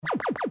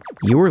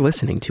You are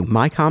listening to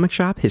My Comic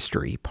Shop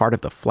History, part of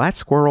the Flat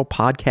Squirrel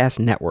Podcast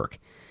Network.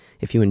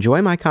 If you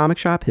enjoy My Comic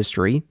Shop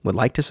History, would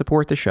like to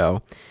support the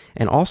show,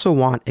 and also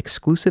want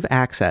exclusive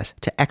access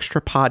to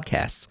extra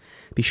podcasts,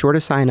 be sure to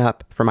sign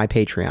up for my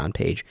Patreon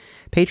page.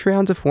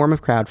 Patreon's a form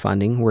of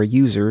crowdfunding where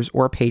users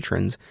or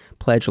patrons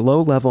pledge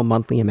low-level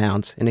monthly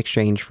amounts in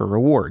exchange for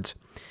rewards.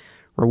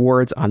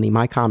 Rewards on the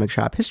My Comic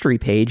Shop History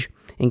page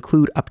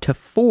include up to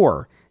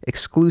 4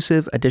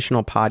 exclusive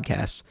additional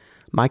podcasts: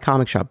 My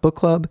Comic Shop Book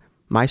Club,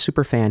 My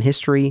Superfan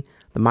History,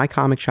 the My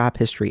Comic Shop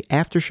History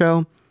After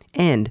Show,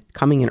 and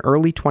coming in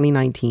early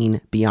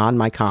 2019, Beyond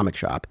My Comic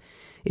Shop.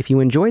 If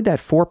you enjoyed that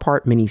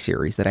 4-part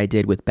miniseries that I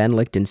did with Ben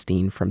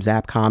Lichtenstein from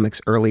Zap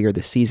Comics earlier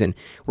this season,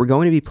 we're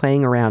going to be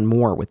playing around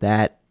more with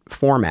that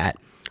format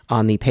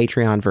on the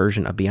Patreon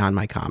version of Beyond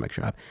My Comic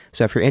Shop.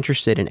 So if you're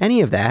interested in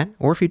any of that,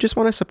 or if you just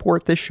want to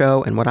support this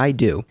show and what I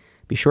do,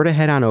 be sure to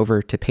head on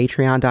over to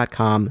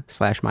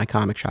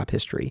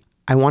patreon.com/mycomicshophistory.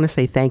 I want to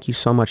say thank you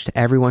so much to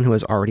everyone who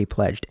has already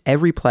pledged.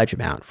 Every pledge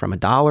amount, from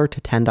 $1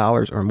 to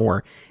 $10 or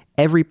more,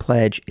 every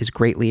pledge is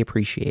greatly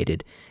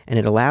appreciated, and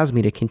it allows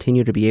me to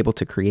continue to be able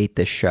to create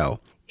this show.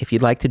 If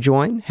you'd like to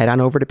join, head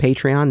on over to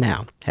Patreon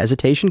now.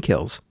 Hesitation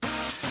kills.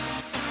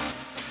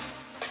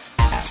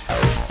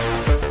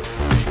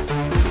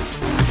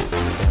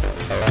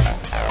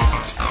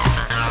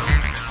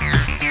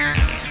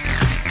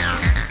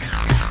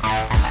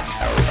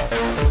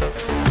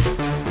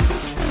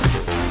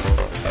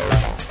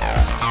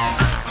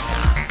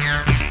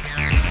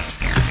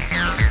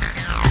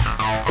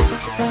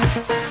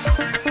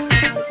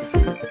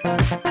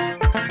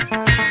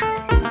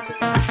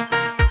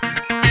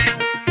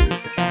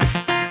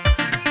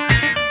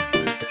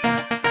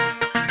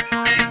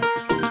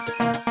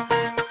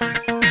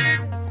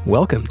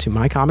 Welcome to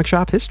My Comic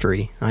Shop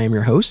History. I am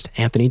your host,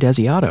 Anthony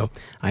Desiato.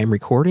 I am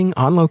recording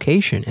on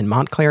location in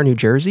Montclair, New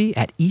Jersey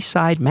at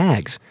Eastside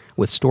Mags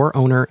with store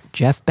owner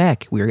Jeff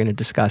Beck. We are going to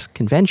discuss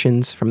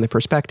conventions from the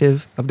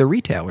perspective of the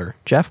retailer.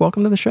 Jeff,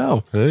 welcome to the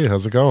show. Hey,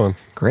 how's it going?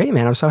 Great,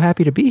 man. I'm so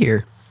happy to be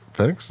here.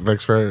 Thanks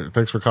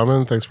for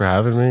coming. Thanks for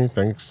having me.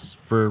 Thanks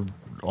for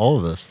all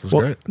of this. This is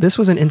great. This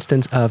was an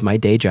instance of my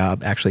day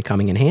job actually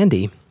coming in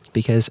handy,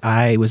 because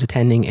I was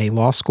attending a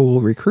law school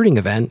recruiting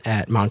event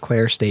at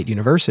Montclair State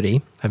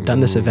University. I've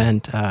done this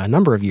event a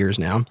number of years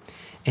now,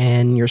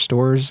 and your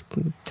store's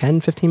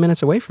 10, 15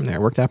 minutes away from there.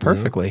 It worked out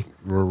perfectly.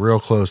 We're real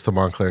close to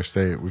Montclair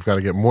State. We've got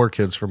to get more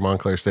kids from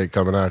Montclair State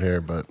coming out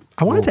here. But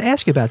I wanted to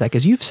ask you about that,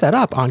 because you've set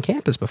up on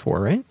campus before,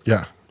 right?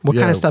 Yeah. What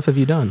kind of stuff have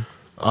you done?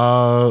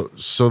 I'm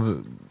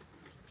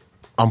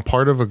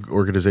part of an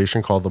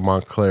organization called the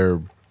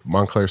Montclair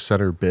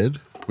Center BID,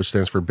 which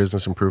stands for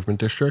Business Improvement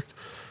District.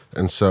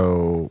 And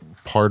so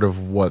part of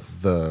what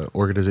the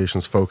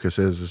organization's focus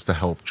is to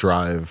help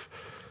drive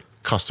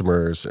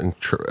customers and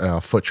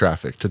foot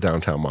traffic to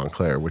downtown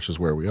Montclair, which is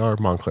where we are,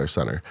 Montclair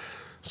Center.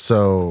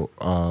 So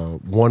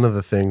one of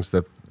the things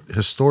that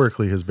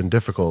historically has been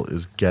difficult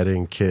is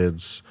getting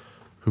kids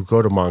who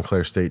go to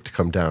Montclair State to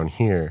come down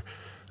here.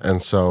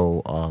 And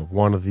so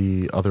one of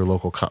the other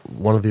local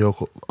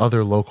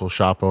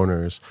shop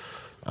owners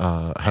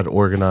had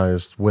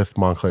organized with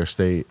Montclair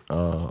State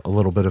a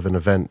little bit of an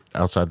event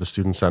outside the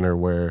student center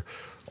where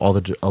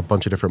a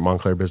bunch of different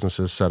Montclair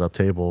businesses set up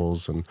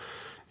tables, and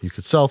you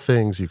could sell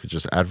things, you could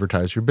just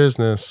advertise your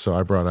business. So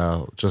I brought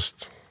out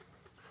just,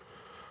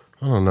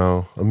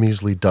 a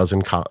measly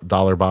dozen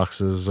dollar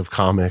boxes of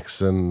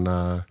comics, and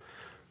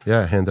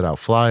handed out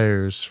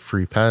flyers,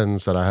 free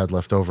pens that I had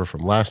left over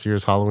from last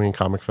year's Halloween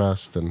Comic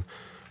Fest, and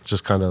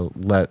just kind of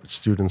let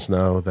students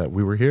know that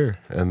we were here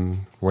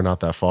and we're not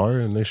that far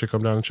and they should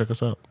come down and check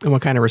us out. And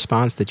what kind of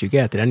response did you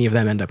get? Did any of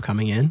them end up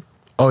coming in?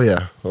 Oh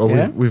yeah. Well,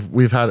 yeah?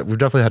 We've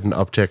definitely had an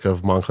uptick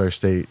of Montclair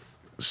State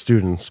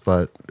students,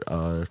 but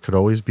could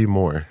always be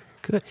more.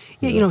 Good.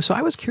 Yeah, so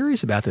I was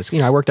curious about this.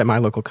 I worked at my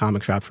local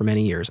comic shop for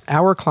many years.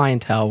 Our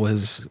clientele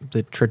was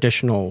the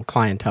traditional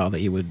clientele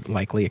that you would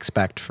likely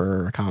expect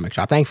for a comic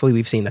shop. Thankfully,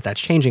 we've seen that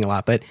that's changing a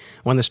lot. But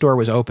when the store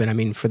was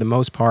open, for the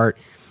most part,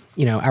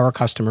 our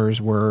customers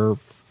were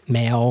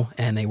male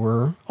and they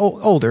were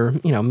older,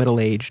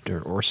 middle-aged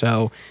or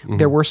so. Mm-hmm.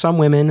 There were some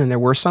women and there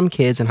were some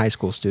kids and high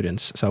school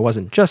students. So it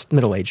wasn't just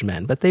middle-aged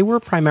men, but they were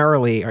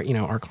primarily,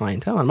 our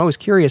clientele. And I'm always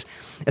curious,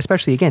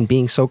 especially again,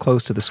 being so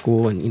close to the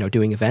school and,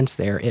 doing events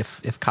there,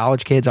 if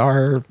college kids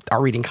are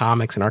reading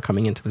comics and are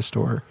coming into the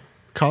store.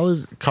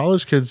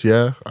 College kids,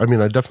 yeah. I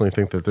definitely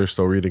think that they're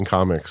still reading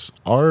comics.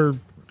 Our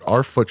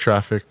foot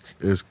traffic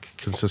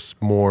consists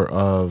more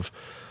of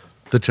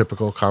the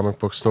typical comic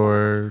book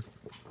store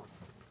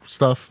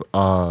stuff.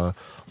 A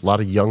lot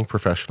of young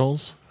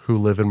professionals who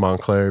live in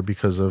Montclair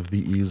because of the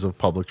ease of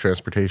public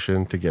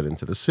transportation to get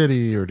into the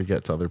city or to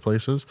get to other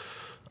places,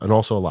 and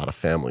also a lot of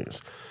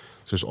families.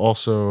 So there's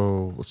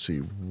also,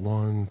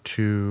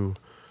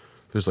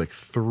 there's like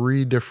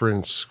 3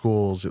 different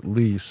schools, at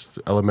least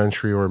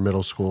elementary or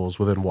middle schools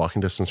within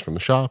walking distance from the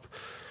shop.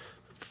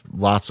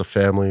 Lots of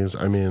families.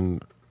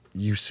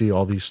 You see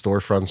all these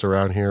storefronts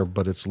around here,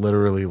 but it's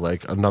literally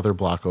like another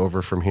block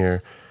over from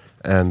here.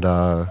 And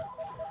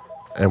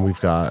and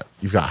you've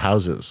got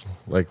houses,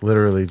 like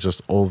literally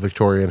just old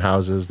Victorian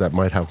houses that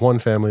might have one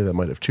family, that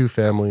might have two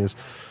families.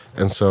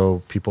 And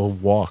so people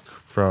walk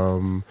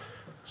from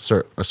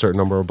a certain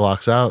number of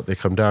blocks out. They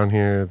come down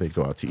here, they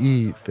go out to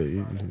eat,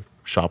 they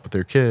shop with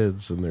their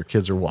kids, and their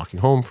kids are walking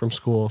home from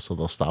school, so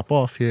they'll stop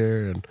off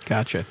here. And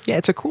Gotcha. Yeah,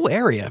 it's a cool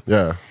area.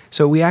 yeah.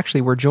 So we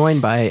actually were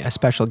joined by a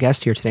special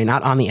guest here today,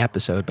 not on the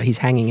episode, but he's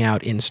hanging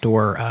out in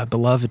store,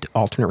 beloved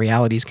Alternate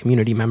Realities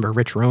community member,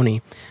 Rich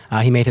Roney.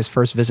 He made his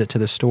first visit to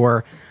the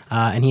store,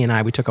 and he and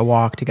I, we took a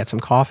walk to get some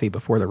coffee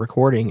before the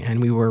recording,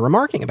 and we were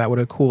remarking about what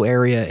a cool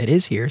area it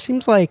is here.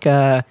 Seems like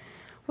we're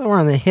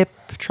on the hip,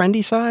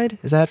 trendy side.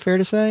 Is that fair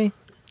to say?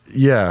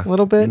 Yeah, a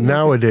little bit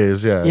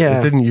nowadays. Yeah, Yeah.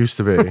 It didn't used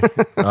to be.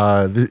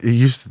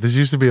 This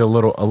used to be a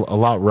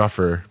lot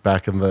rougher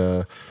back in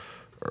the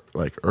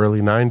like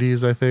early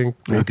 '90s, I think,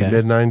 maybe Okay.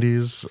 mid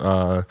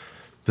 '90s.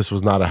 This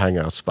was not a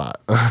hangout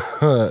spot,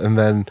 and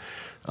then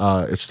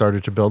it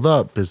started to build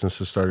up.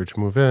 Businesses started to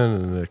move in,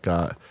 and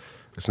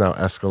it's now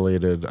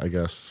escalated, I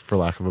guess, for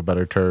lack of a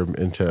better term,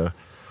 into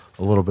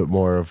a little bit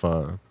more of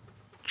a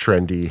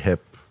trendy,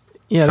 hip.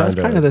 Yeah, that was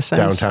kind of the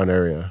sense. Downtown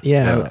area.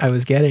 Yeah, I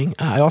was getting.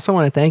 I also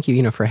want to thank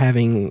you, for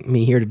having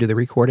me here to do the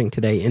recording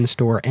today in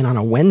store and on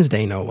a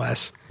Wednesday, no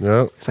less.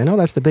 Yeah. Because I know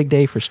that's the big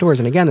day for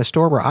stores. And again, the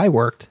store where I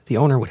worked, the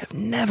owner would have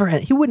never.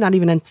 He wouldn't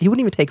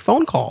even take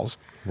phone calls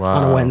on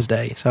a Wow.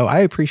 Wednesday. So I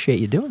appreciate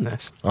you doing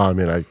this. Oh, I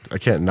mean, I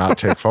can't not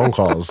take phone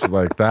calls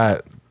like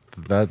that.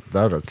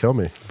 That'll kill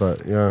me.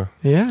 But yeah.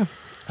 Yeah.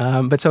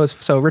 But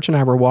so Rich and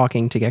I were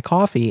walking to get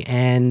coffee,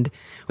 and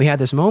we had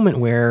this moment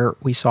where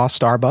we saw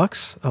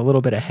Starbucks a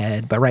little bit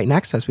ahead, but right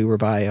next to us we were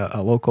by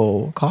a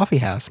local coffee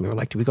house, and we were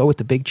like, "Do we go with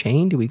the big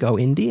chain? Do we go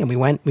indie?" And we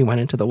went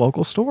into the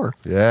local store.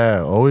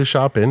 Yeah, always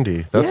shop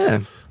indie. Yeah.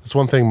 That's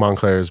one thing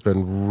Montclair has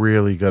been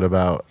really good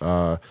about.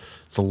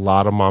 It's a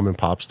lot of mom and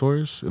pop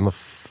stores. In the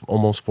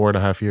almost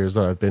 4.5 years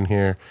that I've been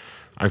here,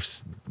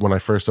 when I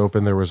first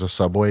opened, there was a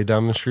Subway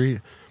down the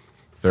street.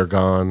 They're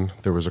gone.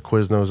 There was a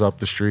Quiznos up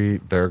the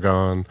street. They're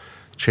gone.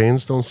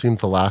 Chains don't seem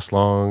to last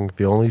long.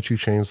 The only two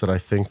chains that I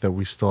think that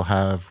we still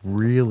have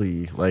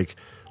really like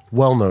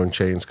well-known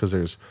chains, because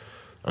there's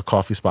a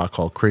coffee spot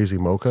called Crazy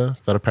Mocha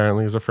that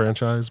apparently is a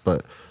franchise,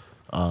 but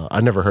I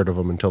never heard of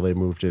them until they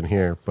moved in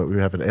here. But we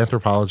have an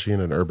Anthropology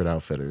and an Urban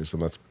Outfitters,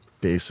 and that's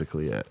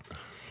basically it.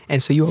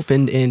 And so you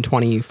opened in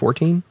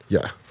 2014?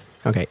 Yeah.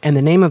 Okay. And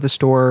the name of the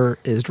store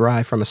is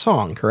derived from a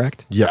song,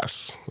 correct?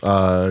 Yes.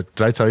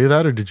 Did I tell you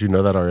that, or did you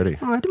know that already?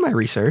 Oh, I did my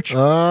research.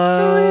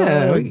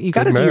 Yeah. You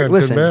got to do your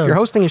listen. If you're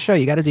hosting a show,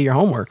 you got to do your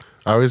homework.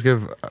 I always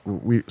give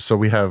we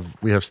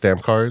have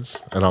stamp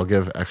cards, and I'll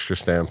give extra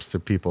stamps to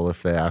people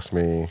if they ask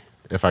me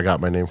if I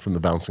got my name from the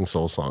Bouncing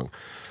Soul song.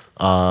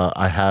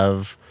 I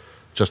have,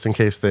 just in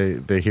case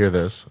they hear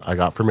this, I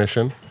got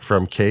permission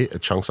from Kate at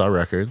Chunksaw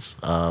Records.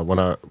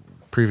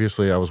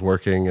 Previously I was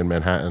working in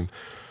Manhattan.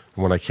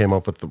 When I came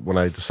up with when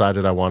I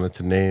decided I wanted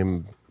to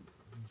name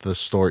the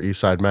store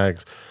Eastside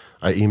Mags,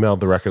 I emailed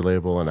the record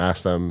label and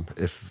asked them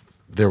if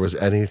there was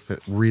any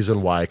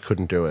reason why I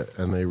couldn't do it,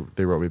 and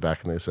they wrote me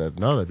back and they said,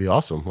 "No, that'd be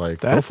awesome.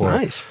 Like, That's go for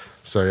nice." it."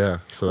 So yeah,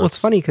 Well, it's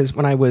funny because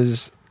when I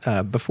was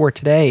before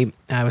today,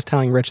 I was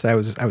telling Rich that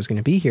I was going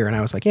to be here, and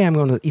I was like, "Yeah, I'm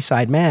going to the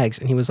Eastside Mags,"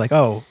 and he was like,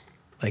 "Oh,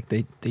 like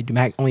they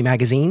do only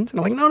magazines?" And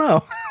I'm like,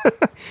 "No."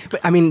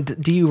 But I mean,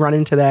 do you run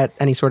into that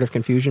any sort of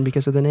confusion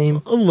because of the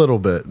name? a little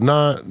bit,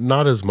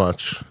 not as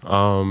much.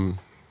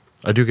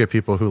 I do get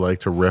people who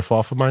like to riff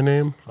off of my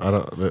name.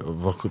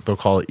 They'll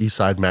call it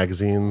Eastside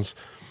Magazines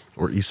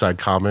or Eastside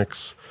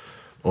Comics,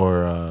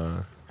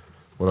 or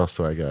what else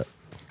do I get?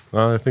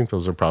 I think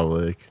those are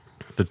probably like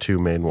the two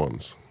main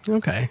ones.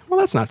 Okay. Well,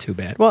 that's not too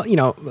bad. Well,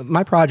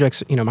 my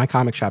projects, my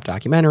comic shop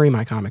documentary,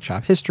 my comic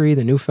shop history,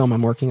 the new film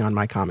I'm working on,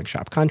 my comic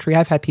shop country.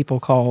 I've had people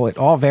call it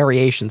all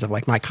variations of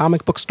like my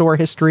comic book store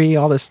history,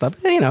 all this stuff.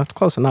 It's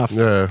close enough.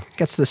 Yeah.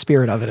 Gets the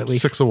spirit of it at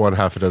least. 6 of one,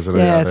 half a dozen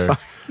Yeah, of it's the other.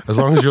 fine. As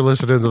long as you're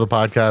listening to the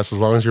podcast, as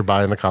long as you're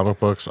buying the comic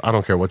books, I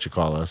don't care what you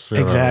call us.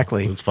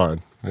 Exactly. It's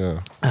fine. Yeah.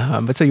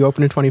 But so you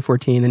opened in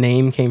 2014. The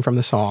name came from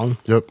the song.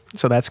 Yep.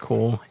 So that's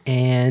cool.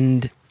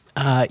 And,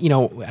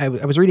 I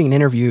was reading an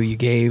interview you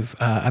gave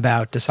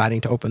about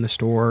deciding to open the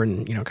store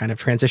and, kind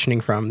of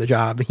transitioning from the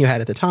job you had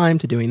at the time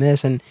to doing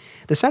this. And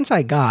the sense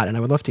I got, and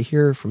I would love to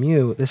hear from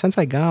you, the sense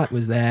I got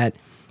was that,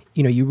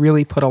 you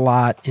really put a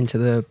lot into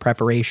the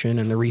preparation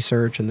and the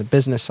research and the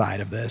business side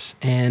of this.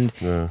 And,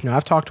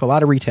 I've talked to a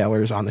lot of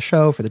retailers on the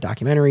show for the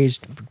documentaries,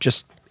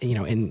 just,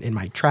 in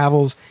my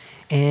travels.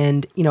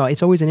 And,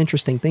 it's always an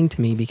interesting thing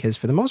to me because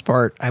for the most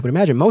part, I would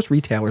imagine most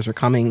retailers are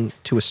coming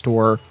to a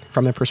store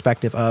from the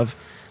perspective of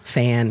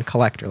fan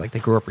collector. Like they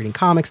grew up reading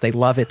comics, they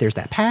love it, there's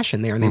that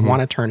passion there, and they want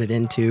to turn it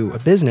into a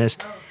business.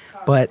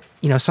 But,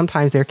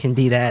 sometimes there can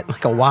be that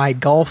like a wide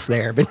gulf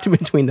there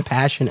between the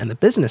passion and the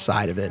business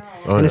side of it.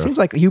 It seems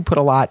like you put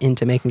a lot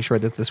into making sure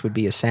that this would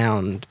be a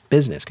sound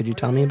business. Could you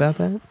tell me about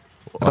that?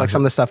 Like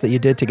some of the stuff that you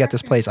did to get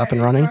this place up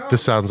and running?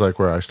 This sounds like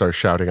where I start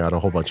shouting at a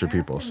whole bunch of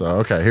people. So,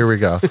 okay, here we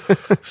go.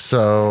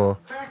 So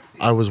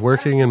I was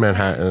working in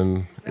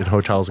Manhattan in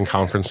hotels and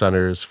conference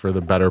centers for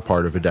the better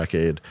part of a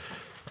decade.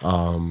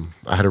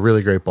 I had a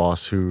really great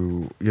boss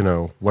who,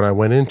 when I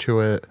went into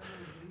it,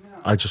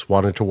 I just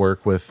wanted to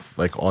work with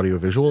like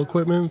audiovisual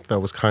equipment.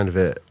 That was kind of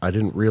it. I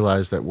didn't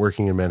realize that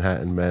working in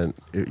Manhattan meant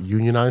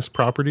unionized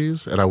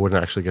properties and I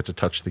wouldn't actually get to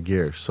touch the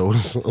gear. So it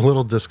was a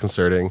little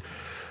disconcerting.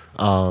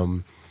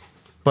 But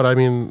I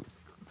mean,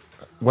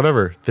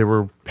 whatever. They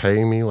were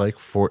paying me like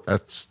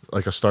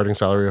a starting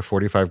salary of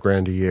 45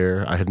 grand a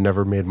year. I had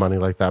never made money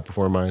like that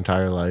before in my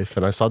entire life.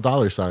 And I saw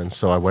dollar signs.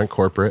 So I went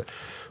corporate,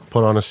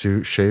 put on a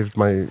suit, shaved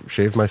my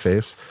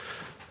face.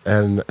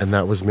 And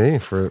that was me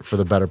for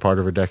the better part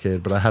of a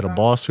decade. But I had a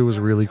boss who was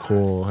really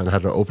cool and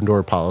had an open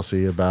door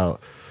policy about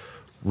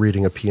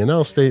reading a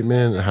P&L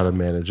statement and how to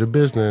manage a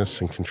business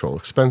and control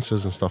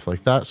expenses and stuff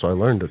like that. So I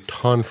learned a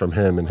ton from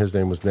him, and his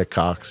name was Nick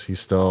Cox. He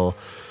still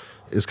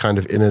is kind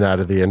of in and out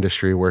of the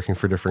industry working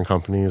for different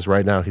companies.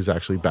 Right now, he's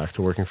actually back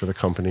to working for the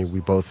company we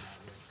both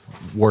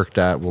worked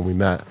at when we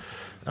met.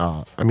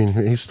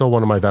 He's still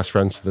one of my best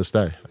friends to this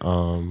day.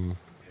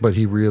 But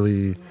he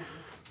really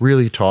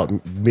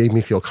made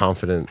me feel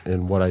confident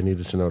in what I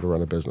needed to know to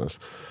run a business.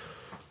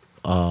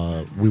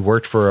 We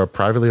worked for a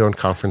privately owned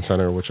conference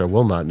center, which I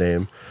will not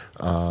name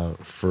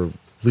for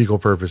legal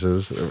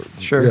purposes.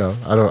 Sure.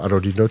 I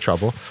don't need no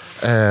trouble.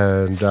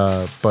 And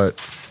but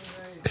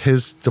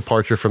his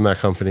departure from that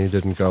company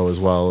didn't go as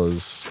well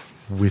as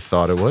we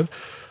thought it would.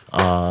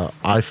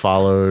 I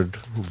followed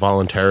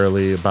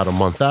voluntarily about a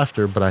month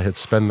after, but I had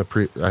spent the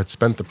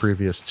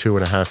previous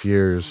 2.5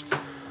 years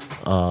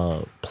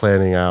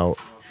planning out,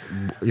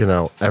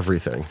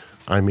 everything.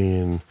 I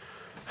mean,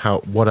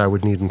 what I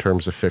would need in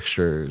terms of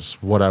fixtures,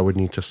 what I would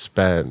need to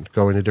spend,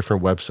 going to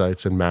different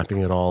websites and mapping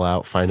it all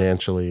out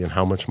financially and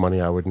how much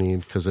money I would need.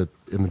 Because in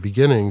the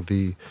beginning,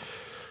 the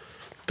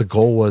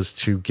goal was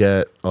to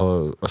get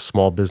a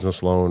small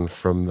business loan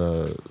from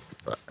the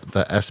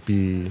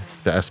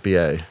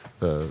SBA,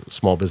 the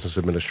Small Business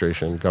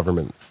Administration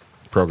government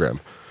program.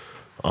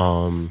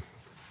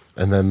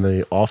 And then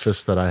the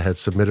office that I had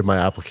submitted my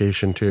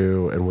application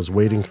to and was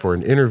waiting for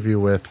an interview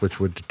with,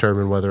 which would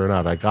determine whether or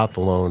not I got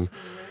the loan,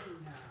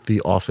 the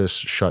office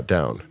shut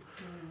down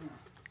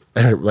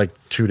like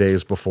 2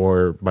 days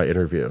before my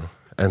interview.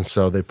 And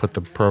so they put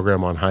the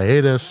program on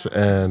hiatus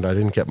and I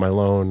didn't get my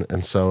loan.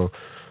 And so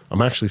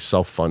I'm actually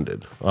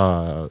self-funded.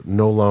 No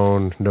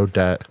loan, no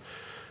debt.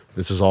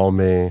 This is all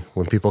me.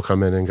 When people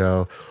come in and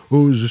go,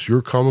 "Oh, is this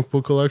your comic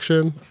book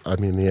collection?" I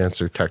mean, the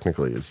answer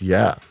technically is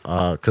yeah,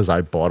 because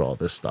I bought all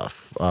this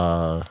stuff.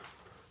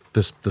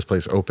 This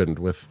place opened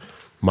with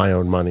my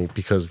own money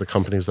because the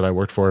companies that I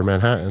worked for in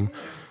Manhattan,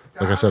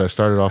 like I said, I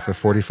started off at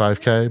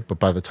 $45K, but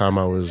by the time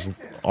I was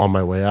on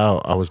my way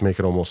out, I was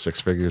making almost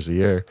 6 figures a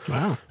year.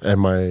 Wow.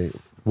 And my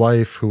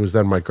wife, who was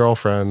then my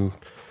girlfriend,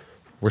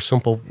 we're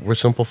simple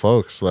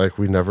folks. Like,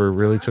 we never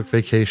really took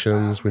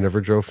vacations. We never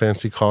drove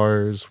fancy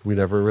cars. We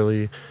never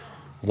really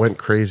went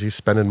crazy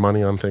spending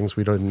money on things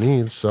we didn't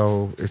need.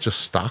 So it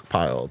just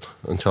stockpiled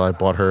until I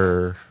bought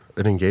her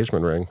an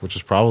engagement ring, which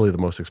is probably the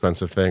most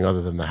expensive thing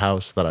other than the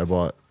house that I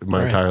bought in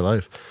my entire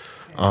life.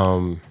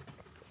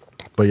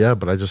 But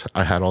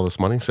I had all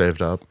this money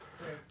saved up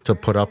to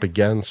put up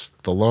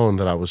against the loan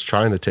that I was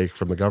trying to take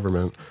from the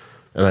government.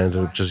 And I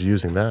ended up just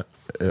using that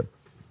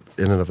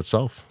in and of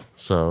itself.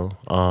 So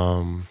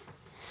then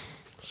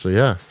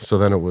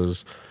it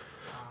was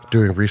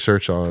doing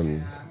research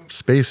on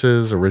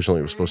spaces.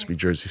 Originally, it was supposed to be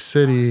Jersey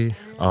City.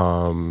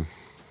 I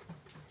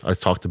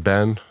talked to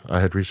Ben.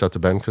 I had reached out to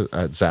Ben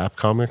at Zap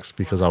Comics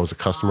because I was a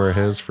customer of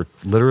his for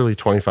literally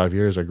 25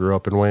 years. I grew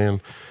up in Wayne.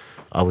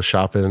 I was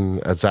shopping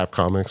at Zap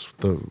Comics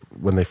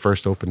when they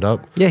first opened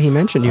up. Yeah, he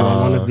mentioned you in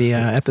one of the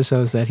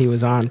episodes that he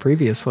was on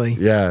previously.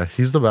 Yeah,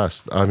 he's the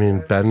best. I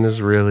mean, Ben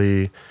is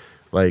really...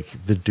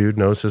 like, the dude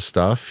knows his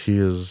stuff. He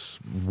is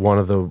one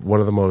of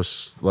the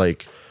most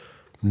like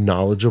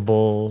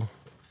knowledgeable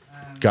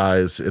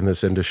guys in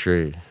this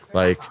industry.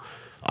 Like,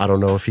 I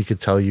don't know if he could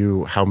tell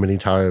you how many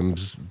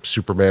times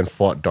Superman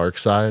fought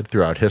Darkseid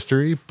throughout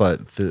history,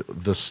 but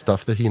the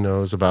stuff that he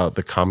knows about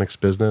the comics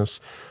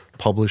business,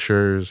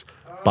 publishers,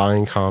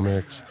 buying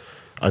comics,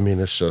 I mean,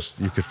 it's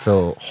just, you could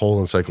fill whole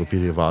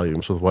encyclopedia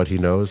volumes with what he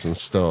knows, and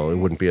still it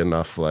wouldn't be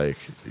enough. Like,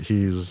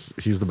 he's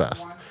the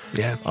best.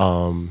 Yeah.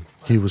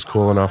 He was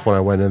cool enough when I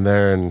went in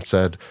there and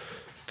said,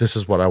 "This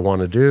is what I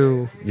want to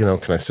do.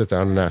 Can I sit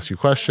down and ask you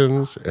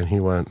questions?" And he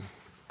went,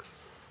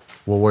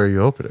 "Well, where are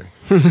you opening?"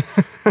 And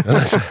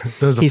I said,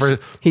 that was the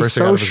first he's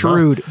thing out so of his mouth.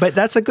 shrewd. But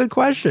that's a good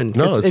question.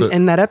 No,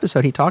 in that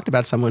episode, he talked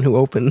about someone who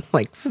opened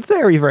like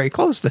very, very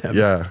close to him.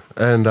 Yeah,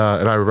 and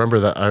I remember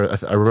that.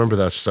 I remember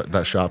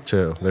that shop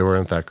too. They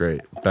weren't that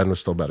great. Ben was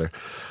still better.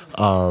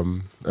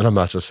 And I'm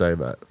not just saying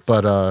that,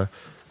 but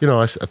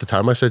at the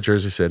time I said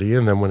Jersey City,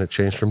 and then when it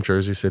changed from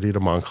Jersey City to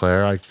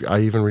Montclair, I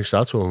even reached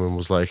out to him and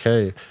was like,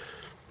 "Hey,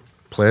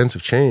 plans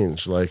have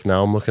changed. Like,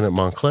 now I'm looking at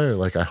Montclair.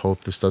 Like, I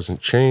hope this doesn't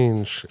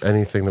change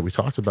anything that we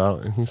talked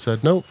about." And he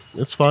said, "Nope,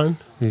 it's fine.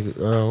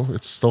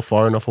 It's still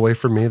far enough away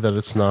from me that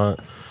it's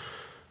not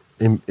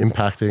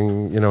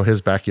impacting,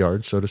 his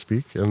backyard, so to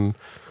speak. And,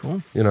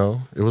 Cool.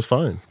 It was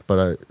fine.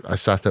 But I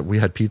sat that we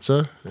had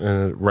pizza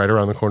right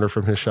around the corner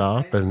from his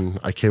shop, and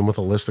I came with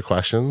a list of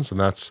questions, and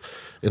that's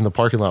in the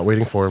parking lot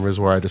waiting for him is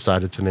where I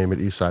decided to name it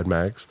Eastside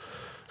Mags,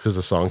 because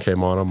the song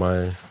came on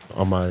my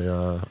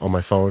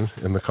phone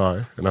in the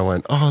car, and I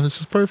went, "Oh, this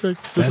is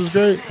perfect. This is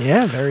great."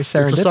 Yeah, very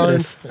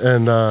serendipitous.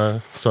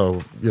 And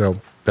so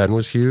Ben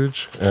was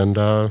huge, and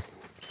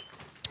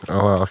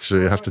I'll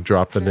actually have to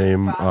drop the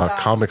name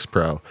Comics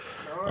Pro.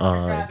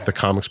 The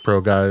Comics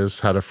Pro guys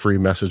had a free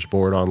message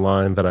board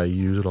online that I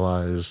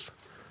utilized.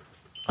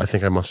 I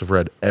think I must have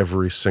read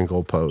every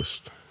single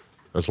post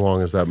as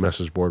long as that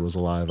message board was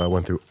alive. I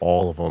went through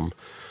all of them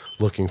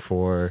looking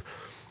for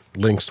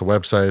links to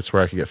websites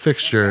where I could get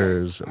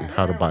fixtures and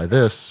how to buy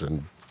this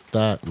and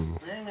that. And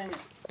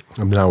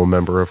I'm now a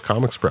member of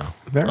Comics Pro,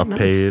 Very nice.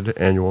 Paid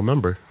annual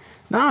member.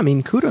 No, I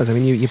mean, kudos. I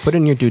mean, you put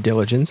in your due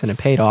diligence and it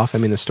paid off. I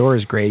mean, the store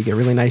is great. You get a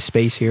really nice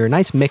space here, a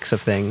nice mix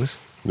of things.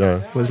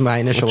 Yeah. Was my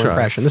initial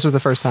impression. This was the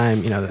first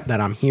time,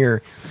 that I'm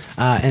here.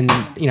 And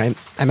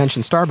I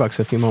mentioned Starbucks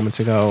a few moments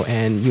ago,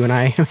 and you and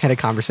I had a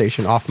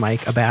conversation off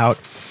mic about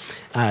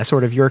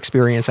sort of your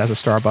experience as a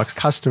Starbucks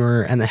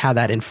customer and how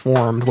that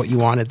informed what you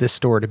wanted this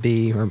store to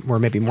be, or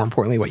maybe more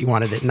importantly, what you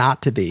wanted it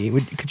not to be.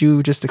 Could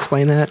you just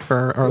explain that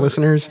for our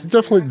listeners?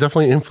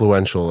 Definitely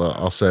influential.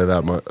 I'll say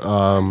that much.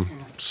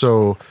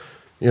 So,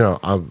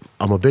 I'm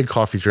a big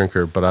coffee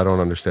drinker, but I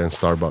don't understand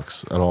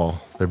Starbucks at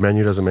all. Their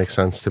menu doesn't make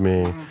sense to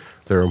me.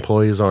 Their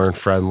employees aren't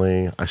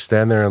friendly. I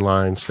stand there in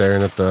line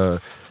staring at the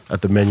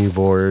menu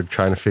board,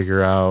 trying to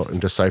figure out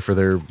and decipher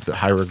the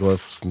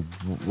hieroglyphs. And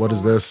what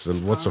is this?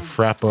 And what's a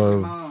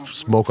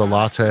frappa, mocha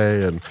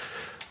latte? And,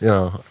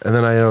 and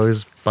then I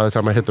always, by the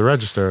time I hit the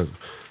register,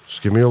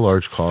 just give me a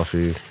large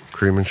coffee,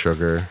 cream and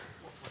sugar.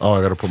 Oh,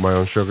 I got to put my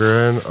own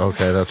sugar in?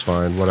 Okay, that's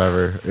fine,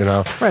 whatever,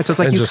 Right, so it's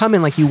like come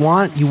in like you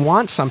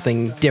want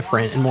something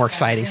different and more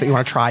exciting, so you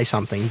want to try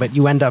something, but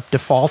you end up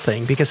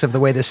defaulting because of the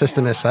way the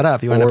system is set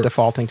up. You end up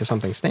defaulting to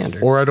something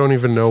standard. Or I don't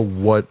even know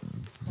what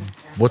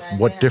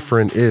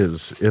different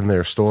is in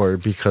their store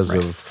because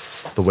of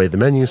the way the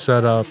menu's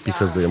set up,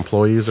 because the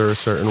employees are a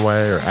certain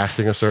way or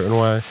acting a certain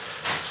way.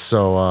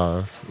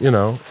 So,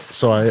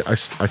 so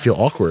I feel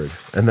awkward.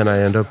 And then I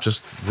end up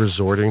just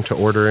resorting to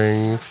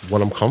ordering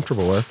what I'm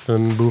comfortable with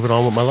and moving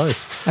on with my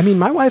life. I mean,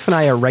 my wife and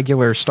I are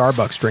regular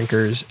Starbucks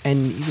drinkers,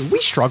 and we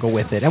struggle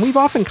with it. And we've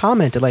often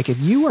commented, like, if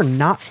you are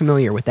not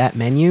familiar with that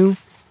menu,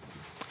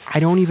 I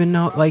don't even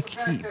know, we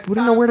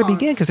don't know where to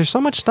begin, because there's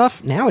so much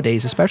stuff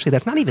nowadays, especially,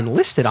 that's not even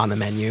listed on the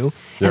menu.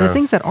 And the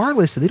things that are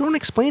listed, they don't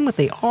explain what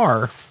they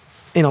are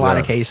in a lot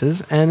of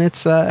cases, and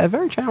it's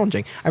very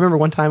challenging. I remember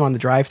one time on the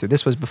drive-thru,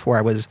 this was before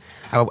I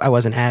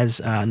wasn't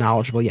as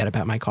knowledgeable yet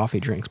about my coffee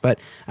drinks, but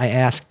I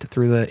asked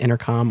through the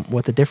intercom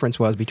what the difference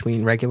was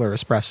between regular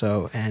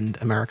espresso and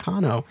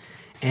Americano,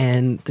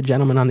 and the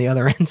gentleman on the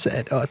other end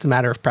said, "Oh, it's a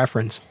matter of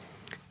preference."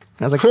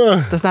 And I was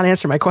like, does not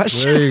answer my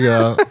question. There you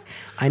go.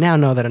 I now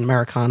know that an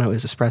Americano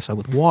is espresso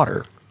with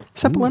water.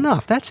 Simple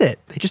enough. That's it.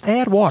 They just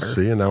add water.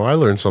 See, and now I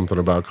learned something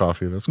about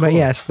coffee. That's cool. But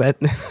yes, but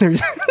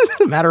there's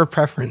a matter of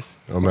preference.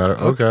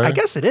 Okay. I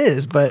guess it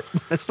is, but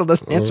that still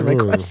doesn't answer my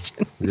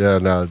question. Yeah,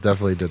 no, it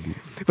definitely didn't.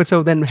 But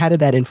so then, how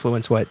did that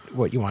influence what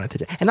you wanted to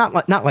do? And not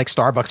like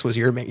Starbucks was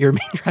your main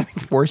driving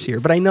force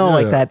here, but I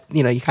know that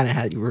you kind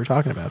of were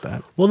talking about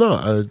that. Well,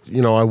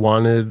 no, I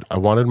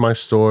wanted my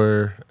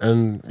store,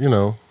 and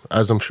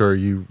as I'm sure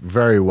you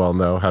very well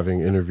know, having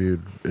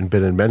interviewed and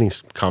been in many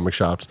comic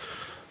shops.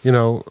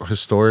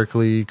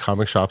 Historically,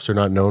 comic shops are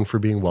not known for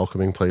being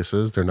welcoming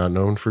places. They're not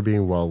known for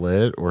being well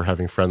lit or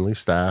having friendly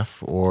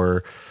staff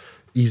or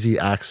easy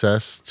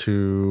access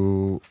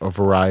to a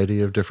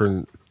variety of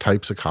different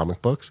types of comic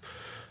books.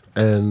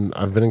 And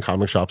I've been in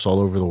comic shops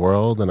all over the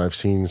world, and I've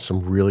seen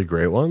some really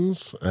great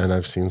ones, and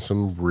I've seen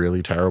some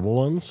really terrible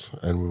ones.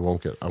 And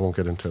I won't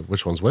get into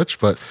which one's which,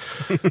 but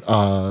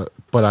I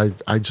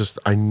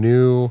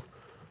knew.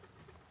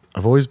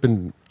 I've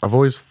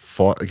always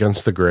fought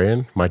against the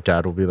grain. My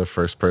dad will be the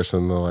first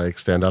person to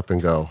stand up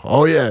and go,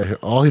 "Oh yeah,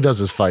 all he does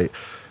is fight."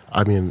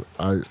 I mean,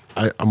 I'm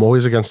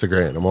always against the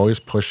grain. I'm always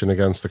pushing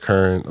against the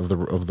current of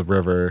the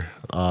river.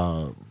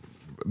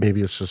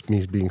 Maybe it's just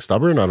me being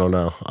stubborn. I don't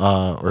know,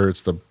 or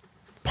it's the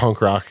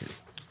punk rock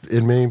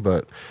in me.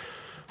 But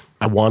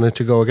I wanted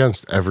to go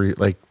against every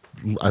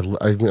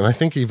I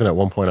think even at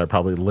one point I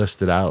probably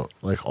listed out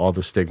all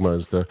the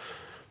stigmas, the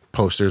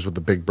posters with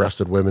the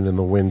big-breasted women in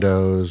the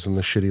windows and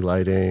the shitty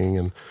lighting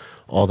and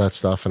all that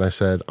stuff. And I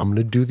said, I'm going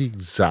to do the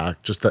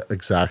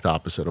exact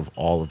opposite of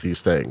all of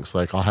these things.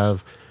 I'll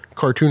have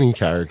cartoony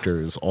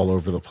characters all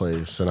over the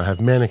place, and I have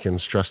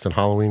mannequins dressed in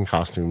Halloween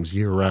costumes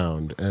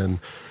year-round, and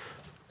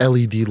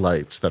LED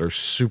lights that are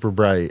super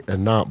bright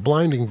and not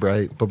blinding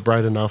bright, but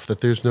bright enough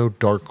that there's no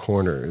dark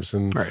corners.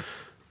 And,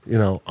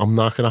 I'm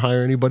not going to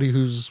hire anybody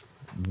who's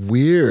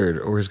weird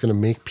or is going to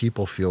make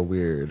people feel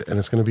weird, and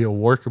it's going to be a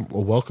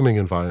welcoming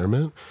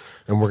environment.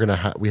 And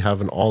we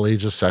have an all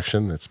ages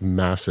section that's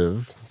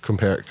massive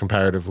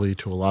comparatively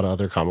to a lot of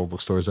other comic book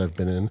stores I've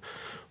been in,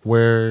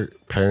 where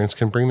parents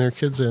can bring their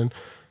kids in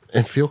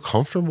and feel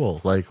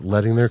comfortable, like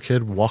letting their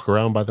kid walk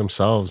around by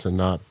themselves and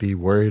not be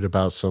worried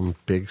about some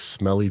big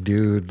smelly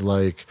dude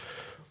like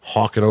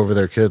hawking over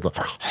their kid like,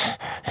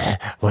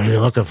 what are you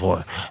looking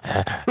for?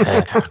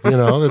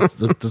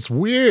 That's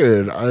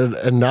weird.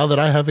 And now that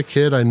I have a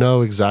kid, I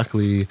know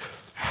exactly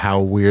how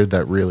weird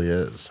that really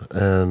is.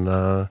 And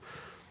I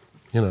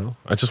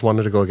just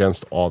wanted to go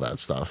against all that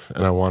stuff,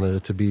 and I wanted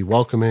it to be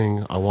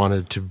welcoming. I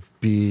wanted to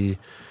be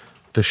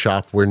the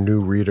shop where new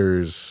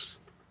readers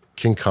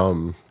can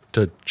come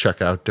to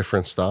check out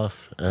different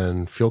stuff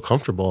and feel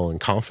comfortable and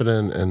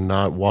confident, and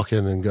not walk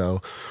in and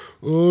go,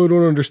 oh, I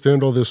don't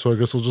understand all this, so I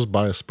guess I'll just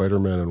buy a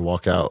Spider-Man and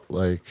walk out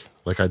like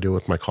I do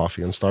with my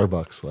coffee in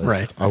Starbucks. Like,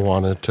 right. I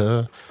wanted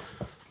to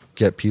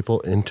get people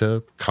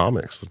into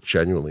comics,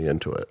 genuinely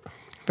into it.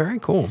 Very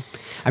cool.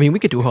 I mean, we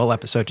could do a whole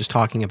episode just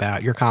talking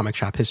about your comic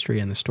shop history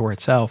and the store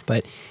itself.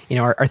 But,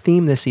 our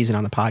theme this season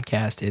on the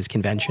podcast is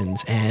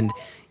conventions. And,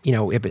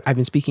 I've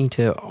been speaking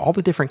to all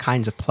the different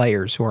kinds of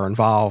players who are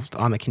involved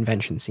on the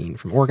convention scene,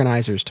 from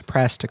organizers to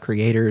press to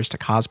creators to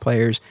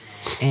cosplayers.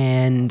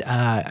 And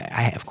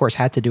I, of course,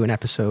 had to do an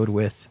episode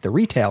with the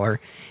retailer.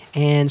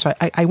 And so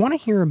I want to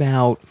hear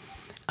about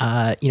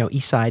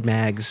East Side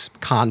Mag's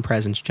con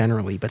presence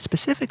generally. But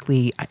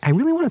specifically, I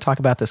really want to talk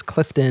about this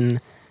Clifton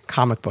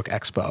Comic Book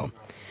Expo.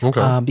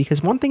 Okay.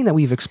 Because one thing that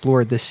we've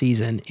explored this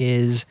season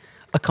is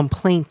a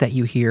complaint that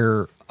you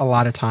hear a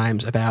lot of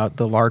times about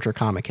the larger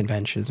comic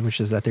conventions,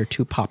 which is that they're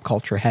too pop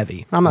culture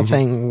heavy. I'm not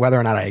saying whether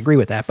or not I agree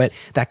with that, but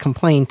that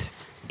complaint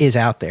is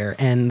out there.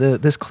 And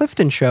this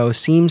Clifton show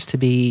seems to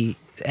be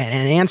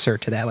an answer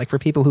to that. Like, for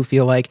people who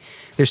feel like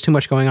there's too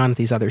much going on at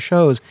these other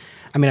shows,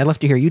 I mean, I'd love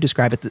to hear you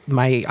describe it.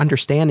 My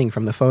understanding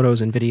from the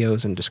photos and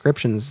videos and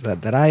descriptions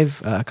that I've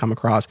come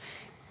across,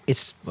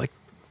 it's like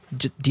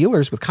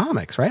dealers with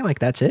comics, right? Like,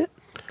 that's it?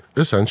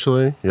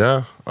 Essentially,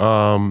 yeah.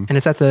 And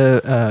it's at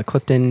the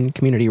Clifton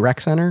Community Rec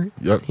Center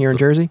here in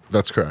Jersey?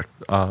 That's correct.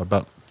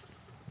 About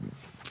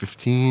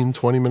 15,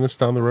 20 minutes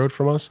down the road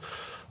from us.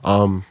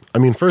 I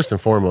mean, first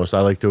and foremost, I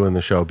like doing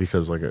the show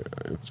because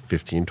it's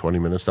 15, 20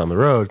 minutes down the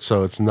road.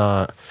 So it's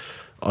not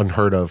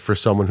unheard of for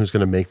someone who's going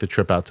to make the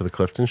trip out to the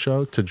Clifton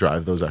show to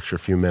drive those extra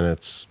few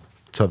minutes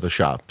to the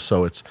shop.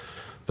 So it's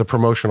the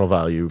promotional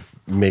value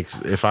makes,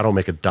 if I don't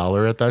make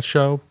 $1 at that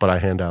show, but I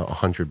hand out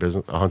 100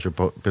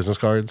 business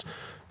cards,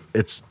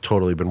 it's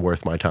totally been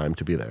worth my time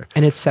to be there.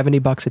 And it's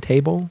 $70 a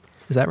table.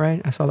 Is that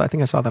right? I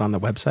think I saw that on the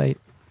website.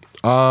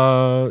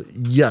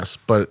 Yes,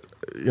 but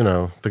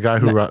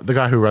the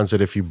guy who runs it,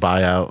 if you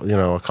buy out,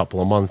 a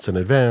couple of months in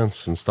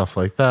advance and stuff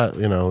like that,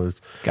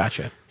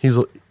 Gotcha.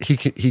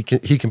 He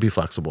can be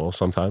flexible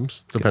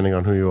sometimes depending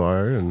on who you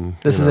are. And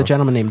this is a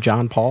gentleman named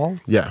John Paul.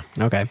 Yeah.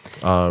 Okay.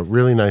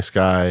 Really nice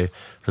guy.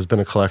 Has been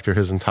a collector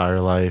his entire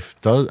life.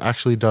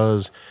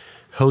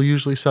 He'll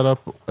usually set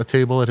up a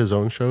table at his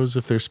own shows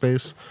if there's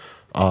space.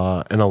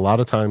 And a lot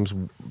of times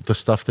the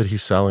stuff that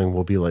he's selling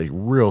will be like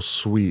real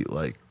sweet,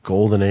 like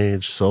Golden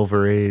Age,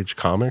 Silver Age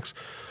comics.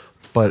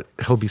 But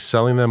he'll be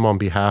selling them on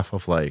behalf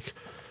of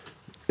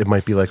it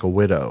might be like a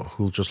widow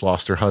who just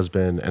lost her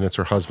husband and it's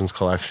her husband's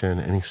collection.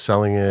 And he's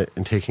selling it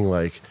and taking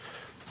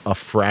a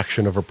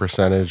fraction of a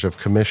percentage of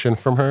commission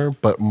from her.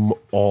 But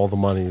all the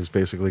money is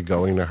basically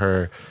going to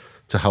her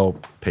to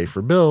help pay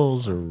for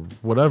bills or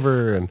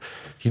whatever. And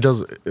he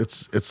does,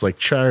 it's like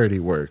charity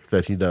work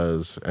that he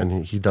does,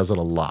 and he does it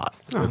a lot.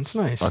 Oh, that's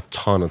nice. A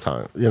ton of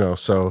time,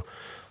 so,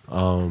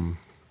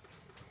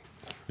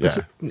 he's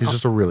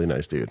just a really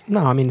nice dude.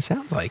 No, I mean, it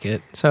sounds like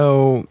it.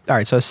 So, all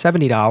right, so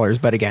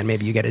 $70, but again,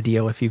 maybe you get a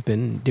deal if you've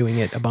been doing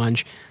it a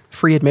bunch.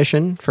 Free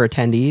admission for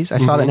attendees. I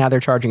saw that now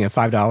they're charging a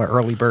 $5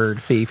 early bird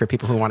fee for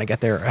people who want to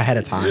get there ahead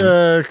of time.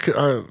 Yeah.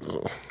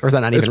 Or is that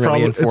not even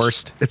really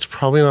enforced? It's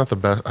probably not the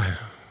best.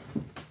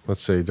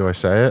 Let's see. Do I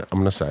say it? I'm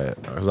going to say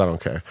it because I don't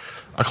care.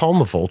 I call them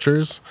the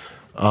vultures.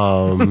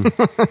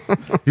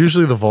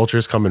 Usually the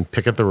vultures come and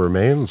pick at the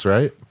remains,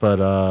 right? But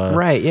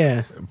right,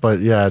 yeah. But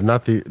yeah,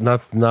 not in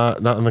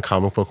the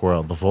comic book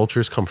world. The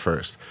vultures come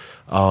first,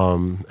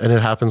 and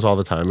it happens all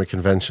the time at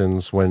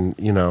conventions when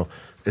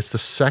it's the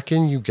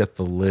second you get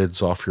the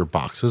lids off your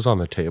boxes on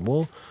the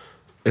table,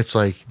 it's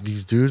like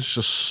these dudes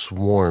just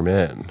swarm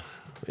in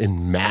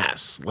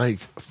mass, like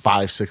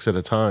 5, 6 at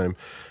a time.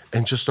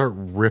 And just start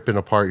ripping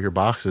apart your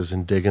boxes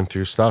and digging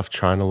through stuff,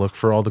 trying to look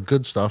for all the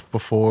good stuff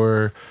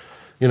before,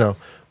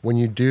 when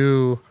you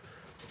do,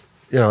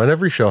 and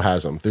every show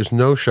has them. There's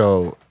no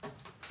show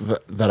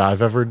that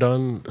I've ever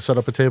done, set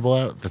up a table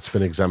out, that's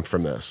been exempt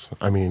from this.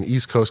 I mean,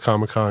 East Coast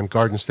Comic Con,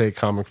 Garden State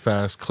Comic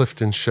Fest,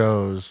 Clifton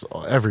shows,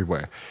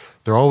 everywhere.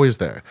 They're always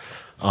there.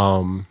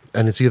 And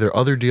it's either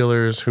other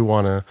dealers who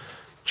want to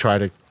try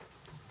to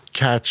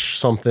catch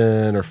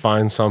something or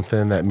find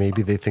something that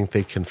maybe they think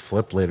they can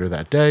flip later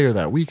that day or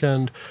that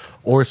weekend,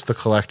 or it's the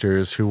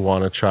collectors who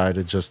want to try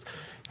to just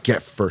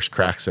get first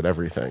cracks at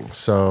everything.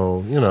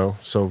 So,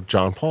 so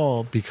John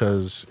Paul,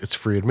 because it's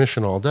free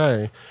admission all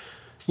day,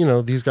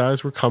 these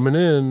guys were coming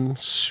in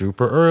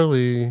super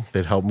early.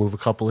 They'd help move a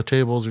couple of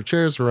tables or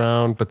chairs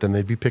around, but then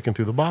they'd be picking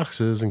through the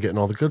boxes and getting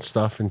all the good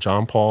stuff. And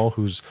John Paul,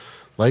 who's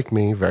like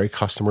me, very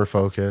customer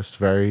focused,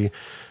 very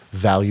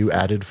value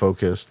added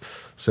focused,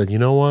 said, you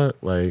know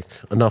what, like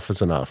enough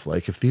is enough.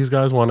 Like if these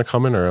guys want to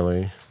come in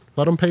early,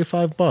 let them pay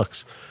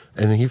 $5.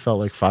 And he felt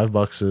like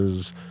 $5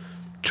 is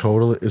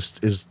total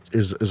is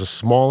a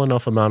small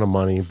enough amount of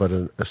money, but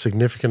a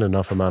significant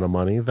enough amount of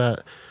money that,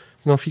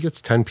 you know, if he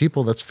gets 10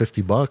 people, that's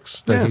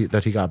 $50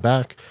 that he got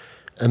back.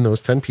 And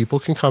those 10 people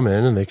can come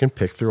in and they can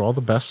pick through all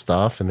the best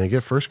stuff and they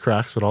get first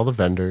cracks at all the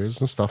vendors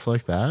and stuff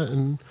like that.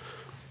 And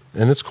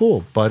it's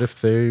cool. But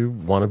if they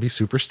want to be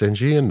super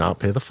stingy and not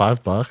pay the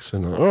 $5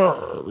 and,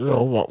 you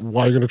know,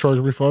 why are you going to charge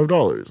me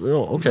 $5? You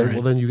know, okay, Right.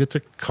 well, then you get to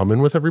come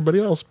in with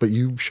everybody else, but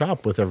you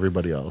shop with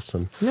everybody else.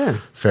 And Yeah,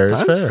 fair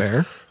is that's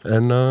fair.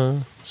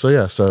 And so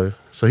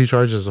he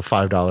charges a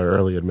 $5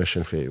 early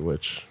admission fee,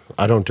 which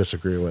I don't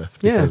disagree with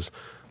because,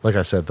 like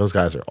I said, those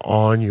guys are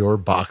on your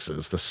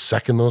boxes. The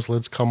second those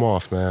lids come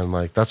off, man,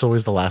 like that's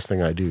always the last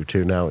thing I do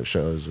too. Now it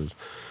shows is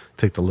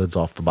take the lids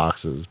off the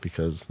boxes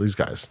because these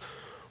guys,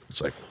 it's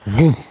like,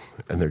 whoom,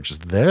 and they're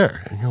just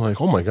there. And you're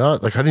like, oh my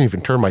God, like I didn't even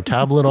turn my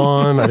tablet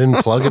on. I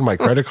didn't plug in my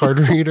credit card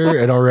reader.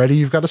 And already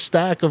you've got a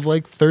stack of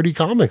like 30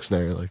 comics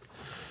there. Like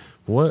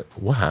what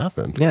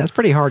happened? Yeah, it's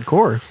pretty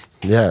hardcore.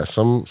 Yeah.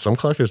 Some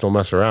collectors don't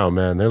mess around,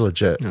 man. They're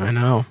legit. I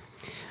know.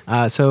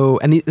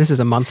 This is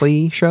a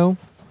monthly show?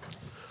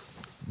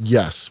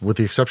 Yes, with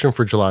the exception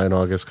for July and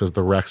August, because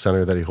the rec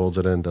center that he holds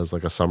it in does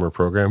like a summer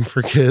program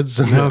for kids,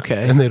 and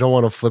and they don't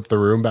want to flip the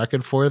room back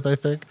and forth, I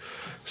think.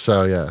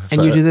 So yeah.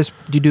 And you do this?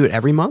 Do you do it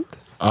every month?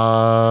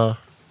 I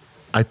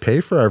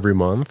pay for every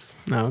month.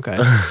 Oh, okay.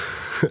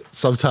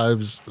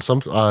 Sometimes I'm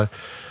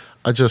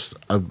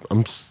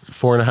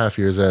 4.5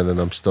 years in, and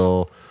I'm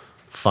still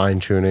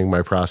fine-tuning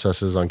my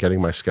processes on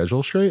getting my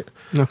schedule straight.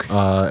 Okay.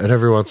 And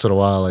every once in a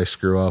while I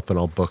screw up and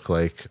I'll book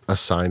like a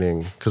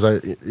signing because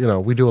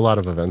we do a lot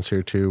of events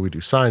here too. We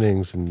do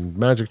signings and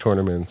Magic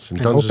tournaments and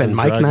Dungeons open and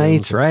mic Dragons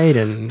nights, right?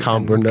 And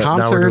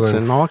concerts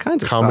and all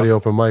kinds of comedy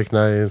stuff. open mic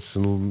nights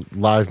and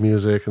live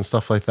music and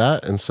stuff like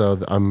that. And so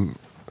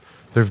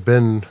there've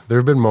been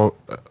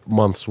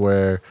months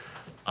where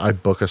I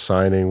book a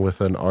signing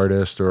with an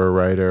artist or a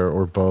writer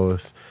or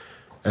both,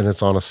 and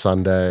it's on a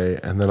Sunday,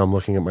 and then I'm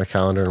looking at my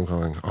calendar and I'm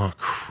going, oh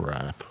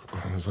crap.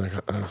 I was like,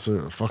 it's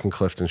a fucking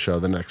Clifton show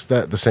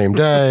the same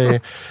day.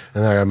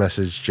 And then I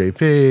messaged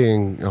JP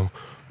and, you know,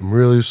 I'm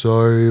really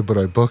sorry, but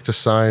I booked a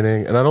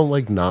signing. And I don't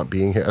like not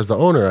being here. As the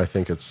owner, I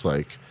think it's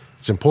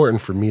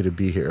important for me to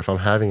be here. If I'm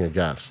having a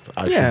guest,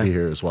 I should be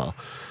here as well.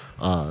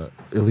 At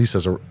least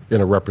in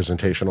a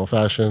representational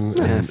fashion.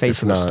 Yeah, and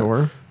face in the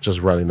store.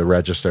 Just running the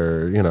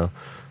register, you know.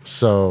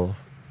 So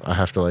I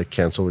have to like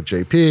cancel with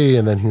JP,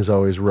 and then he's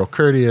always real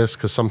courteous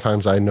because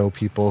sometimes I know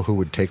people who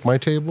would take my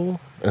table,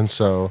 and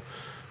so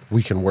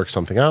we can work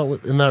something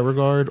out in that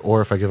regard.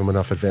 Or if I give him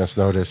enough advance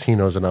notice, he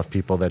knows enough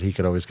people that he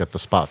could always get the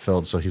spot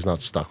filled, so he's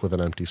not stuck with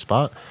an empty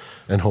spot,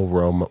 and he'll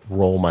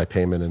roll my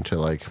payment into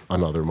like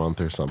another month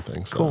or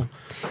something. So. Cool.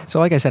 So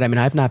like I said, I mean,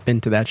 I've not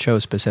been to that show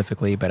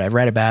specifically, but I've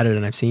read about it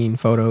and I've seen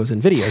photos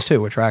and videos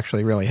too, which are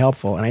actually really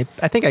helpful. And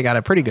I think I got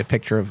a pretty good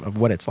picture of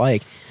what it's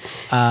like.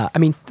 I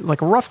mean,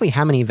 like roughly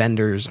how many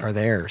vendors are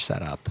there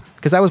set up?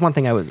 Because that was one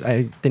thing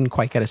I didn't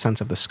quite get a sense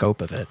of the scope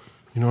of it.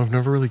 You know, I've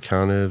never really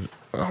counted.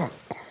 I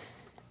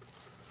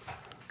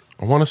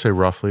want to say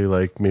roughly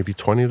like maybe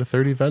 20 to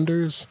 30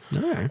 vendors.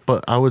 All right.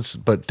 But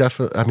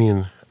definitely, I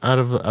mean, out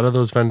of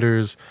those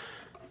vendors,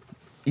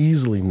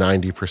 easily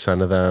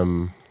 90% of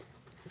them,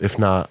 if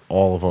not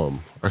all of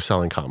them, are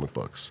selling comic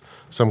books.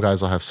 Some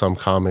guys will have some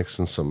comics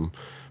and some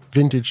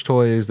vintage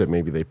toys that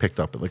maybe they picked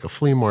up at like a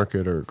flea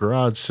market or a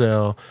garage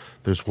sale.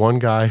 There's one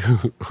guy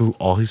who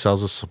all he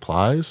sells is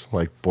supplies,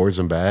 like boards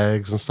and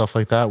bags and stuff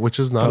like that, which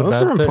is not a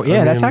bad thing.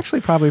 Yeah, that's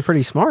actually probably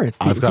pretty smart.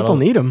 People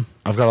need them.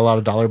 I've got a lot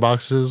of dollar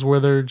boxes where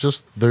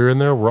they're in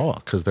there raw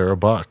because they're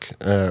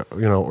 $1,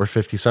 or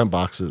 50-cent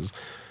boxes.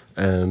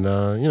 And,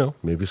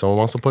 maybe someone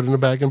wants to put in a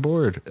bag and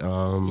board. At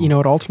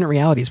Alternate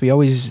Realities, we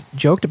always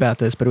joked about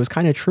this, but it was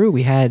kind of true.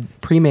 We had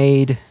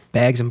pre-made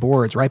bags and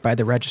boards right by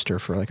the register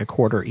for like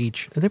 $0.25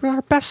 each. They were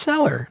our best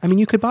seller. I mean,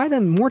 you could buy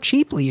them more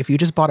cheaply if you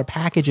just bought a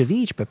package of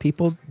each, but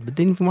people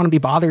didn't even want to be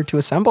bothered to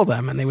assemble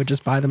them, and they would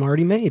just buy them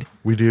already made.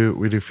 We do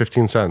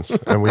 15 cents,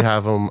 and we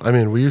have them. I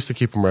mean, we used to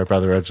keep them right by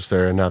the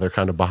register, and now they're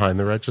kind of behind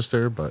the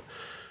register, but,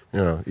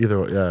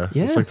 either way, yeah.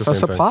 It's like the same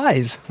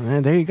supplies.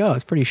 There you go.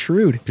 It's pretty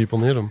shrewd. People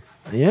need them.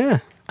 Yeah.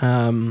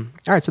 All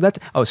right. So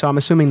I'm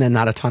assuming then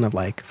not a ton of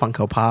like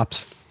Funko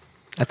Pops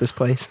at this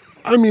place.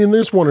 I mean,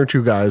 there's one or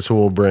two guys who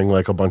will bring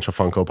like a bunch of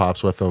Funko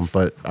Pops with them,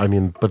 but I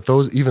mean,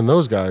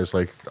 those guys,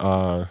 like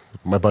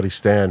my buddy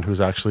Stan,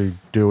 who's actually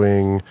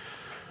doing,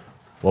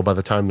 well, by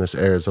the time this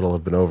airs, it'll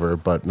have been over,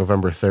 but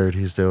November 3rd,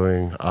 he's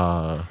doing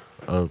a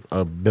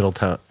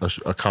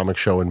comic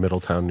show in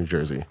Middletown, New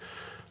Jersey.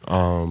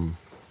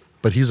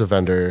 But he's a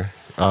vendor.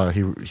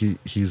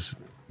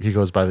 He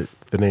goes by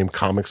the name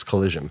Comics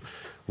Collision.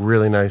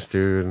 Really nice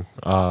dude.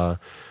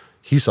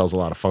 He sells a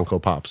lot of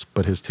Funko Pops,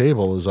 but his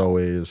table is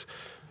always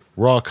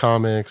raw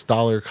comics,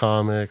 dollar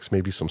comics,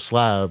 maybe some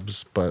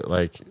slabs. But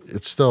like,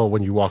 it's still,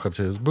 when you walk up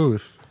to his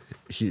booth,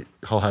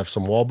 he'll have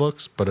some wall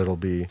books, but it'll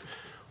be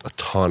a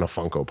ton of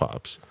Funko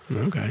Pops.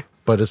 Okay.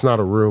 but it's not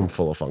a room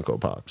full of Funko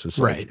Pops. It's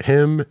like Right.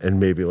 him and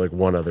maybe like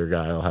one other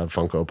guy will have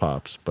Funko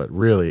Pops, but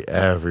really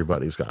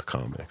everybody's got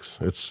comics.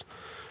 It's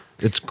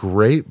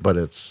great, but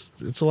it's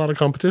a lot of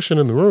competition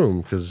in the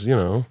room because, you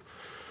know,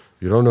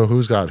 you don't know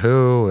who's got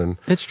who. And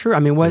It's true. I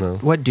mean, what you know.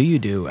 what do you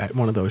do at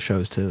one of those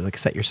shows to like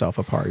set yourself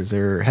apart?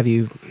 Have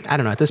you, I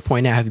don't know, at this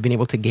point now, have you been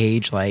able to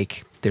gauge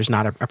like there's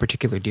not a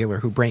particular dealer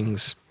who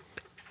brings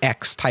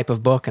X type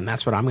of book and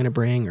that's what I'm going to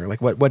bring? Or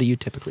like what do you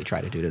typically try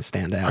to do to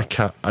stand out?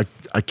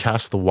 I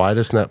cast the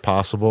widest net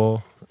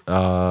possible.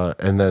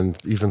 And then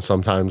even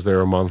sometimes there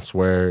are months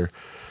where,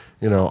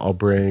 you know, I'll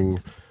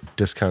bring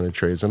discounted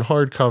trades and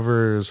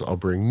hardcovers. I'll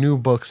bring new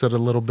books at a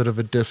little bit of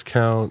a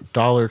discount,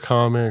 dollar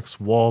comics,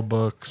 wall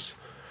books,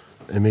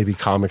 and maybe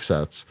comic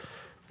sets.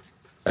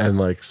 And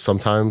like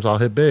sometimes I'll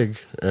hit big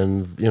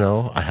and, you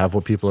know, I have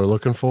what people are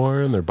looking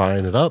for and they're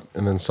buying it up.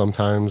 And then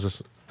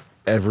sometimes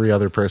every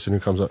other person who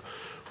comes up,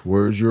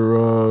 where's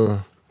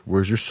your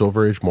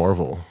Silver Age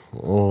Marvel?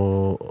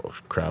 Oh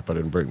crap, I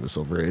didn't bring the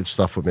Silver Age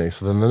stuff with me.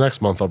 So then the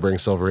next month I'll bring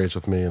Silver Age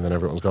with me and then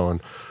everyone's going,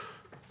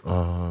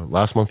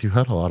 last month you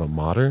had a lot of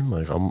modern.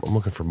 Like I'm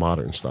looking for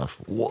modern stuff.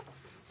 What?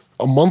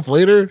 A month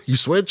later, you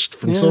switched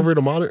from silver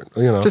to modern.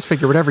 You know, Just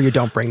figure whatever you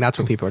don't bring, that's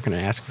what people are going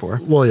to ask for.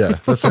 well, yeah,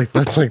 that's like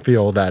the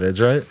old adage,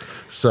 right?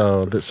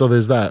 So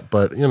there's that.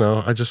 But you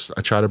know, I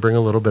try to bring a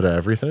little bit of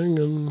everything,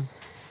 and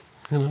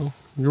you know,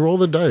 you roll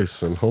the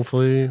dice, and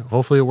hopefully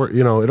it works.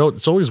 You know,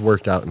 it's always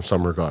worked out in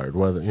some regard.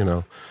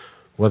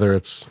 Whether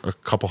it's a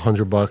couple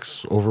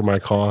 $100 over my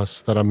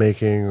cost that I'm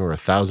making, or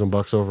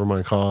 $1,000 over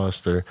my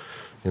cost, or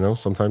you know,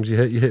 sometimes you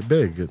hit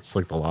big. It's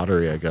like the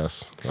lottery, I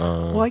guess.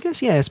 Well, I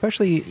guess, yeah,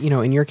 especially, you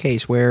know, in your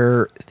case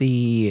where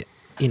the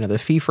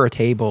fee for a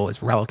table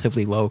is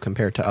relatively low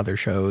compared to other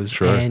shows.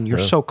 Sure, and you're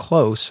yeah. so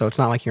close, so it's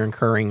not like you're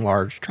incurring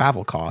large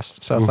travel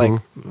costs. So it's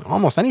like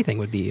almost anything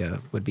would be a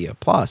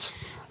plus.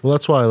 Well,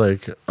 that's why,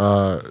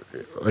 I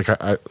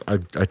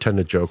tend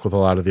to joke with a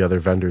lot of the other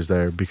vendors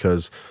there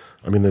because,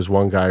 I mean, there's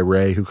one guy,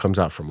 Ray, who comes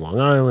out from Long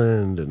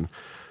Island, and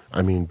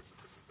I mean,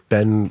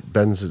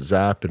 Ben's at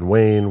Zap and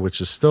Wayne, which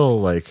is still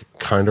like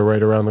kind of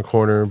right around the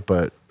corner,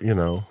 but you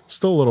know,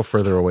 still a little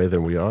further away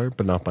than we are,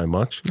 but not by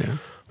much. Yeah.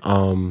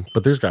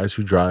 But there's guys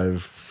who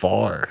drive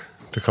far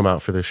to come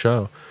out for this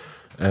show.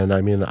 And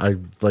I mean,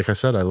 like I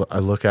said, I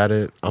look at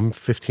it, I'm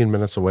 15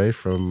 minutes away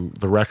from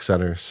the rec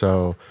center.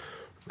 So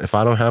if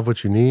I don't have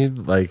what you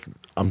need, like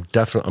I'm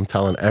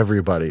telling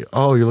everybody,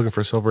 oh, you're looking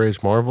for Silver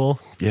Age Marvel?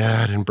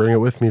 Yeah, I didn't bring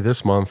it with me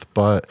this month,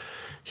 but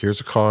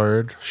here's a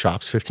card.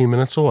 Shop's 15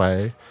 minutes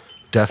away.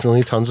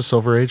 Definitely tons of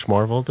Silver Age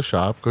Marvel at the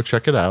shop. Go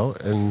check it out.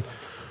 And,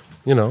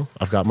 you know,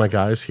 I've got my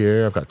guys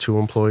here. I've got 2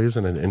 employees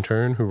and an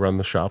intern who run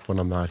the shop when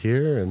I'm not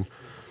here. And,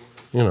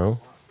 you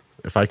know,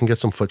 if I can get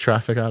some foot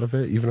traffic out of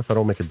it, even if I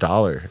don't make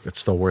 $1, it's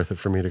still worth it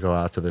for me to go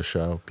out to this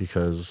show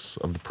because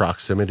of the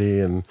proximity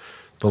and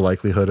the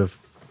likelihood of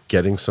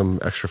getting some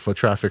extra foot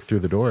traffic through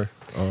the door.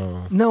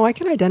 No, I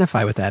can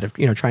identify with that. If,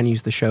 you know, trying to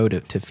use the show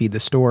to feed the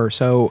store.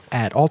 So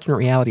at Alternate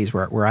Realities,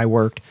 where I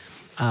worked,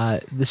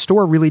 the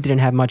store really didn't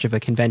have much of a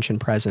convention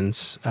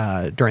presence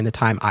during the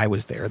time I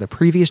was there. The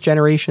previous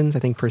generations, I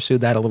think,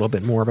 pursued that a little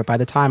bit more. But by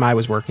the time I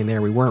was working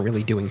there, we weren't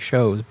really doing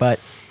shows. But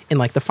in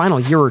like the final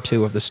year or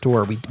two of the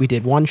store, we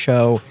did one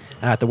show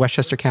at the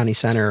Westchester County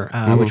Center,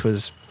 which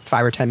was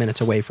 5 or 10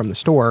 minutes away from the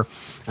store.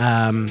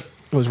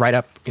 It was right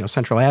up, you know,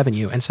 Central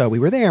Avenue. And so we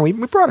were there and we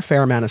brought a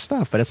fair amount of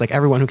stuff, but it's like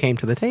everyone who came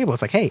to the table,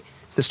 it's like, hey,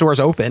 the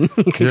store's open.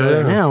 You can go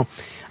there now.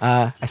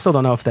 I still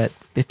don't know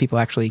if people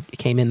actually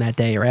came in that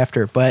day or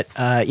after, but,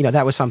 you know,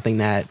 that was something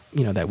that,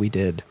 you know, that we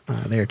did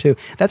there too.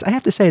 I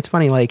have to say, it's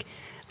funny, like,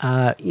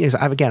 you know,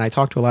 I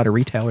talked to a lot of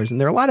retailers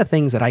and there are a lot of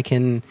things that I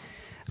can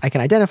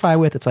identify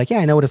with. It's like, yeah,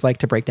 I know what it's like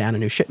to break down a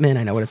new shipment.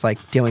 I know what it's like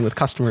dealing with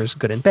customers,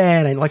 good and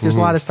bad. And like, there's a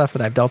lot of stuff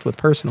that I've dealt with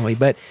personally,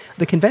 but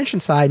the convention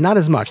side, not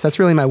as much. That's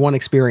really my one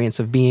experience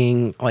of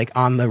being like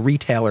on the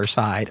retailer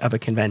side of a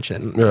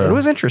convention. Yeah. It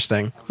was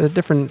interesting, a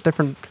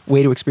different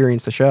way to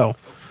experience the show.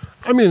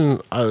 I mean,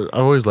 I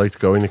always liked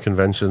going to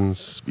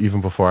conventions even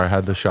before I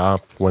had the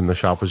shop, when the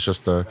shop was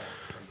just a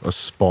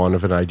spawn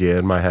of an idea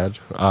in my head.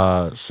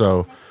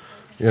 So,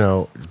 you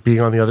know, being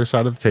on the other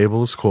side of the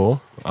table is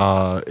cool.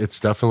 It's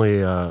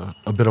definitely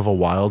a bit of a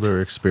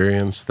wilder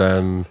experience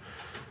than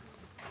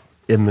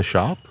in the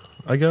shop,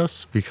 I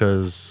guess,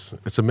 because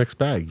it's a mixed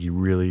bag.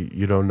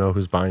 You don't know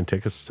who's buying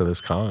tickets to this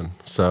con.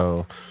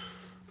 So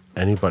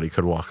anybody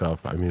could walk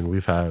up. I mean,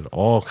 we've had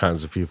all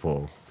kinds of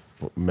people,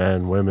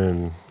 men,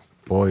 women,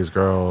 boys,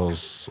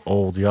 girls,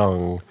 old,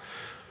 young,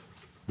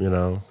 you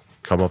know,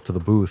 come up to the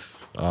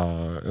booth.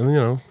 And, you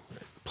know,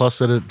 plus,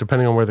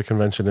 depending on where the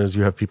convention is,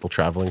 you have people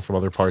traveling from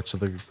other parts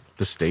of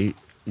the state,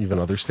 even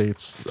other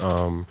states.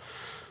 The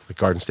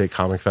Garden State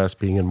Comic Fest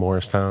being in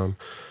Morristown.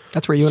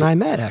 That's where you and I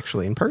met,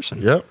 actually, in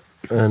person. Yep.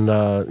 And,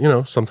 you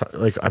know, sometimes,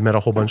 like, I met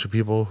a whole bunch of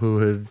people who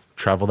had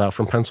traveled out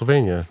from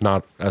Pennsylvania,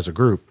 not as a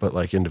group, but,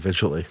 like,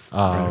 individually.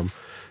 Right.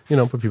 You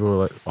know, but people were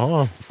like,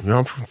 oh, you know,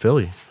 I'm from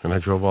Philly, and I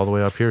drove all the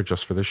way up here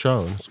just for the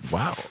show. And it's,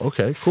 wow,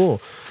 okay,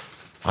 cool.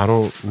 I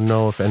don't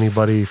know if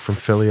anybody from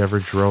Philly ever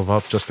drove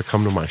up just to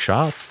come to my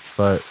shop,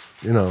 but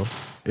you know,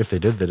 if they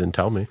did, they didn't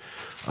tell me.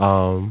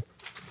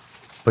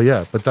 But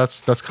yeah, but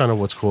that's kind of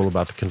what's cool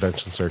about the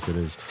convention circuit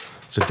is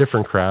it's a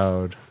different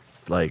crowd,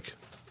 like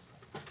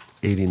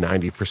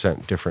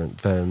 80-90% different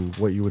than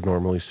what you would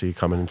normally see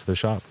coming into the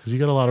shop, because you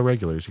get a lot of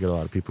regulars. You get a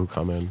lot of people who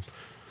come in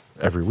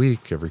every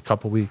week, every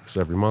couple weeks,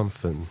 every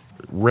month. And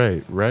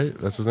Ray, right?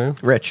 That's his name?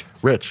 Rich.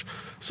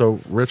 So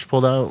Rich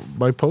pulled out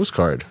my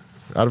postcard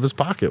out of his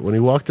pocket when he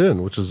walked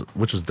in, which was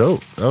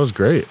dope. That was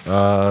great.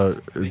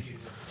 2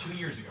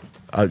 years ago.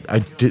 I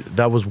did.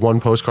 That was one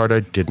postcard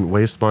I didn't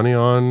waste money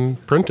on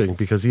printing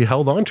because he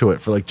held on to it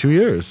for like 2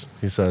 years.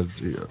 He said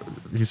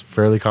he's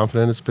fairly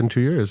confident it's been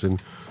 2 years,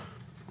 and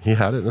he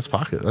had it in his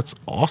pocket. That's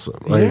awesome.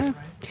 Like, Yeah.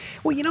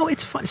 Well, you know,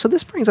 it's fun. So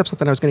this brings up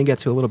something I was going to get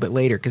to a little bit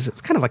later because it's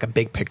kind of like a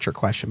big picture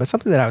question, but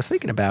something that I was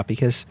thinking about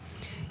because,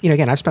 you know,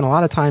 again, I've spent a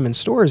lot of time in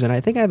stores, and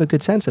I think I have a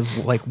good sense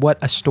of like what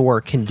a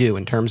store can do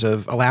in terms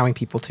of allowing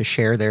people to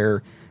share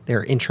their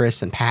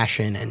interests and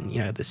passion, and, you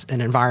know, an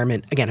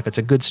environment, again, if it's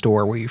a good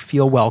store where you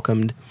feel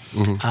welcomed,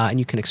 and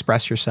you can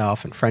express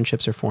yourself and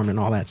friendships are formed and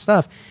all that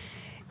stuff.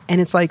 And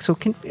it's like, so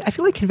I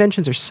feel like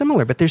conventions are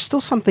similar, but there's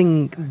still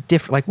something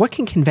different. Like, what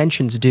can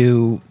conventions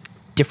do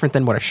different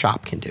than what a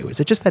shop can do? Is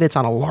it just that it's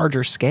on a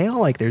larger scale?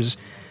 Like, there's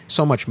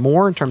so much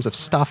more in terms of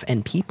stuff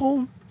and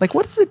people? Like,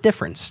 what's the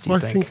difference, do you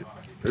think?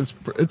 I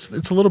think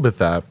it's a little bit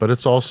that, but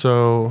it's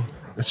also,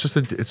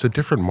 it's a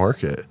different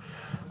market.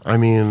 I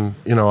mean,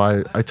 you know,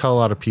 I tell a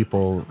lot of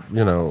people,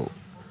 you know,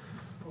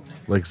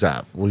 like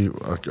Zap.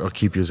 I'll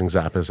keep using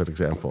Zap as an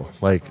example.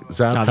 Like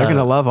Zap. Oh, they're going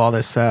to love all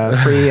this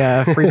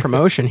free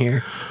promotion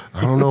here.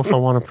 I don't know if I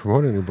want to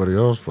promote anybody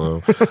else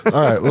though.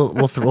 All right,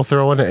 we'll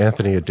throw one to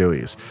Anthony at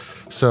Dewey's.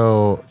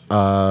 So,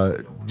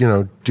 you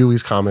know,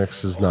 Dewey's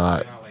Comics is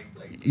not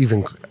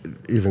even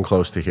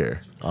close to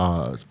here.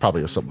 It's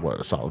probably a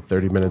solid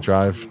 30-minute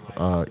drive,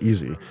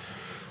 easy.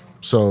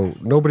 So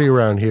nobody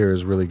around here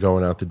is really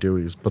going out to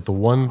Dewey's. But the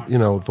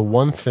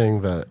one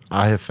thing that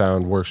I have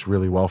found works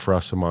really well for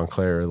us in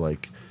Montclair are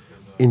like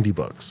indie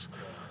books,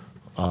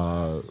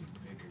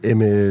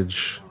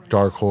 Image,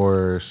 Dark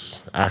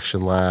Horse,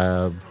 Action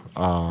Lab,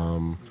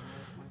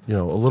 you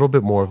know, a little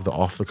bit more of the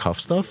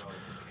off-the-cuff stuff.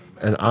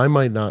 And I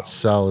might not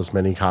sell as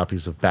many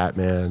copies of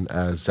Batman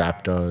as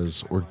Zap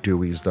does or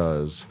Dewey's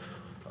does.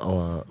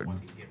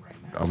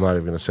 I'm not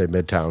even going to say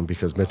Midtown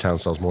because Midtown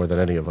sells more than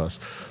any of us.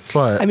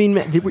 But I mean,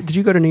 did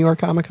you go to New York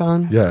Comic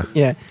Con? Yeah.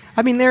 Yeah.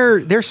 I mean,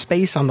 their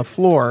space on the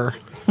floor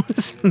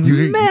was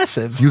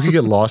massive. You could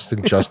get lost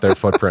in just their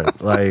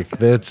footprint. Like,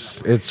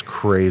 it's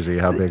crazy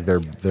how big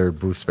their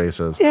booth space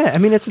is. Yeah, I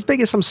mean, it's as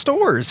big as some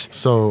stores.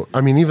 So,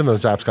 I mean, even though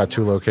Zap's got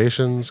 2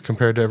 locations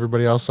compared to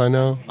everybody else I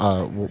know,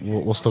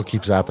 we'll still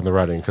keep Zap in the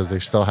running because they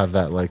still have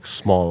that like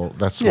small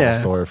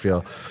store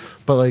feel.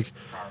 But like,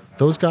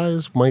 those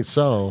guys might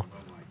sell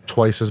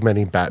twice as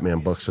many Batman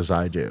books as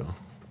I do,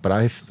 but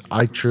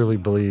I truly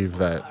believe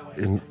that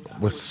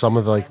with some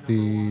of like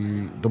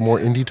the more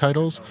indie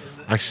titles,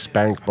 I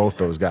spank both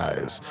those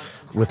guys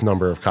with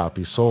number of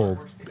copies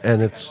sold,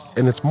 and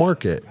it's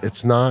market.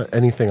 It's not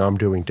anything I'm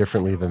doing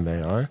differently than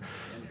they are.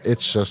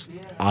 It's just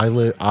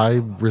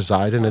I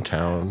reside in a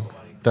town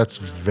that's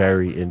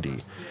very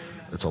indie.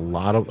 It's a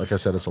lot of, like I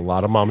said, it's a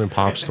lot of mom and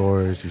pop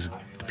stores.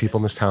 The people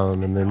in this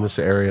town and in this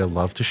area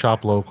love to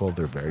shop local.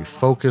 They're very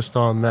focused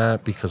on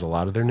that because a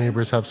lot of their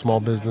neighbors have small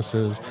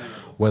businesses,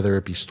 whether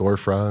it be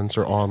storefronts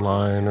or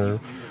online or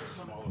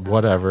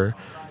whatever.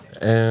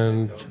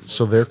 And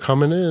so they're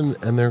coming in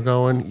and they're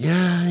going,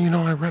 yeah, you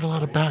know, I read a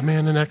lot of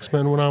Batman and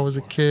X-Men when I was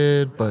a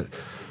kid, but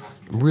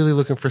I'm really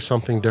looking for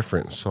something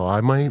different. So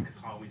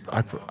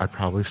I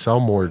probably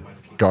sell more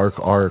Dark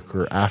Arc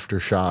or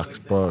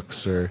Aftershocks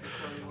books or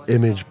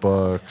Image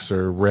books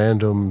or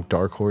random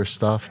Dark Horse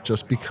stuff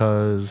just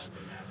because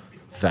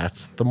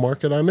that's the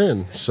market I'm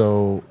in.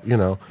 So, you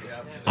know,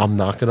 I'm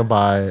not going to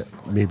buy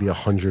maybe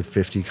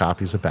 150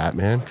 copies of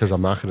Batman because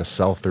I'm not going to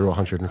sell through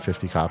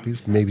 150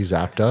 copies. Maybe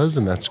Zap does,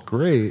 and that's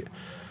great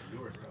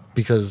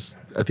because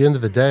at the end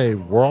of the day,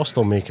 we're all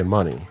still making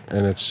money.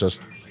 And it's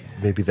just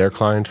maybe their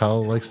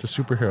clientele likes the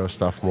superhero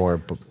stuff more,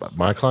 but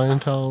my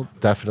clientele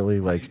definitely,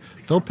 like,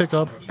 they'll pick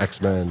up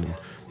X-Men and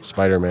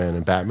Spider-Man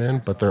and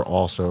Batman, but they're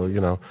also, you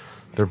know,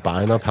 they're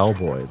buying up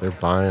Hellboy. They're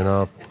buying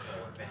up,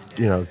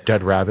 you know,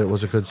 Dead Rabbit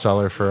was a good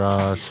seller for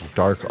us,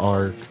 Dark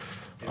Arc,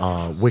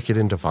 Wicked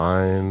and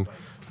Divine.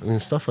 I mean,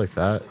 stuff like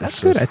that.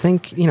 That's good. I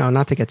think, you know,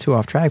 not to get too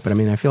off track, but I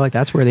mean, I feel like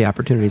that's where the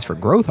opportunities for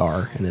growth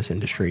are in this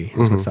industry,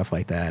 is with stuff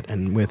like that.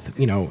 And with,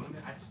 you know,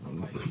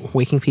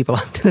 waking people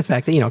up to the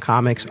fact that, you know,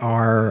 comics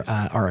are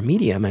a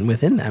medium, and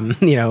within them,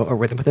 you know, or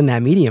within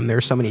that medium,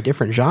 there's so many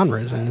different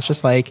genres. And it's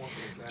just like,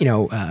 you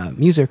know,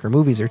 music or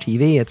movies or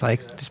TV, it's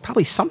like there's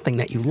probably something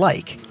that you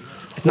like.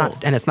 It's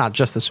not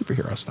just the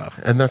superhero stuff.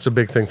 And that's a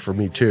big thing for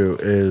me too,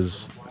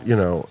 is, you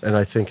know, and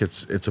I think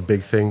it's a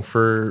big thing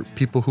for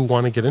people who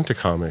want to get into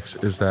comics,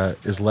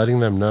 is letting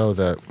them know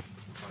that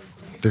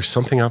there's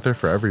something out there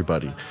for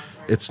everybody.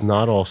 It's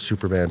not all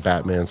Superman,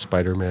 Batman,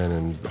 Spider-Man,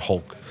 and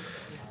Hulk.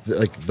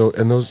 Like,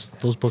 and those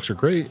books are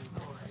great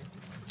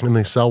and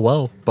they sell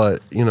well,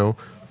 but, you know,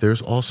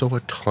 there's also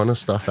a ton of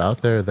stuff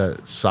out there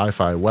that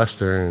sci-fi,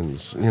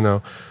 westerns,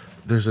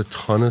 there's a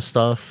ton of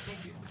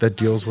stuff that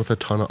deals with a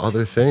ton of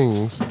other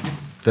things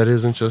that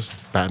isn't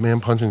just Batman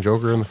punching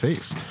Joker in the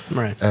face.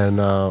 Right. And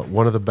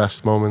one of the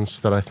best moments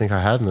that I think I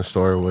had in the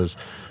store was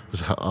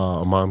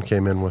a mom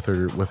came in with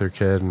her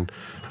kid and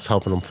was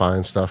helping them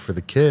find stuff for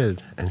the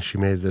kid, and she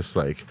made this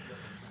like,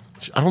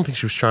 I don't think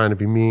she was trying to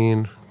be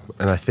mean,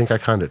 and I think I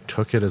kind of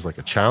took it as like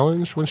a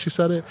challenge when she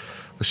said it.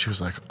 But she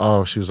was like,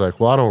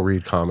 well, I don't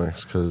read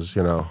comics because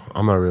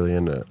I'm not really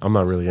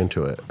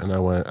into it. And I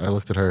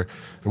looked at her,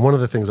 and one of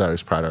the things I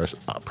always pride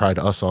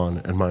us on,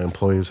 and my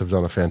employees have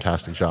done a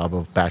fantastic job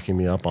of backing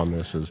me up on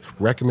this, is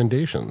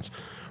recommendations.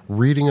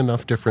 Reading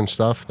enough different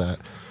stuff that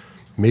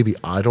maybe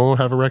I don't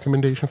have a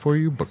recommendation for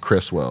you, but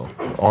Chris will,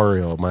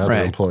 Ariel, my other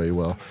employee,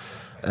 will,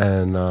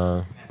 and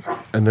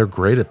they're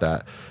great at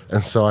that.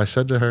 And so I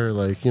said to her,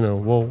 like,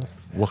 well,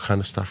 what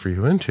kind of stuff are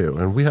you into?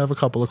 And we have a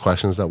couple of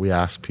questions that we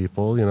ask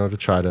people, to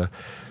try to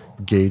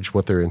gauge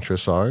what their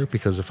interests are.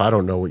 Because if I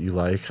don't know what you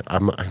like,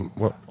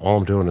 all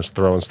I'm doing is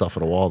throwing stuff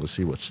at a wall to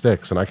see what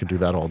sticks, and I could do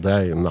that all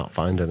day and not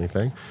find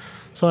anything.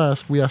 So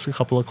we asked a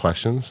couple of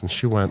questions, and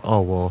she went,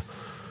 oh, well,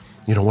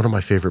 one of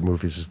my favorite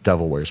movies is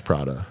Devil Wears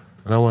Prada.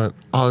 And I went,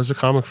 oh, there's a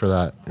comic for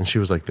that. And she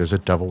was like, there's a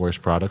Devil Wears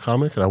Prada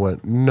comic? And I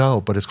went,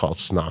 no, but it's called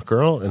Snot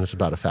Girl, and it's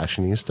about a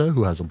fashionista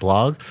who has a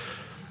blog.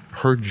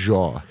 Her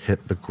jaw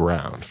hit the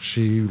ground.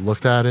 She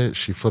looked at it.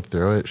 She flipped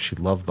through it. She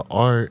loved the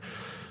art.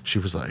 She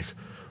was like,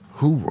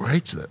 who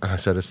writes it? And I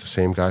said, it's the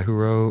same guy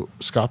who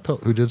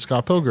did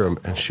Scott Pilgrim.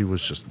 And she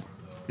was just,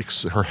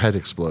 her head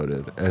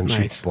exploded. And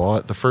she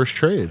bought the first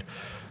trade.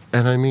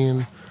 And I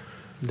mean,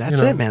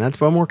 that's it, man.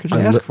 That's what more could you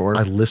ask for?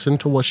 I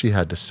listened to what she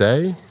had to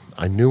say.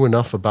 I knew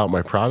enough about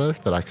my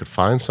product that I could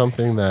find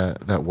something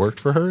that worked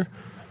for her.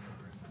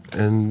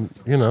 And,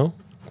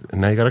 and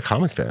now you got a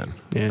comic fan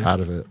out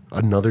of it.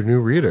 Another new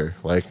reader.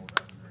 Like,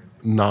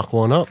 knock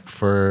one up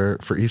for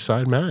East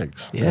Side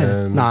Mags. Yeah.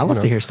 And, I love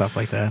to hear stuff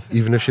like that.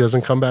 Even if she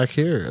doesn't come back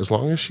here, as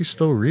long as she's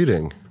still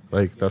reading,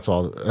 like, that's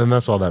all. And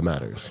that's all that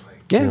matters.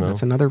 Yeah,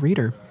 that's another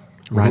reader.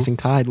 Rising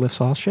tide lifts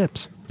all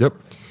ships. Yep.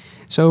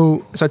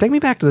 So take me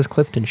back to this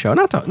Clifton show.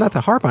 Not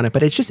to harp on it,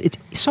 but it's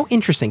so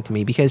interesting to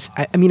me because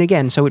I mean,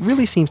 again, so it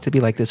really seems to be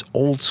like this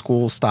old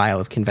school style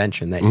of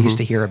convention that you used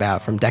to hear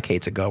about from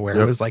decades ago,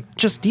 where it was like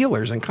just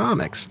dealers and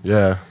comics.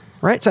 Yeah.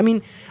 Right. So I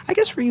mean, I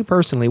guess for you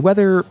personally,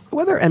 whether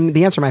and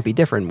the answer might be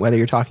different whether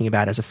you're talking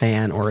about as a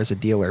fan or as a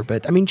dealer,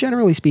 but I mean,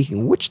 generally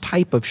speaking, which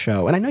type of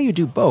show? And I know you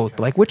do both,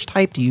 but like, which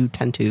type do you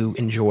tend to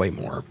enjoy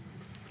more?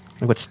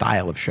 Like, what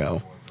style of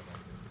show?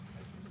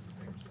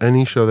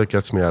 Any show that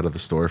gets me out of the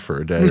store for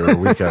a day or a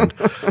weekend.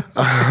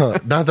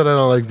 Not that I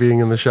don't like being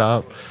in the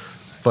shop,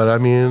 but I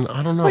mean,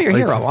 I don't know. Well, you're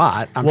here a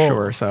lot, I'm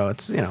sure, so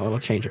it's a little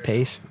change of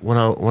pace. When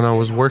I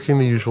was working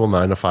the usual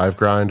 9-to-5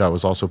 grind, I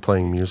was also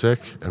playing music,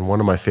 and one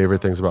of my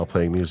favorite things about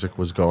playing music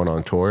was going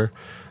on tour,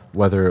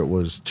 whether it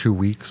was 2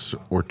 weeks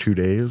or 2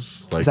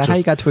 days. Like, is that how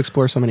you got to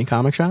explore so many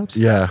comic shops?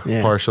 Yeah.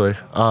 Partially.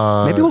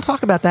 Maybe we'll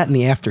talk about that in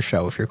the after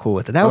show if you're cool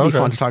with it. That would be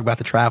fun to talk about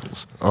the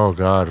travels. Oh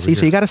God! See,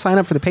 so you got to sign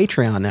up for the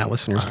Patreon now,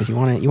 listeners, because you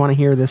want to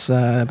hear this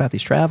about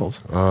these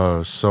travels.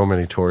 Oh, so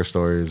many tour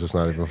stories. It's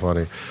not even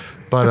funny.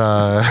 But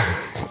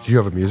do you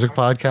have a music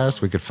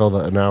podcast? We could fill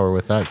an hour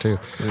with that too.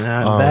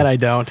 That I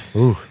don't.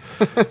 Ooh,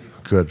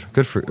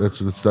 good for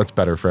that's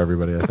better for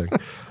everybody, I think.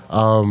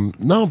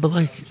 No, but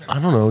like, I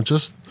don't know,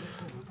 just.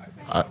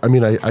 I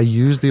mean, I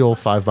use the old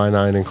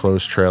 5x9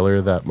 enclosed trailer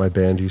that my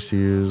band used to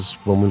use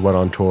when we went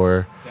on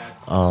tour,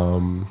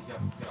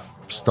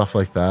 stuff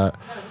like that.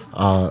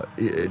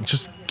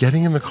 Just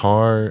getting in the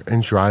car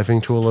and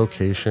driving to a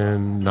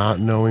location, not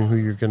knowing who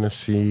you're going to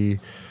see,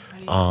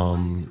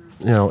 and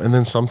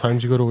then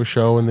sometimes you go to a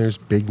show and there's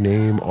big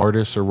name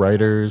artists or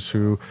writers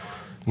who,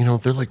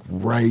 they're like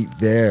right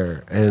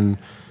there. And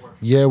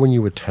yeah, when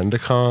you attend a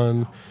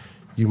con,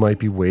 you might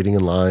be waiting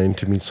in line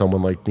to meet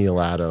someone like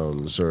Neil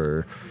Adams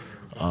or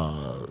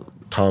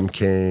Tom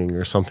King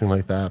or something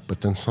like that.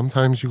 But then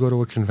sometimes you go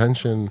to a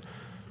convention,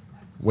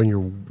 when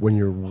you're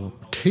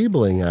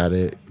tabling at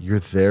it, you're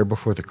there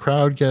before the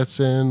crowd gets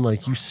in.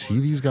 Like, you see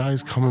these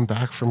guys coming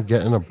back from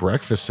getting a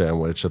breakfast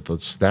sandwich at the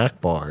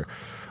snack bar,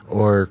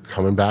 or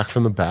coming back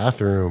from the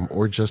bathroom,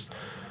 or just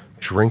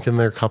drinking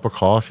their cup of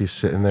coffee,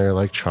 sitting there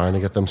like trying to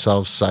get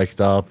themselves psyched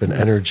up and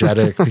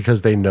energetic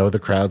because they know the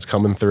crowd's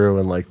coming through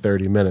in like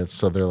 30 minutes.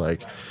 So they're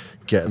like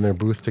getting their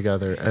booth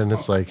together. And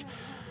it's like,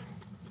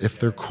 if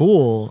they're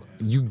cool,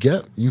 you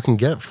can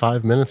get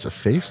 5 minutes of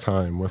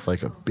FaceTime with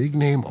like a big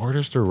name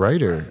artist or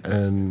writer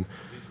and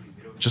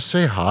just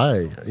say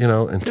hi,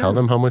 and tell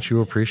them how much you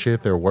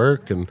appreciate their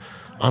work. And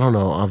I don't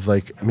know,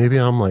 maybe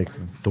I'm like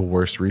the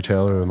worst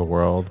retailer in the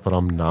world, but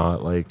I'm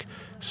not like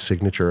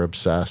signature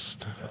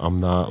obsessed. I'm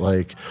not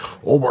like,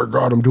 oh my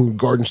God, I'm doing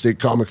Garden State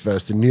Comic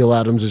Fest and Neil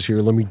Adams is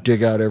here. Let me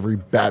dig out every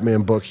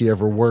Batman book he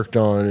ever worked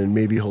on and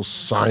maybe he'll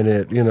sign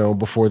it,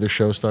 before the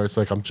show starts.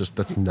 Like,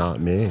 that's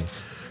not me.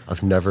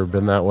 I've never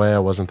been that way. I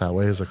wasn't that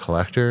way as a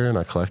collector, and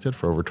I collected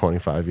for over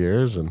 25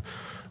 years, and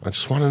I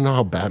just wanted to know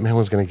how Batman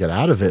was going to get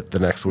out of it the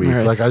next week.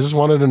 Right. Like, I just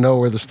wanted to know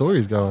where the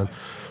story's going.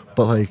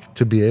 But, like,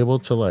 to be able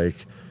to,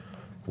 like,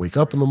 wake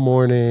up in the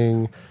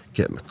morning,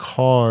 get in the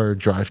car,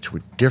 drive to a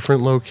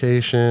different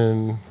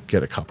location,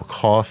 get a cup of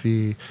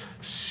coffee,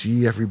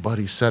 see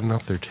everybody setting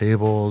up their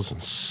tables,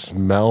 and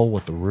smell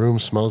what the room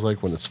smells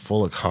like when it's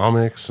full of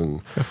comics.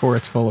 And Before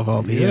it's full of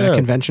all the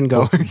convention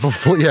goers.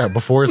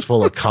 Before it's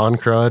full of con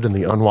crud and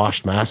the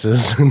unwashed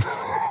masses. And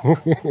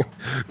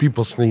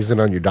people sneezing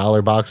on your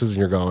dollar boxes, and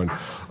you're going,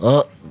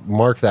 oh,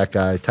 mark that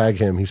guy, tag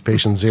him, he's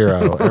patient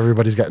 0.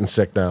 Everybody's getting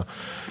sick now.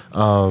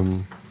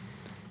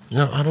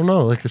 I don't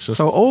know. Like, it's just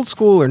So old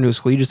school or new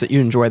school? You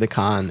enjoy the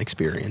con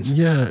experience.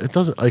 yeah. It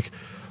doesn't like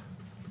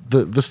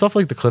the stuff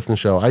like the Clifton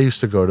Show. I used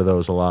to go to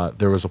those a lot.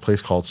 There was a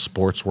place called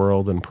Sports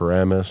World in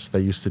Paramus.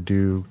 They used to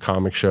do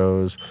comic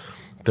shows.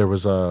 There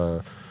was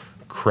a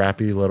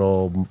crappy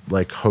little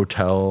like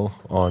hotel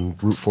on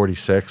Route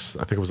 46. I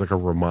think it was like a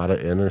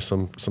Ramada Inn or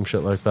some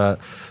shit like that.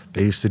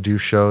 They used to do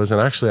shows, and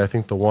actually I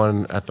think the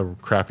one at the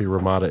crappy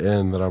Ramada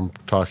Inn that I'm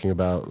talking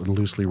about,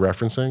 loosely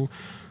referencing,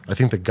 I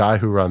think the guy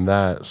who ran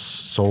that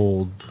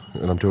sold,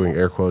 and I'm doing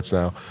air quotes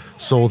now,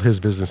 sold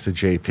his business to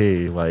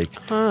JP like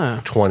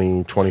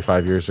 20,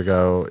 25 years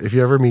ago. If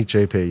you ever meet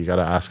JP, you got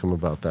to ask him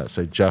about that.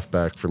 Say Jeff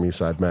Beck from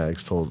Eastside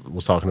Mags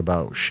was talking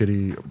about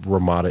shitty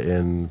Ramada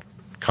Inn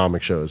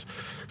comic shows.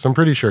 So I'm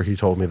pretty sure he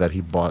told me that he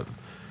bought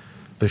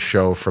the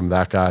show from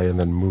that guy and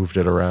then moved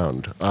it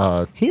around.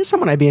 He is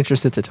someone I'd be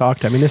interested to talk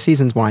to. I mean, this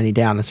season's winding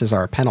down. This is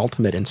our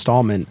penultimate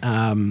installment.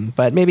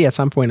 But maybe at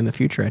some point in the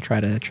future, I try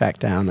to track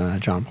down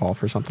John Paul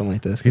for something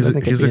like this. He's a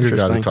good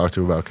guy to talk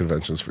to about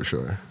conventions for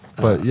sure.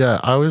 But yeah,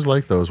 I always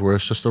like those where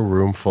it's just a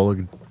room full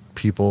of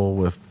people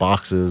with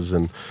boxes,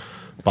 and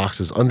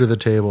boxes under the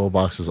table,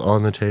 boxes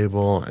on the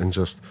table, and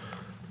just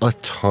a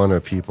ton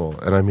of people.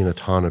 And I mean a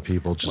ton of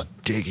people just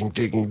digging,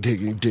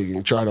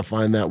 trying to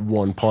find that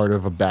one part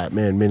of a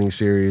Batman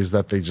miniseries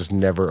that they just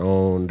never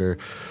owned, or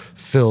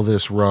fill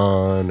this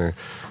run, or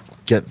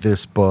get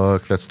this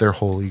book that's their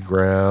holy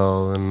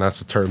grail. And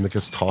that's a term that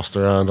gets tossed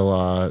around a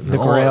lot. The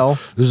grail.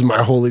 This is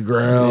my holy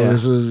grail. Yeah.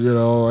 This is,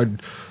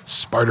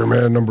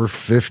 Spider-Man number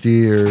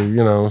 50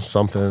 or,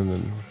 something.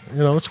 And,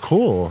 it's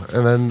cool.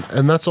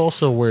 And that's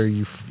also where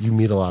you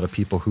meet a lot of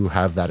people who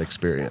have that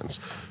experience,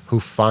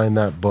 who find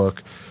that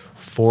book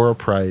for a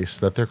price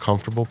that they're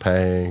comfortable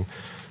paying.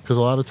 Because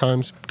a lot of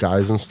times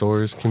guys in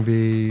stores can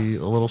be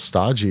a little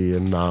stodgy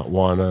and not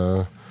want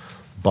to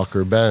buck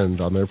or bend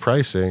on their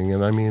pricing.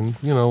 And I mean,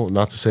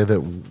 not to say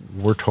that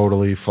we're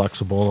totally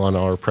flexible on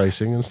our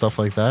pricing and stuff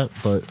like that,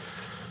 but,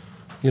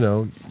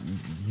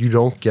 you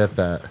don't get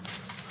that.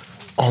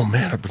 Oh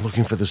man, I've been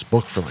looking for this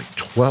book for like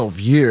 12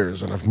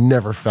 years and I've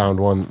never found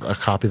a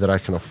copy that I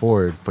can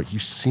afford. But you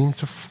seem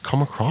to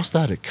come across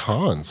that at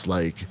cons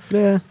like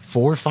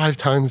 4 or 5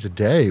 times a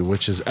day,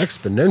 which is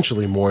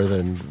exponentially more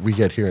than we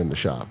get here in the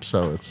shop.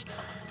 So it's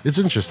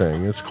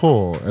interesting. It's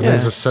cool. And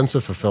there's a sense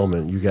of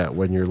fulfillment you get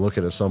when you're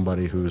looking at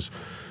somebody who's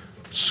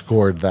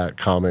scored that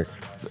comic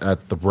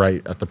at the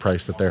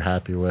price that they're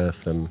happy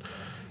with. And,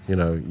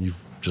 you've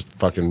just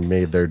fucking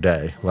made their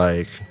day.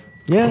 Like,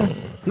 yeah.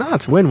 No,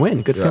 it's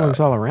win-win. Good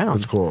feelings all around.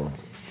 It's cool.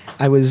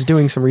 I was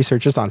doing some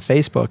research just on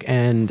Facebook,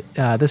 and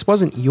this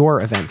wasn't your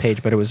event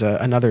page, but it was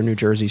another New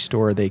Jersey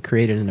store. They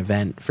created an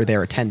event for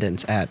their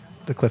attendance at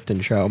the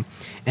Clifton Show.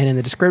 And in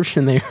the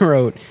description, they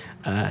wrote,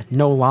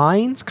 no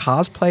lines,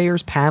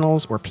 cosplayers,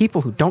 panels, or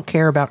people who don't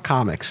care about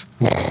comics.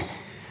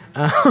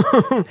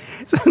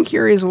 So I'm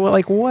curious,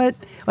 what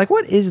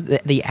is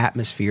the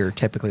atmosphere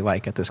typically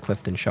like at this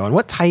Clifton Show, and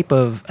what type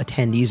of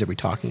attendees are we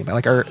talking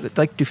about?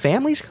 Do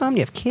families come? Do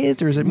you have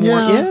kids, or is it more?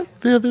 Yeah.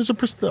 There's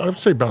I would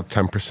say about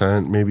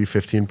 10%, maybe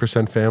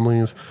 15%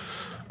 families.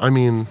 I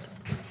mean,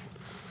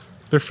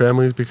 they're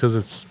families because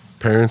it's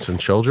parents and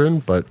children,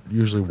 but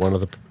usually one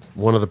of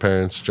the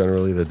parents,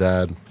 generally the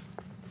dad,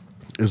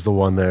 is the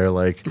one there,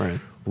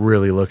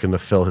 really looking to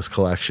fill his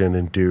collection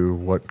and do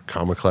what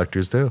comic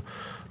collectors do.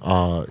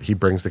 He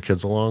brings the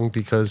kids along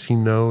because he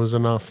knows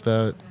enough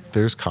that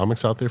there's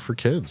comics out there for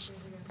kids.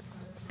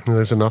 And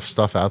there's enough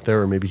stuff out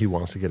there, or maybe he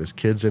wants to get his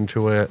kids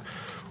into it,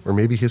 or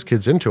maybe his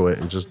kid's into it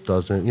and just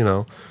doesn't,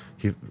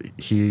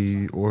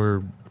 he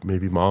or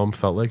maybe mom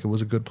felt like it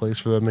was a good place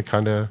for them to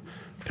kind of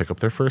pick up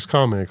their first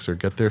comics or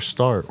get their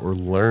start or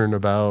learn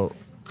about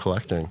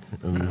collecting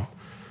and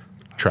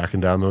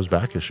tracking down those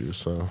back issues.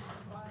 So,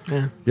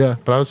 yeah,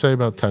 but I would say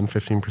about 10,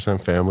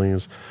 15%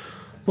 families,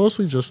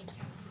 mostly just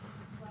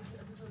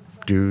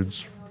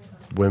dudes,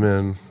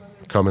 women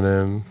coming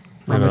in,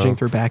 rummaging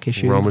through back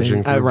issues,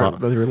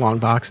 through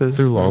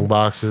long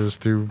boxes,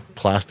 through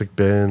plastic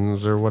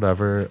bins or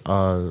whatever.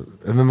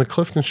 And then the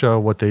Clifton Show,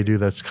 what they do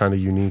that's kind of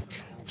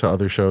unique to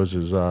other shows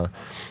is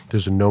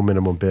there's a no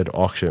minimum bid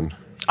auction.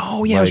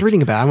 Oh yeah, I was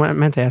reading about it. I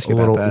meant to ask you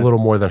about that. A little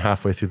more than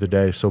halfway through the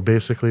day. So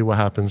basically, what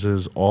happens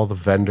is all the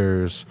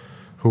vendors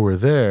who are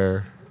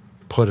there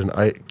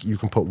you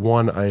can put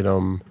one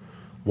item,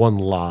 one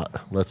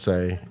lot, let's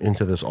say,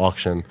 into this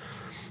auction.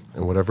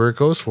 And whatever it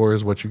goes for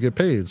is what you get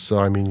paid. So,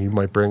 I mean, you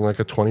might bring like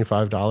a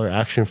 $25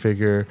 action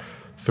figure,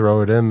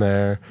 throw it in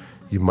there.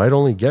 you might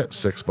only get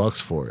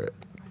 $6 for it,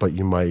 but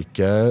you might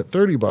get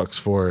 $30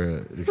 for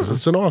it because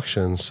it's an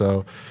auction.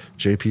 So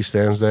JP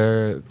stands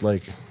there at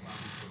like,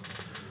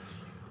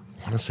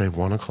 I want to say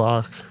 1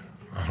 o'clock.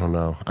 I don't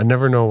know. I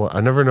never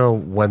know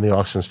when the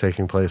auction's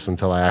taking place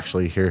until I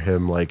actually hear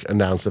him like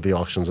announce that the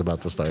auction's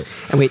about to start.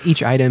 And wait,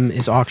 each item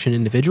is auctioned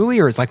individually,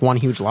 or is like one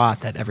huge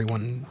lot that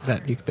everyone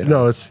that you could bid on?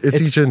 No, it's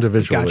each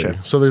individually.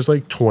 Gotcha. So there's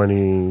like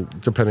 20,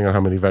 depending on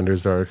how many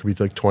vendors there are, it could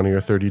be like 20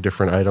 or 30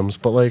 different items.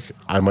 But like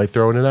I might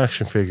throw in an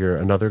action figure.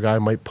 Another guy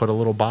might put a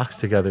little box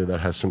together that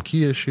has some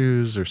key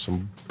issues or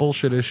some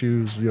bullshit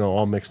issues,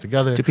 all mixed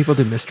together. Do people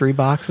do mystery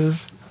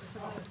boxes?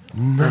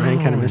 No, or any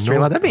kind of mystery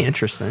no. lot? That'd be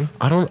interesting.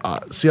 I don't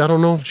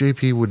know if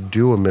JP would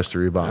do a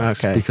mystery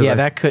box. Okay. Because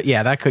that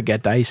could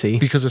get dicey.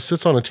 Because it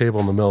sits on a table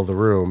in the middle of the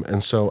room,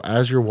 and so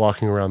as you're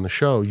walking around the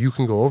show, you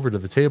can go over to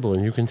the table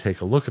and you can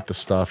take a look at the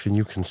stuff, and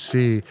you can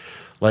see,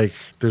 like,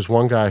 there's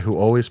one guy who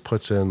always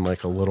puts in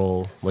like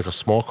a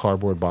small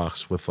cardboard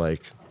box with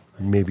like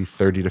maybe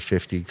 30 to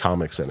 50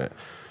 comics in it,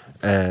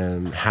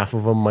 and half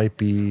of them might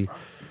be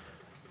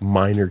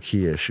minor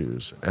key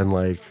issues, and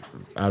like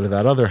out of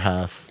that other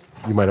half,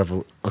 you might have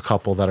a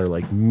couple that are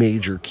like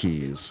major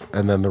keys,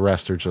 and then the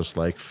rest are just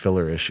like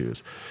filler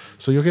issues.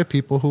 So you'll get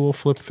people who will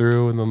flip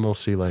through, and then they'll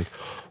see like,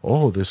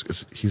 oh,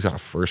 he's got a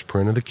first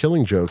print of The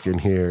Killing Joke in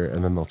here,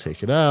 and then they'll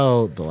take it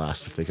out. They'll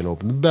ask if they can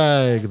open the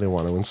bag. They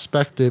want to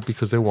inspect it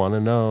because they want to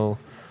know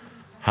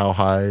how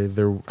high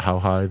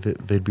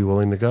they'd be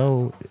willing to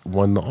go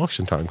when the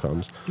auction time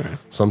comes. Right.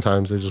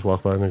 Sometimes they just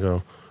walk by and they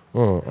go,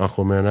 oh,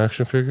 Aquaman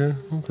action figure?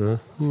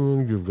 Okay.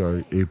 You've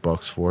got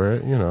 $8 for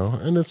it,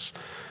 and it's,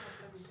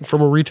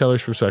 from a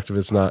retailer's perspective,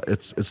 it's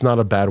not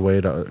a bad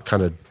way to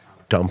kind of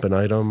dump an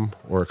item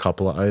or a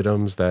couple of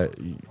items that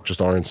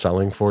just aren't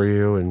selling for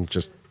you and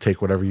just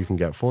take whatever you can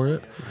get for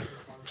it.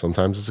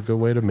 Sometimes it's a good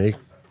way to make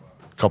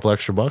a couple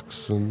extra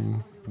bucks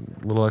and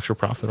a little extra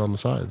profit on the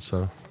side.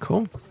 So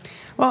cool.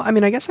 Well, I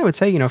mean, I guess I would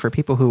say, for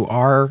people who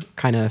are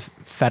kind of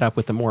fed up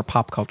with the more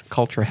pop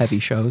culture heavy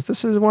shows,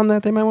 this is one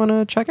that they might want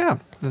to check out.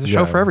 There's a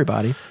show for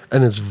everybody.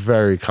 And it's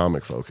very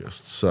comic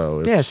focused. So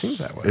it seems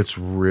that way. It's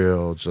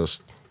real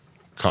just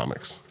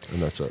comics,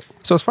 and that's it.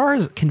 So as far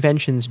as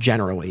conventions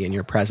generally and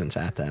your presence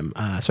at them,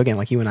 so again,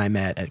 like you and I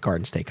met at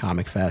Garden State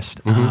Comic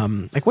Fest,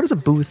 like what does a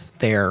booth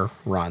there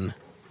run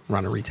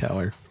a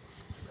retailer,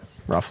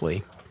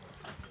 roughly?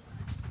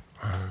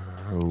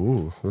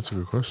 Oh, that's a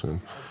good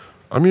question.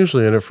 I'm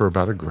usually in it for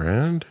about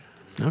 $1,000.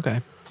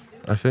 Okay.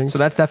 I think. So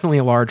that's definitely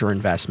a larger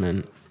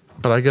investment.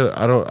 But I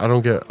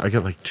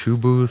get like 2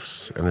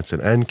 booths, and it's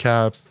an end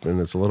cap, and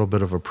it's a little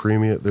bit of a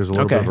premium. There's a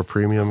little bit of a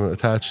premium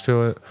attached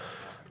to it.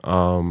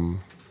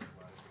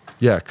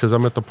 Yeah, because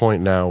I'm at the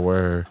point now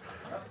where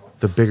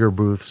the bigger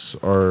booths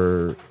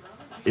are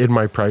in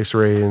my price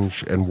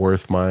range and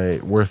worth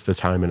the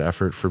time and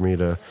effort for me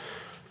to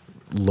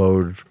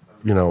load,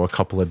 a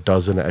couple of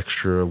dozen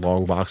extra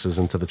long boxes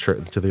into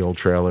the old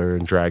trailer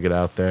and drag it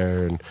out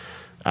there and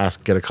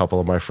get a couple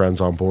of my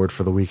friends on board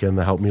for the weekend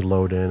to help me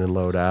load in and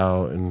load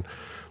out and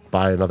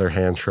buy another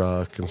hand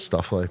truck and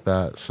stuff like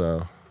that.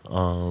 So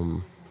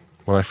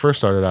when I first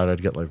started out,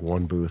 I'd get like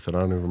 1 booth, and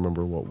I don't even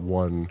remember what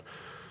one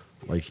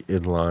like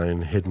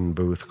inline hidden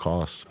booth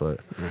costs, but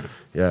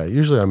yeah,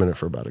 usually I'm in it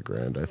for about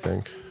 $1,000, I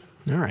think.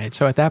 All right.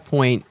 So at that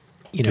point,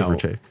 give or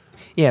take.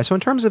 Yeah. So in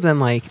terms of then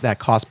like that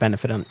cost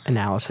benefit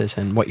analysis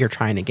and what you're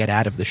trying to get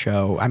out of the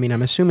show, I mean,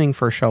 I'm assuming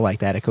for a show like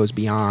that, it goes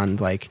beyond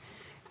like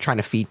trying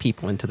to feed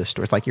people into the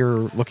stores. Like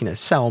you're looking to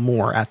sell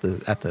more at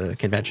the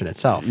convention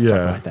itself,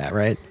 something like that,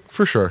 right?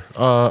 For sure.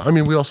 I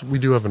mean, we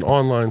do have an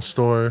online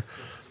store,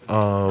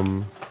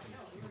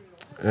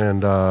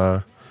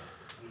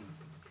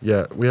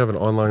 yeah, we have an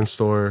online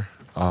store,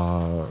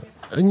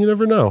 and you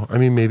never know. I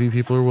mean, maybe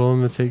people are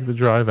willing to take the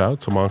drive out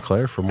to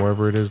Montclair from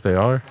wherever it is they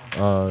are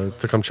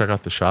to come check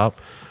out the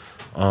shop.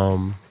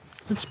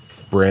 It's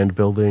brand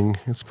building.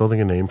 It's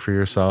building a name for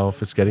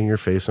yourself. It's getting your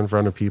face in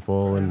front of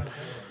people, and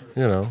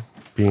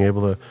being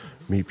able to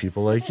meet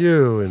people like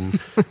you and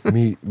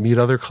meet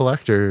other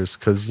collectors,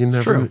 because you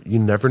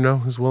never know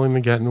who's willing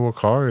to get into a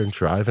car and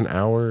drive an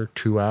hour,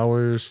 2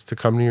 hours to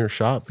come to your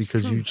shop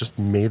because you just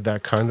made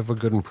that kind of a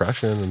good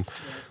impression, and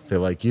they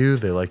like you,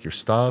 they like your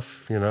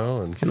stuff,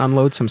 and can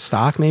unload some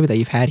stock maybe that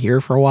you've had here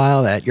for a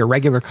while that your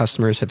regular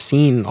customers have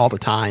seen all the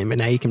time, and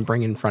now you can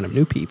bring in front of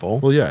new people.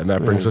 Well, yeah, and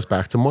that brings us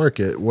back to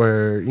market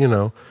where,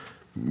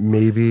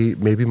 maybe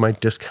my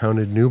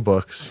discounted new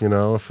books,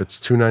 if it's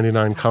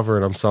 $2.99 cover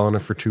and I'm selling it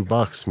for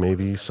 $2,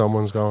 maybe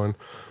someone's going,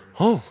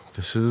 oh,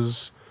 so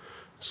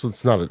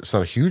it's not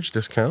a huge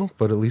discount,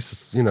 but at least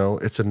it's,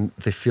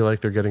 they feel like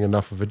they're getting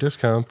enough of a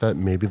discount that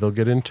maybe they'll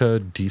get into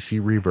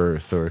DC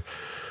Rebirth or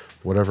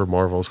whatever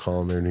Marvel's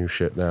calling their new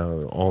shit now,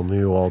 all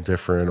new, all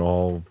different,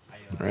 all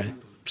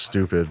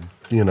stupid,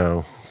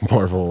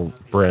 Marvel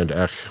brand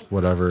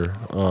whatever.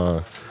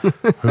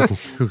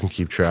 Who can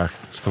keep track?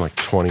 It's been like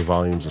 20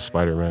 volumes of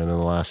Spider-Man in the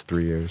last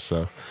 3 years.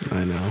 So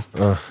I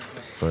know.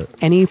 But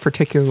any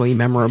particularly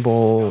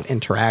memorable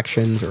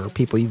interactions or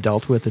people you've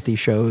dealt with at these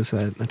shows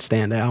that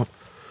stand out?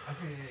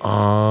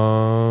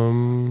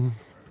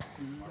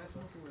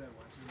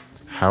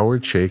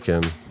 Howard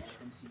Chaykin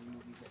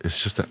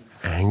is just an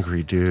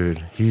angry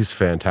dude. He's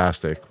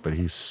fantastic, but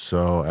he's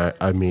so,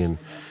 I mean,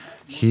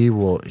 he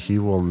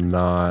will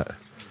not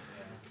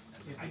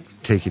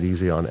take it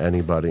easy on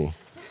anybody.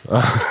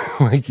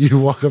 Like, you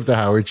walk up to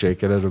Howard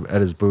Chaykin at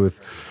his booth,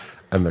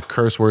 and the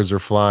curse words are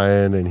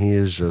flying, and he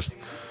is just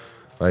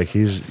like,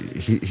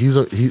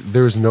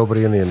 there's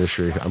nobody in the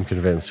industry, I'm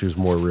convinced, who's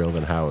more real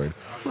than Howard.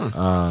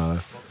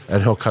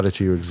 And he'll cut it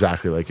to you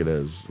exactly like it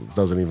is.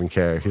 Doesn't even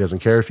care. He doesn't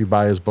care if you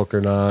buy his book or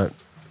not.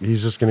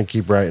 He's just gonna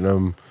keep writing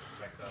them,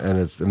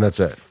 and that's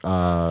it.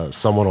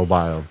 Someone will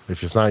buy them.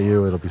 If it's not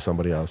you, it'll be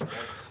somebody else.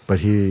 But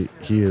he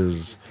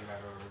is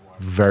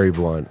very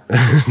blunt,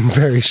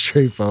 very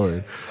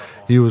straightforward.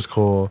 He was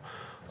cool.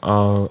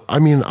 I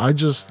mean,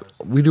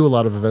 we do a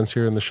lot of events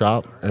here in the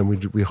shop, and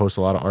we host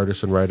a lot of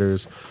artists and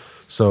writers.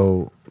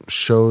 So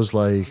shows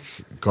like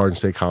Garden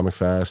State Comic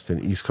Fest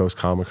and East Coast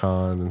Comic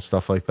Con and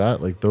stuff like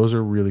that, like those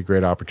are really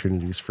great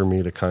opportunities for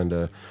me to kind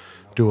of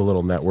do a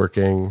little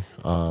networking.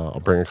 I'll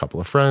bring a couple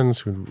of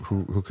friends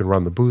who can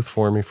run the booth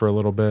for me for a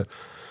little bit,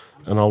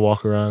 and I'll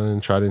walk around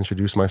and try to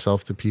introduce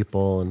myself to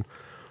people. And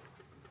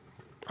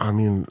I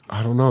mean,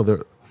 I don't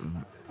know,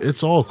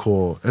 it's all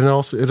cool, and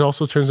it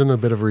also turns into a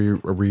bit of a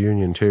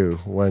reunion too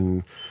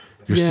when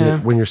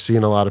you're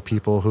seeing a lot of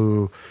people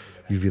who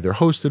you've either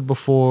hosted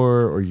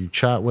before or you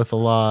chat with a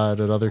lot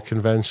at other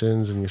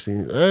conventions, and you're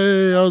seeing,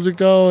 hey, how's it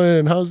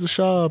going? How's the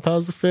shop?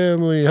 How's the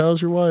family?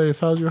 How's your wife?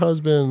 How's your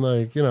husband?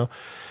 Like, you're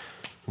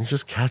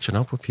just catching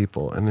up with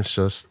people, and it's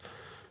just,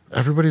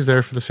 everybody's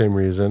there for the same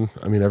reason.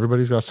 I mean,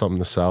 everybody's got something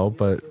to sell,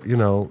 but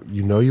you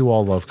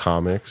all love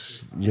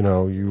comics.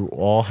 You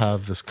all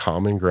have this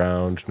common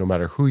ground, no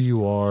matter who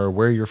you are,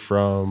 where you're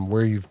from,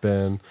 where you've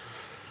been,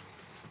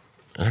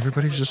 and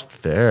everybody's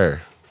just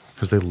there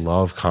because they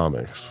love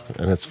comics,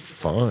 and it's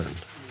fun.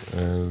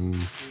 And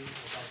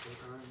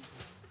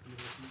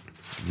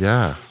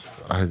yeah,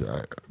 I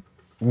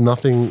don't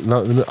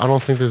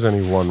think there's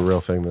any one real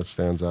thing that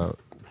stands out.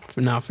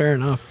 No, fair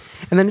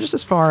enough. And then just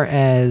as far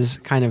as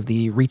kind of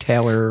the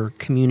retailer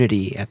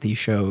community at these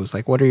shows,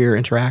 like what are your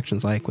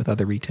interactions like with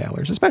other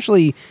retailers,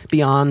 especially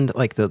beyond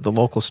like the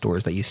local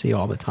stores that you see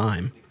all the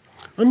time?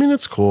 I mean,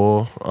 it's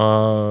cool.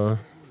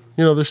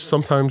 There's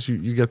sometimes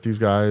you get these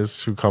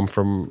guys who come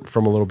from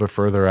a little bit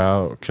further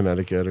out,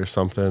 Connecticut or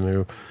something,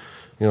 who,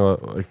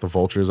 like the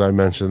vultures I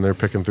mentioned, they're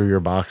picking through your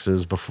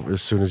boxes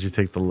as soon as you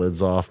take the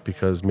lids off,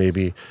 because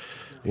maybe,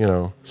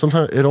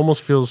 sometimes it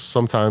almost feels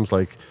sometimes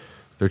like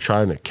they're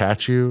trying to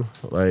catch you.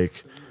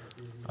 Like,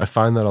 I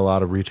find that a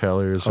lot of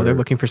retailers they're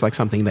looking for like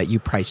something that you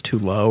price too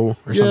low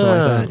or something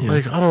like that. Yeah.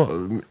 Like, I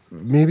don't,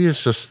 maybe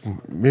it's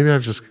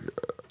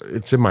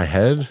in my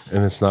head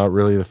and it's not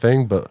really the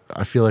thing, but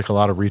I feel like a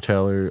lot of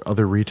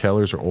other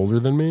retailers are older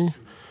than me.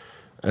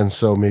 And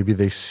so maybe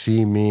they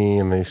see me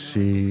and they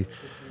see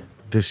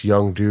this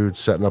young dude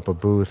setting up a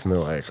booth, and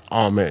they're like,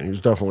 oh man, he's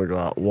definitely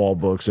got wall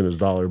books in his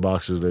dollar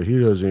boxes that he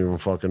doesn't even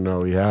fucking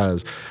know he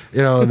has,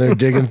 and they're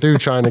digging through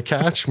trying to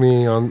catch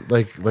me on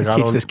like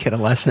teach this kid a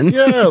lesson.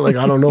 Yeah, like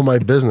I don't know my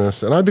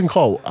business. And I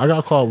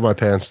got caught with my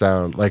pants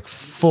down, like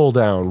full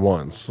down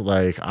once.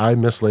 Like, I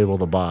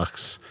mislabeled a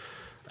box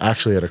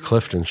actually at a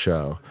Clifton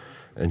show,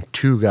 and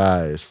two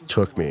guys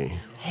took me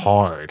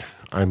hard.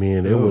 I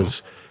mean, it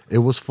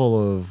was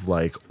full of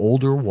like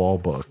older wall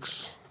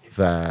books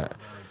that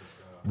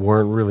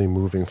weren't really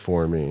moving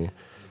for me,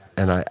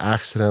 and I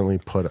accidentally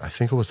put, I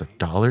think it was a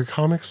dollar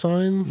comic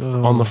sign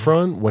on the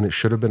front when it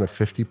should have been a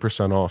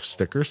 50% off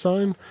sticker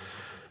sign,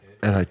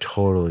 and I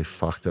totally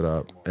fucked it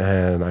up.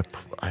 And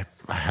I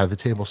had the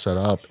table set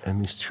up,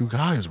 and these two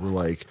guys were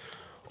like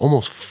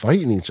almost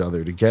fighting each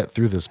other to get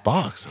through this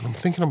box, and I'm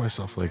thinking to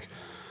myself, like,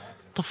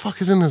 what the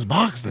fuck is in this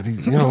box that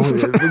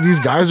these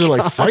guys are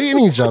like fighting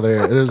each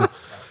other?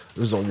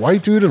 There's a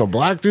white dude and a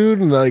black dude,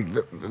 and like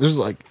there's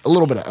like a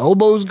little bit of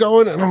elbows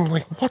going, and I'm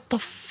like, what the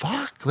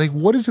fuck? Like,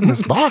 what is in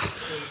this box?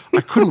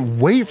 I couldn't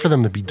wait for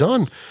them to be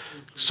done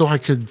so I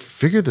could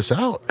figure this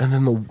out. And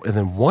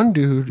then one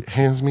dude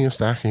hands me a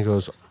stack, and he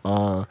goes,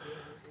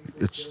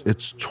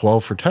 it's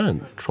 12 for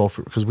 10.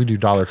 12 because we do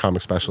dollar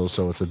comic specials,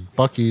 so it's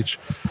 $1 each,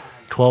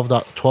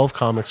 12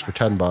 comics for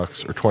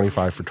 $10 or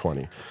 25 for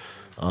 20.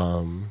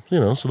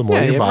 So the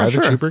more you buy,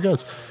 the cheaper it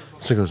gets.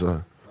 So he goes,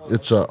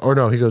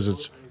 he goes,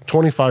 it's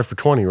 25 for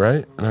 20,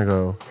 right? And I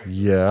go,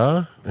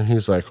 yeah. And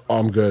he's like, oh,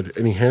 I'm good.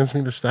 And he hands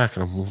me the stack,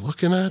 and I'm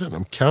looking at it, and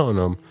I'm counting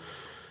them.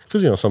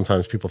 Because,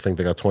 sometimes people think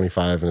they got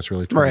 25, and it's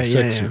really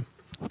 26 or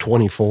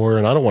 24,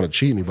 and I don't want to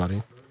cheat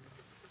anybody.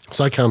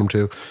 So I count them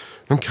too.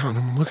 And I'm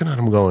counting them, I'm looking at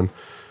them going,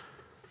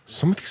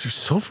 some of these are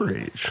Silver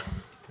Age,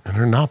 and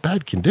they're not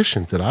bad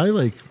condition. Did I,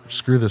 like,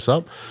 screw this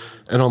up?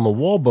 And on the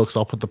wall books,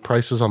 I'll put the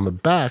prices on the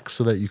back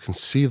so that you can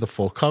see the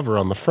full cover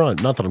on the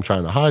front. Not that I'm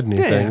trying to hide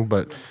anything,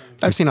 but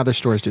I've seen other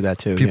stores do that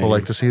too. People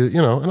like to see it,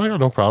 and I got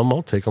no problem.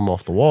 I'll take them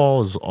off the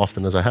wall as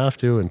often as I have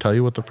to and tell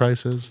you what the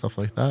price is, stuff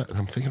like that. And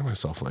I'm thinking to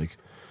myself, like,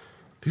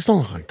 these don't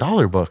look like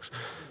dollar books.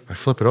 I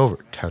flip it over,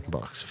 $10,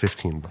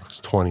 $15,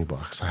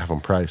 $20. I have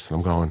them priced, and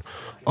I'm going,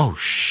 oh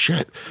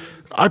shit.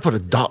 I put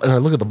 $1, and I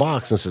look at the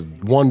box, and it says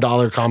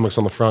 $1 comics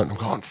on the front. I'm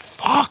going,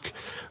 fuck.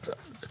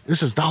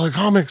 This is dollar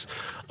comics.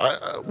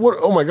 What?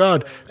 Oh my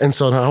god! And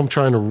so now I'm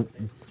trying to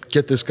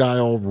get this guy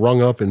all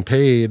rung up and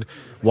paid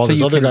while So this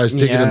you other can- guy's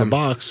digging in yeah. the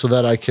box, so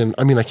that I can.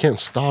 I mean, I can't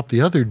stop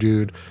the other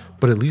dude,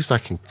 but at least I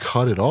can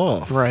cut it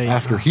off Right.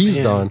 after Oh, he's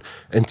man. done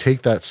and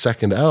take that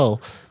second L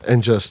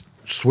and just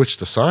switch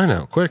the sign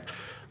out quick.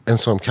 And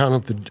so I'm counting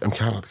up the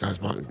guy's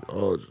body.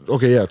 Oh,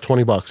 okay, yeah,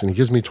 $20, and he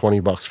gives me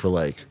 $20 for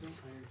like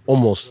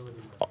almost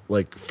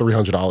like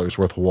 $300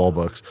 worth of wall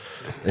books,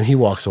 and he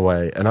walks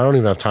away, and I don't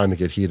even have time to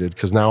get heated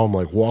because now I'm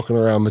like walking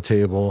around the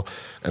table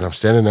and I'm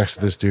standing next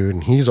to this dude,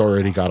 and he's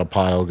already got a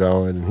pile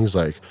going, and he's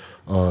like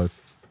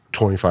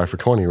 25 for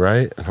 20,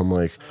 right? And I'm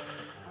like,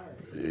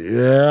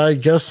 yeah, I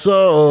guess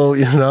so,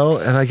 you know.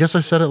 And I guess I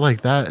said it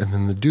like that, and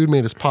then the dude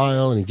made his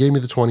pile and he gave me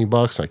the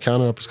 $20. I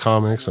counted up his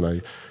comics, and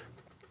I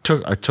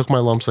took my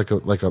lumps like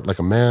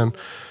a man,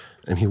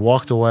 and he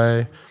walked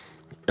away.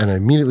 And I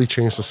immediately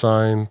changed the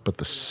sign, but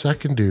the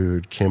second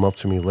dude came up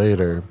to me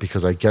later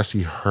because I guess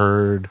he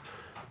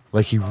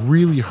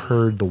really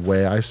heard the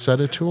way I said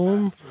it to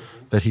him,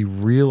 that he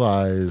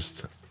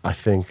realized, I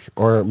think,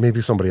 or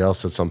maybe somebody else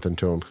said something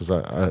to him, because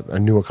I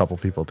knew a couple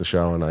people at the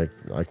show, and I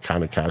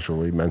kind of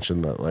casually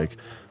mentioned that, like,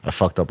 I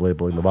fucked up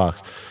labeling the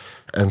box.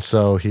 And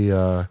so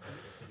the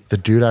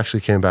dude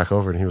actually came back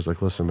over, and he was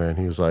like, listen, man,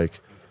 he was like,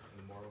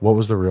 what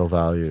was the real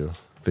value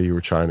that you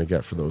were trying to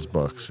get for those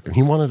books? And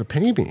he wanted to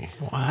pay me.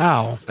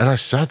 Wow. And I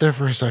sat there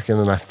for a second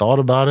and I thought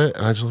about it,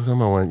 and I just looked at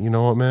him and I went, you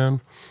know what, man?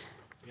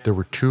 There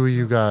were 2 of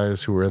you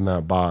guys who were in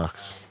that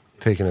box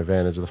taking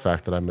advantage of the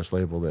fact that I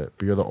mislabeled it,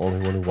 but you're the only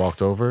one who walked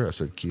over. I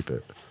said, keep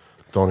it.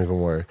 Don't even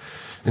worry.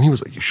 And he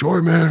was like, you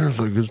sure, man? I was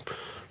like, it's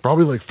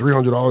probably like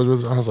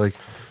 $300. I was like,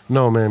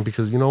 no, man,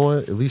 because you know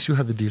what? At least you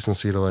had the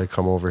decency to like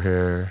come over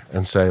here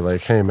and say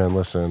like, hey, man,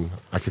 listen,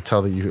 I could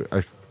tell that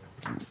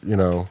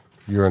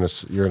you're in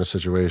a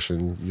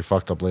situation, you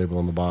fucked up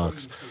labeling the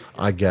box.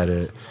 I get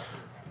it.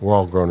 We're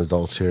all grown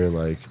adults here,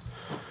 like,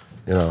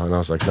 you know. And I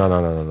was like,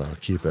 no,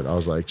 keep it. I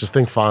was like, just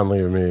think fondly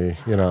of me,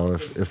 you know.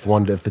 If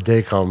the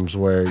day comes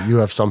where you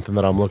have something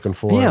that I'm looking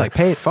for, Yeah, like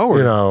pay it forward.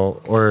 you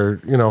know,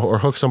 or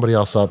hook somebody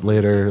else up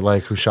later,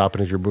 like who's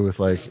shopping at your booth.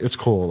 Like, it's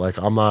cool. Like,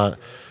 I'm not.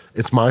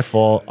 It's my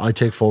fault. I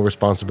take full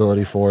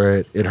responsibility for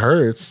it. It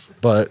hurts,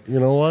 but you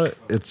know what?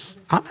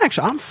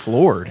 I'm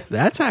floored.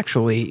 That's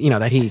actually,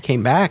 that he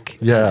came back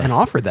Yeah. and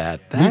offered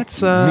that.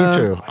 That's me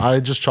too.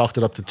 I just chalked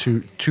it up to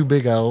two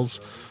big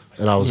L's,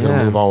 and I was going Yeah.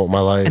 to move on with my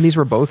life. And these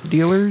were both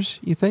dealers,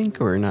 you think,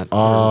 or not?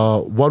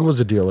 One was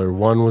a dealer.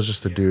 One was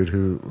just a dude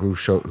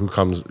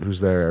who's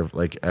there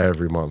like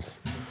every month.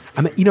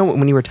 I mean,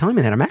 when you were telling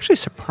me that, I'm actually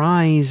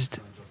surprised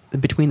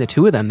between the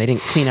two of them, they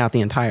didn't clean out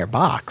the entire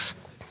box.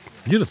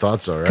 You'd have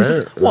thought so, right?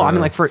 I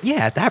mean, like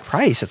at that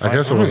price, it's I like,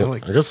 guess it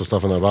wasn't. I guess the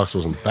stuff in that box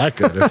wasn't that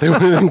good if they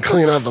didn't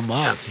clean out the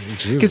box.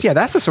 because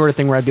that's the sort of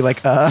thing where I'd be like,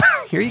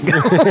 here you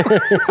go.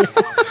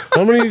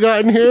 How many you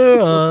got in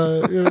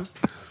here?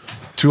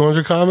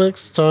 200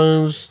 comics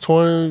times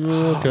 20.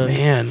 Okay.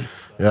 Man,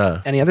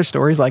 Yeah. any other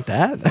stories like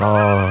that?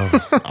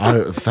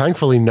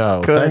 Thankfully,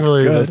 no. Good,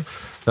 Thankfully, good.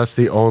 that's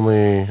the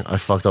only I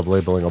fucked up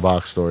labeling a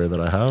box story that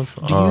I have.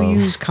 Do you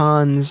use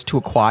cons to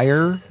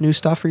acquire new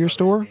stuff for your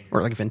store,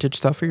 or like vintage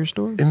stuff for your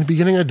store? In the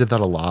beginning, I did that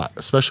a lot,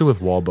 especially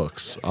with wall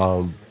books.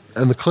 And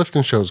the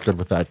Clifton show is good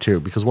with that too,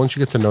 because once you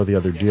get to know the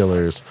other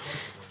dealers,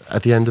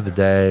 at the end of the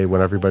day,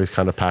 when everybody's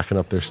kind of packing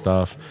up their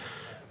stuff,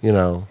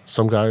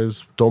 some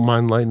guys don't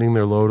mind lightening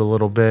their load a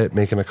little bit,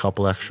 making a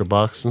couple extra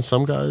bucks, and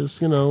some guys,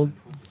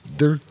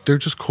 they're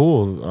just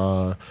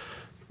cool.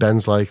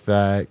 Ben's like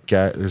that.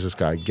 There's this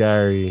guy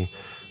Gary.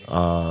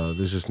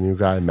 There's this new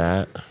guy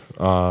Matt.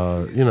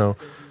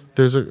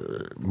 There's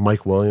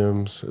Mike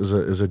Williams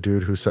is a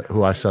dude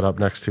who I set up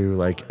next to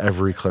like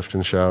every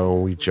Clifton show,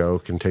 and we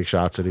joke and take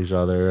shots at each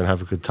other and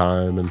have a good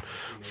time and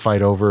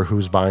fight over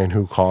who's buying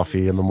who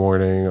coffee in the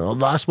morning. Oh,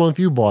 last month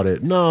you bought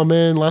it. No,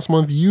 man, last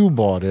month you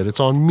bought it. It's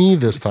on me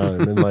this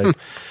time. And like,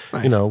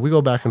 Nice. we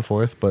go back and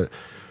forth. But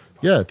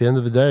yeah, at the end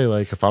of the day,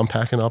 like if I'm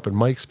packing up and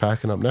Mike's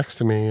packing up next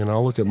to me, and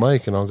I'll look at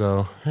Mike and I'll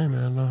go, hey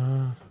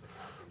man,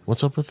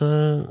 what's up with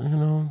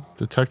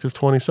Detective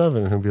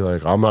 27? And he'll be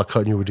like, I'm not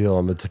cutting you a deal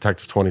on the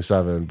Detective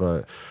 27,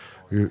 but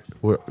you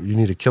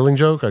need a killing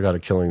joke? I got a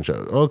killing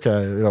joke.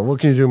 Okay, what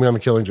can you do me on the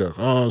killing joke?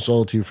 Oh, I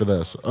sold it to you for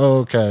this.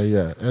 Okay,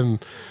 yeah.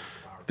 And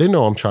they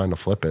know I'm trying to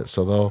flip it,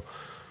 so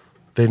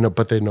they know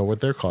what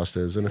their cost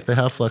is. And if they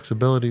have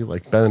flexibility,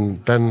 like Ben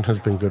has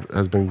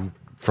been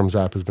from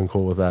Zap has been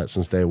cool with that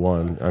since day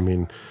one. I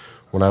mean,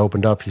 when I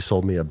opened up, he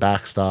sold me a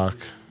back stock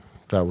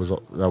that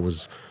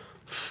was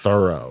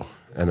thorough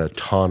and a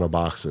ton of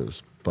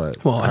boxes.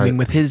 But Well, I mean,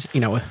 with his,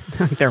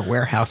 their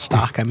warehouse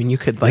stock, I mean, you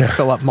could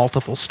fill up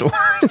multiple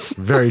stores.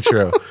 very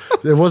true.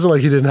 It wasn't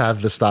like he didn't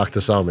have the stock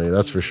to sell me,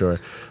 that's for sure.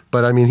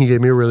 But I mean, he gave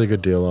me a really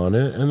good deal on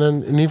it.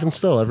 And even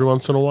still, every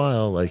once in a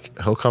while, like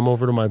he'll come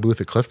over to my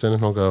booth at Clifton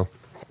and he'll go,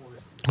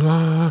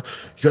 You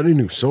got any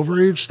new Silver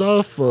Age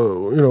stuff?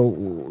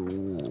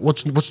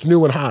 What's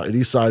new and hot at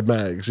Eastside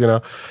Mags,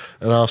 And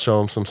I'll show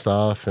him some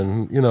stuff,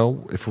 and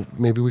if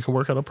maybe we can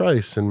work out a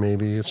price, and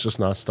maybe it's just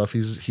not stuff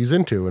he's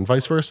into, and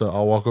vice versa.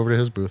 I'll walk over to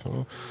his booth.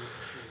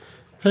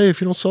 Hey,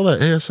 if you don't sell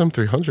that ASM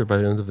 300 by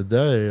the end of the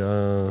day,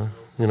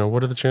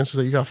 what are the chances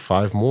that you got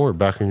 5 more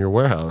back in your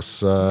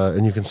warehouse,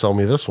 and you can sell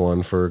me this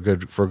one for a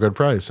good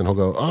price? And he'll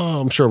go, oh,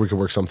 I'm sure we could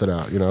work something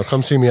out.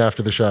 Come see me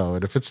after the show,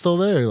 and if it's still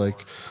there,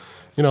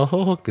 he'll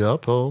hook me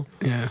up.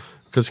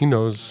 Because he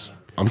knows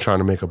I'm trying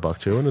to make a buck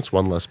too, and it's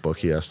one less book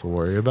he has to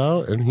worry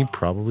about, and he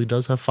probably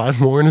does have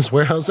 5 more in his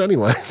warehouse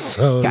anyway.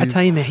 So I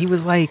tell you, man, he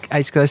was like,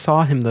 I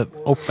saw him and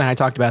I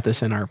talked about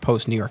this in our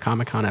post New York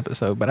Comic Con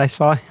episode, but I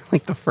saw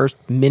the first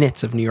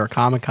minutes of New York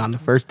Comic Con the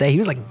first day. He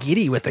was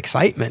giddy with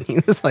excitement. He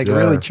was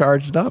really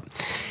charged up.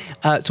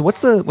 So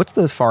what's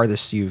the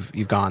farthest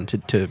you've gone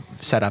to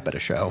set up at a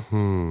show?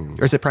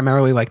 Or is it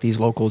primarily these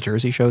local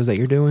Jersey shows that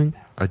you're doing?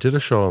 I did a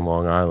show on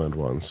Long Island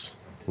once,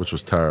 which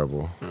was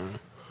terrible.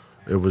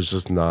 It was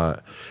just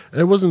not.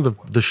 And it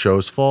wasn't the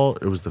show's fault.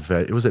 It was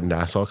it was at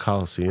Nassau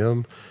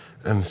Coliseum,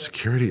 and the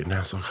security at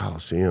Nassau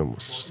Coliseum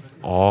was just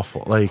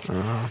awful.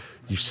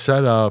 You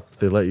set up,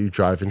 they let you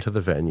drive into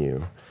the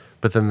venue,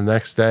 but then the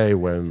next day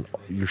when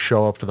you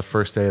show up for the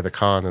first day of the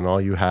con, and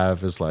all you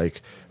have is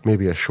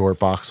maybe a short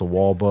box of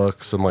wall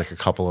books and a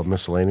couple of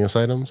miscellaneous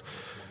items,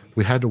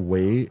 we had to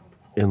wait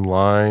in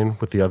line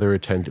with the other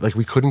attendees.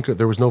 We couldn't go.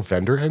 There was no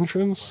vendor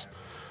entrance.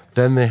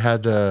 Then they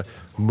had to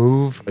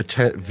move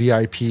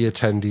VIP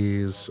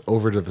attendees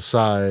over to the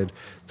side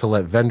to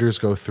let vendors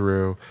go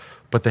through,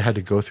 but they had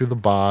to go through the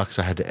box.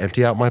 I had to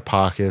empty out my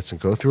pockets and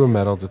go through a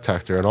metal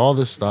detector and all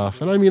this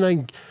stuff. And I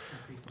mean,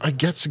 I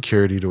get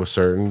security to a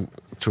certain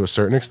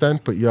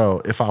extent, but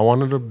if I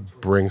wanted to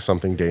bring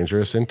something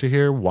dangerous into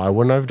here, why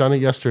wouldn't I have done it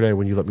yesterday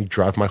when you let me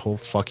drive my whole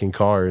fucking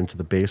car into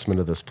the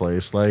basement of this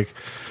place?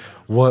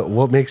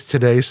 What makes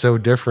today so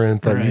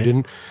different that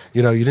you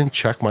didn't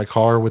check my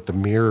car with the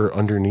mirror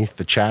underneath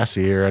the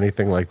chassis or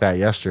anything like that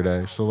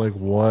yesterday? So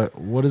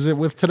what is it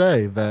with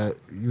today that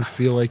you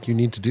feel like you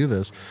need to do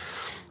this?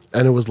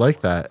 And it was like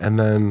that. And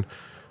then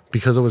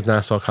because it was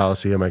Nassau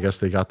Coliseum, I guess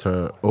they got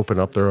to open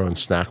up their own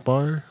snack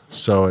bar.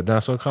 So at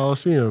Nassau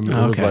Coliseum,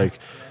 it was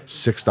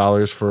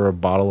 $6 for a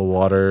bottle of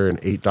water and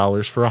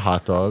 $8 for a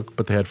hot dog,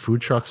 but they had food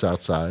trucks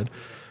outside.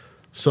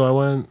 So I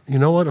went, you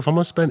know what? If I'm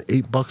going to spend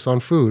 $8 on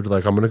food,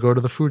 I'm going to go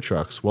to the food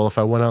trucks. Well, if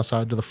I went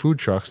outside to the food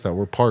trucks that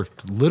were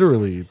parked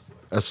literally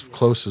as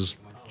close as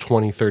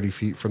 20, 30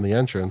 feet from the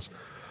entrance,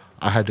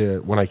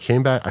 when I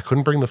came back, I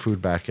couldn't bring the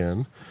food back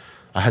in.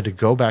 I had to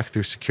go back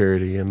through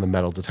security and the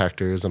metal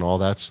detectors and all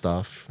that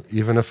stuff,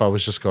 even if I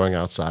was just going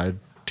outside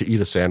to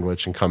eat a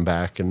sandwich and come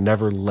back, and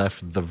never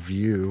left the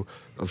view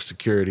of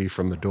security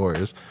from the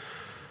doors.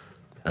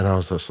 And I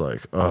was just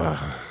like,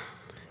 ugh.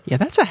 Yeah,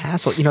 that's a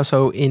hassle.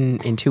 So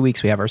in 2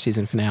 weeks we have our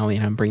season finale,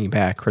 and I'm bringing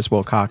back Chris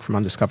Wilcock from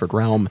Undiscovered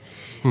Realm.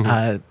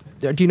 Do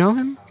you know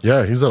him?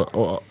 Yeah,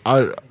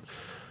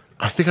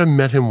 I think I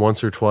met him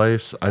once or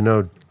twice. I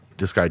know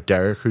this guy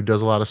Derek, who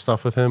does a lot of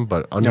stuff with him,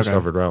 but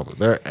Undiscovered Realm,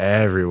 they're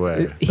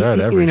everywhere. They're at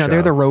every show.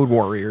 They're the road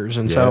warriors,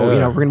 and so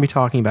we're going to be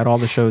talking about all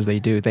the shows they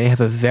do. They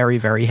have a very,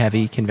 very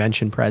heavy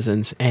convention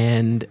presence,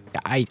 and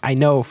I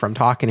know from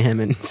talking to him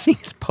and seeing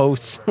his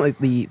posts,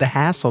 the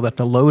hassle that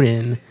the load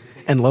in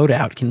and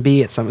loadout can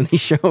be at some of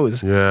these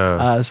shows.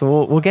 Yeah.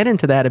 So we'll get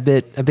into that a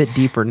bit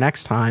deeper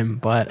next time.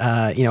 But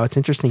it's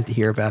interesting to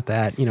hear about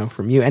that.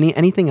 From you.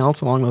 Anything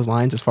else along those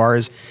lines as far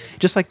as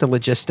just the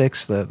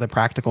logistics, the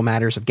practical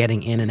matters of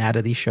getting in and out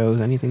of these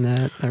shows? Anything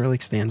that really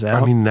stands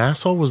out? I mean,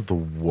 Nassau was the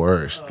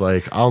worst.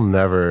 I'll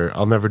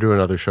never do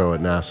another show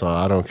at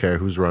Nassau. I don't care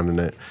who's running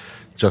it,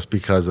 just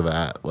because of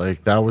that.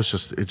 That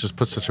was it just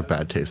put such a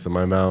bad taste in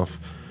my mouth.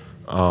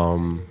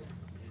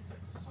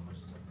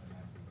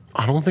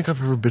 I don't think I've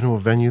ever been to a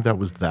venue that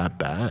was that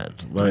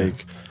bad.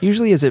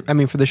 Usually,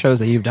 for the shows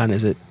that you've done,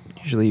 is it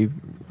usually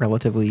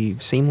relatively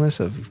seamless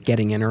of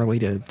getting in early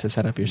to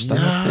set up your stuff?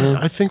 Yeah,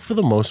 I think for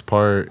the most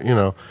part,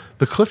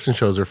 the Clifton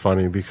shows are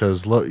funny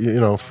because,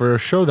 for a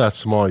show that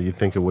small, you'd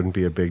think it wouldn't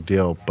be a big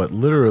deal. But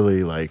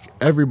literally,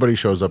 everybody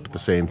shows up at the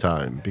same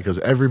time because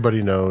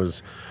everybody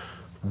knows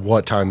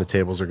what time the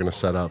tables are going to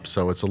set up.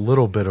 So it's a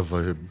little bit of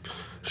a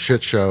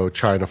shit show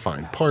trying to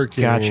find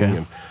parking. Gotcha.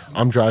 And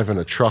I'm driving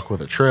a truck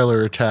with a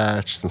trailer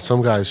attached, and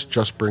some guys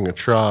just bring a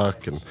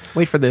truck. And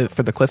wait, for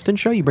the Clifton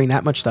show, you bring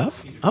that much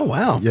stuff? Oh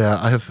wow.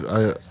 Yeah,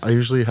 I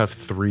usually have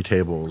 3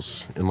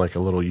 tables in a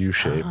little U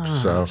shape.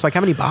 So it's how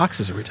many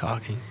boxes are we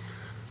talking?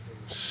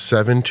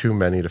 7 too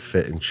many to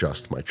fit in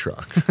just my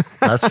truck.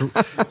 That's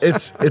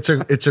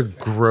it's a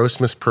gross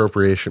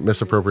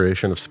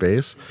misappropriation of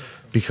space,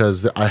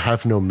 because I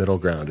have no middle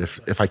ground.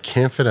 If I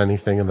can't fit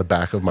anything in the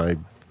back of my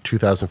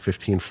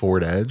 2015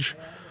 Ford Edge,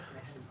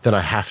 then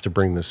I have to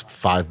bring this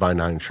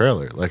 5x9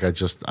 trailer.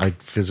 I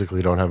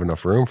physically don't have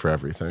enough room for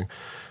everything.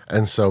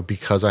 And so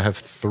because I have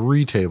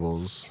 3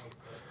 tables,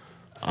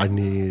 I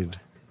need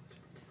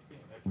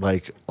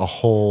a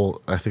whole,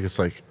 I think it's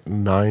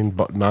 9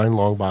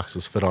 long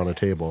boxes fit on a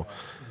table.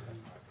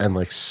 and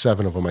like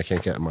 7 of them I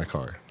can't get in my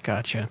car.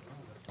 Gotcha.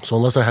 So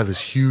unless I have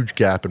this huge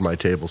gap in my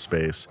table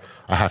space,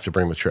 I have to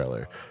bring the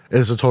trailer.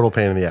 It's a total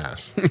pain in the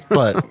ass,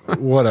 but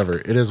whatever.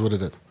 It is what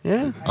it is.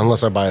 Yeah.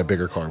 Unless I buy a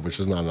bigger car, which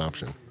is not an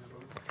option.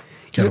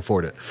 Can't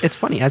afford it. It's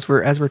funny as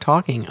we're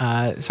talking.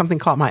 Something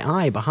caught my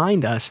eye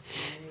behind us.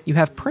 You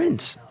have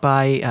prints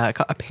by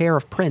a pair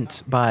of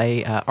prints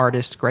by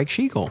artist Greg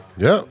Schiegel.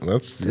 Yeah,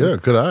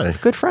 good eye.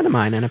 Good friend of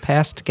mine and a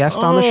past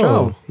guest on the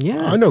show.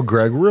 Yeah, I know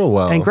Greg real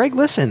well. And Greg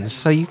listens,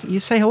 so you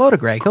say hello to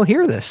Greg. He'll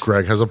hear this.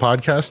 Greg has a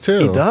podcast too.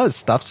 He does.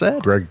 Stuff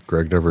said. Greg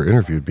never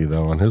interviewed me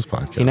though on his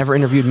podcast. He never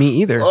interviewed me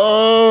either.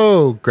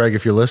 Oh, Greg,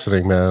 if you're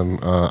listening, man,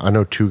 I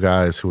know 2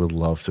 guys who would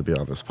love to be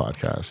on this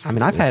podcast. I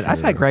mean, I've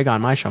had Greg on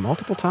my show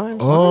multiple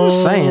times. I'm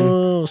just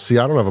saying. See,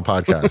 I don't have a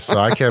podcast, so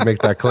I can't make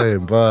that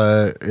claim.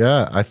 But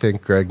yeah, I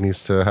think Greg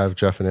needs to have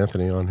Jeff and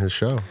Anthony on his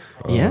show.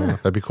 Yeah,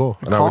 that'd be cool.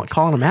 And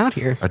calling him out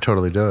here. I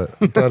totally do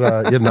it. But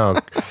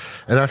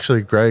and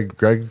actually,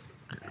 Greg.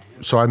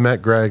 So I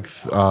met Greg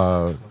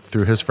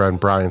through his friend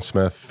Brian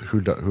Smith,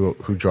 who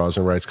draws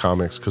and writes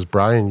comics. Because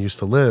Brian used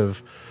to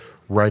live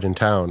right in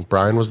town.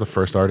 Brian was the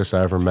first artist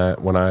I ever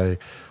met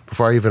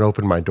before I even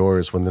opened my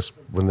doors. When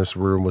this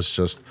room was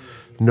just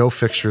no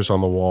fixtures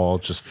on the wall,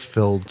 just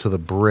filled to the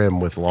brim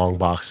with long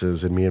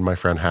boxes, and me and my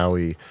friend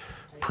Howie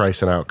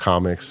pricing out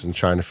comics and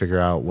trying to figure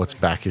out what's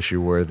back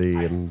issue worthy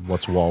and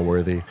what's wall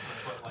worthy.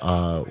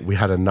 We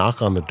had a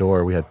knock on the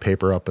door. We had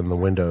paper up in the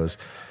windows,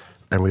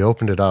 and we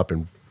opened it up,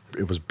 and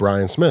it was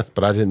Brian Smith,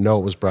 but I didn't know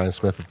it was Brian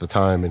Smith at the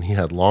time. And he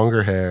had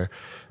longer hair,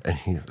 and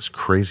he had this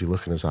crazy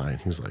look in his eye.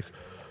 And he was like,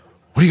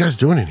 "What are you guys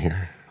doing in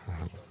here?"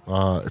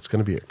 It's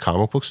going to be a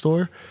comic book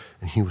store.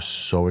 And he was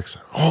so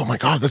excited. "Oh my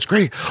God, that's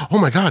great. Oh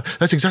my God,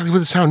 that's exactly what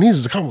this town needs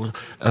is a comic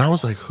book." And I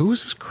was like, "Who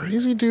is this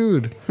crazy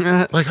dude?"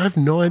 Like, I have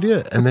no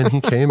idea. And then he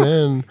came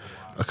in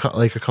a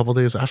couple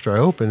days after I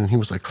opened, and he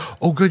was like,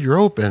 "Oh, good, you're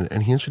open."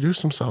 And he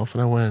introduced himself,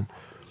 and I went,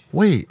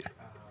 "Wait,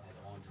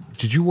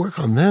 did you work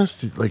on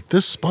this?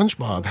 This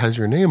SpongeBob has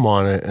your name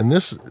on it, and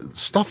this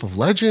Stuff of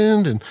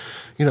Legend, and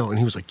and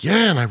he was like,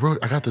 "Yeah," and I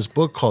got this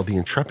book called The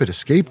Intrepid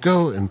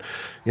Scapegoat, and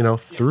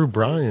through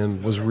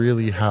Brian was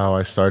really how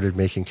I started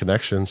making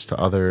connections to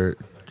other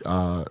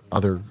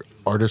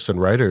artists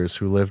and writers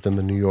who lived in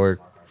the New York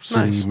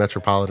City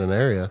metropolitan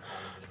area.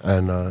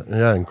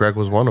 And Greg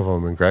was one of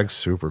them, and Greg's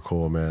super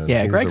cool, man.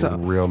 Yeah, He's Greg's a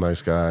real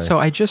nice guy. So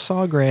I just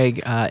saw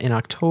Greg in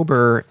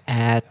October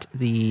at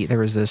there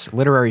was this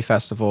literary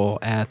festival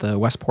at the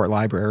Westport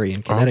Library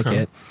in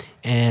Connecticut,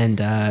 and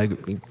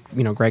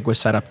Greg was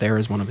set up there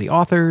as one of the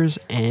authors,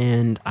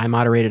 and I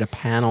moderated a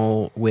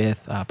panel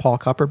with Paul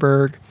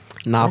Kupperberg,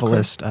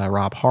 novelist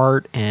Rob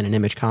Hart, and an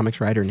Image Comics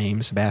writer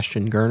named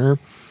Sebastian Gerner.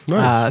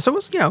 Nice. So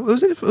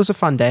it was a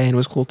fun day, and it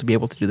was cool to be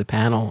able to do the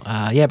panel.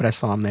 But I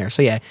saw him there.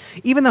 So yeah,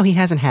 even though he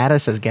hasn't had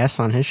us as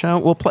guests on his show,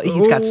 we'll play.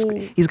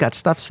 He's got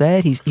Stuff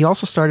Said. He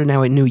also started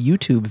now a new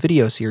YouTube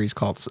video series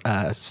called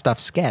Stuff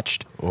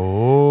Sketched,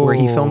 where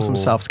he films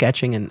himself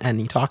sketching and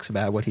he talks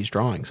about what he's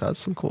drawing. So that's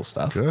some cool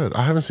stuff. Good.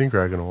 I haven't seen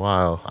Greg in a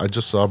while. I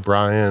just saw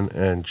Brian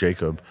and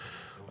Jacob.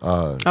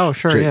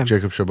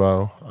 Jacob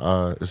Chabot.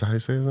 Is that how you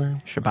say his name?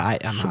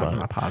 Chabot. I'm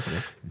not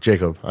positive.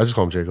 Jacob. I just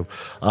call him Jacob.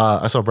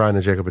 I saw Brian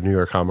and Jacob at New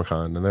York Comic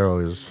Con, and they're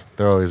always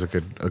a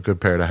good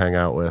pair to hang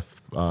out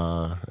with.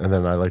 And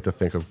then I like to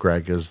think of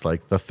Greg as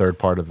like the third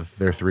part of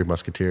their Three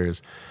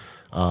Musketeers,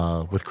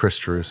 with Chris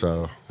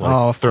Trusso.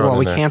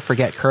 We can't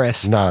forget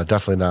Chris. No,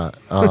 definitely not.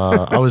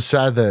 I was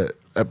sad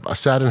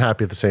and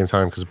happy at the same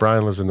time because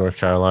Brian lives in North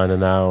Carolina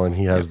now, and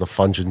he has the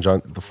Fungin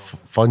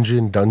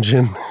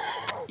Dungeon.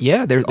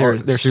 Yeah, their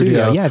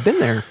studio. Yeah, I've been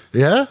there.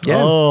 Yeah?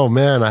 Yeah. Oh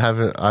man, I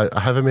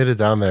haven't made it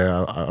down there.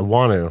 I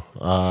want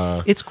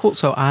to. It's cool.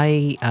 So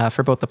I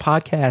for both the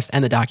podcast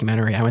and the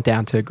documentary, I went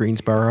down to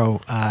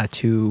Greensboro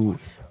to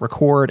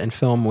record and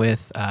film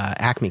with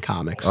Acme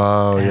Comics.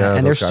 Oh yeah,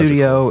 and their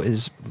studio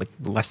is like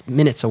less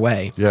minutes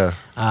away. Yeah.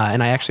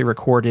 And I actually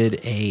recorded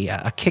a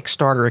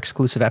Kickstarter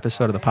exclusive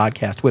episode of the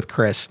podcast with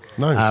Chris,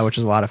 nice. Which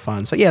was a lot of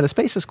fun. So yeah, the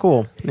space is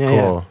cool.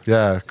 Cool.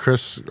 Yeah,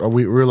 Chris.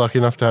 We were lucky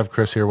enough to have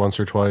Chris here once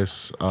or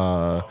twice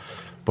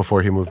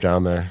before he moved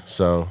down there.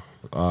 So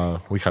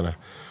we got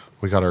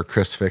our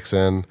Chris fix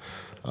in.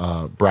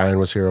 Brian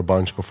was here a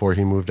bunch before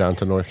he moved down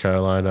to North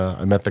Carolina.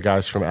 I met the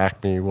guys from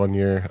Acme one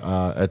year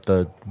at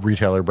the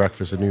retailer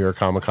breakfast at New York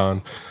Comic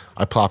Con.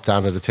 I plopped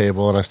down at a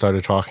table and I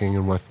started talking,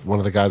 and with one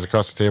of the guys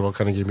across the table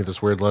kind of gave me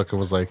this weird look and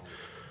was like,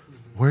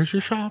 "Where's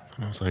your shop?"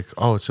 And I was like,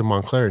 "Oh, it's in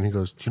Montclair." And he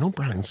goes, "Do you know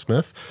Brian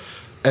Smith?"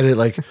 And it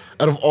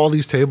out of all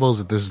these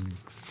tables at this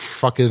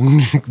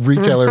fucking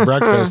retailer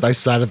breakfast, I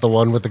sat at the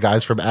one with the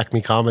guys from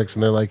Acme Comics,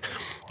 and they're like,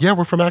 "Yeah,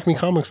 we're from Acme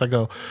Comics." I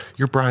go,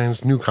 "You're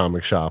Brian's new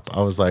comic shop."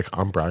 I was like,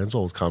 "I'm Brian's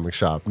old comic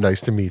shop. Nice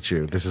to meet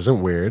you. This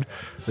isn't weird.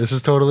 This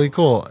is totally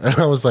cool." And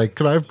I was like,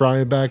 "Can I have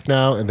Brian back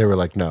now?" And they were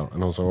like, "No."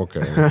 And I was like,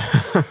 "Okay,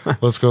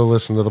 let's go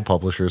listen to the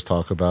publishers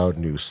talk about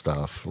new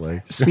stuff."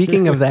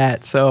 Speaking of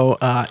that, so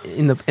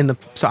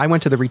so I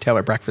went to the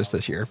retailer breakfast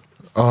this year.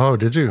 Oh,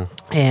 did you?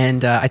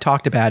 And I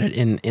talked about it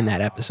in that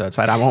episode,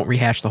 so I won't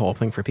rehash the whole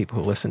thing for people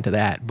who listen to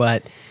that.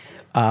 But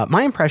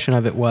my impression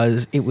of it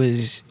was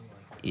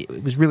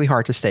it was really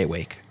hard to stay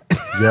awake.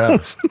 Yeah. It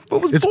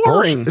was It's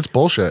boring. bullshit. It's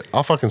bullshit.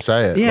 I'll fucking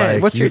say it. Yeah,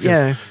 Like, what's your-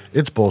 yeah.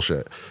 It's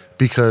bullshit.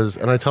 Because,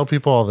 and I tell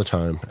people all the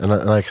time, and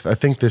I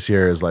think this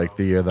year is like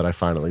the year that I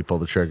finally pull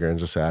the trigger and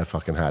just say I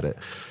fucking had it,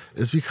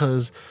 is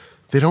because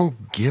they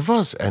don't give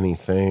us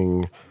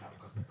anything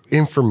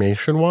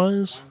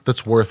information-wise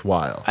that's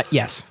worthwhile.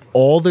 Yes.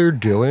 All they're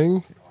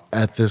doing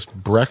at this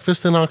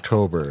breakfast in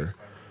October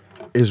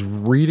is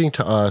reading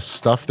to us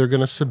stuff they're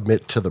going to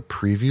submit to the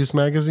Previews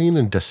magazine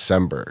in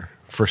December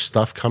for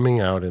stuff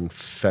coming out in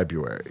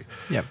February.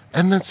 Yep.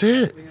 And that's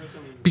it.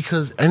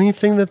 Because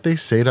anything that they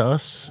say to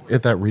us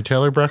at that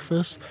retailer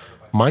breakfast,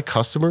 my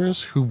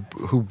customers who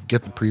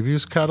get the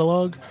Previews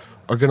catalog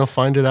are going to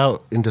find it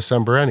out in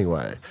December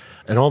anyway.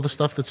 And all the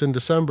stuff that's in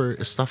December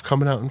is stuff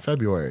coming out in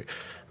February.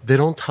 They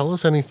don't tell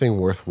us anything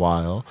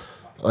worthwhile.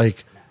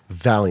 Like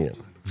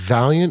Valiant.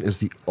 Valiant is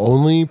the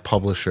only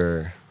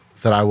publisher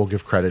that I will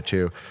give credit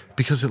to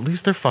because at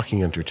least they're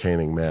fucking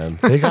entertaining, man.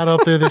 They got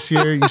up there this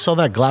year. You saw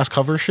that glass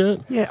cover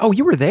shit? Yeah. Oh,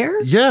 you were there?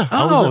 Yeah.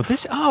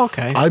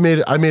 Okay. I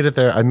made it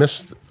there. I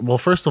missed, well,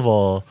 first of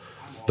all,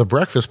 the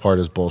breakfast part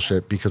is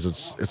bullshit because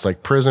it's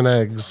like prison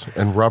eggs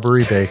and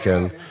rubbery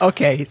bacon.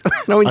 Okay.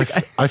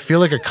 I feel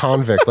like a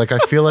convict. Like I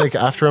feel like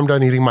after I'm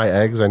done eating my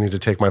eggs, I need to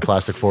take my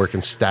plastic fork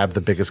and stab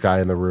the biggest guy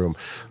in the room,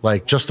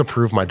 like just to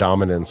prove my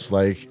dominance.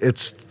 Like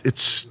it's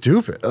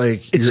stupid.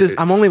 Like it's just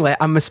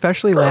I'm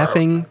especially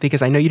laughing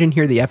because I know you didn't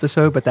hear the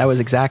episode, but that was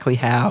exactly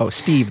how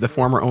Steve, the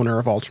former owner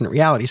of Alternate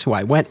Realities, who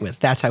I went with,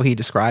 that's how he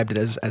described it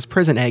as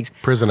prison eggs.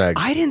 Prison eggs.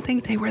 I didn't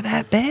think they were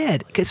that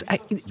bad because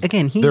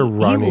he They're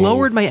runny.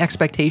 lowered my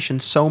expectations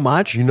so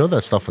much. You know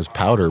that stuff was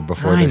powdered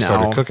before they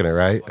started cooking it,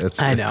 right? It's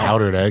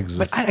powdered eggs.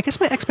 But I guess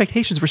my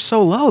expectations were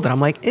so low that I'm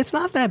like, it's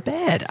not that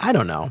bad. I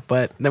don't know.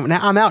 But now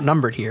I'm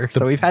outnumbered here.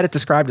 So we've had it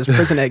described as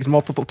prison eggs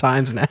multiple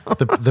times now.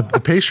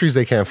 the pastries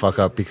they can't fuck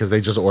up because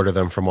they just order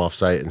them from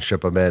offsite and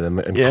ship them in.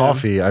 And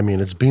coffee, I mean,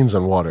 it's beans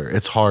and water.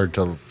 It's hard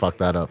to fuck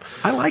that up.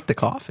 I like the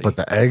coffee. But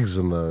the eggs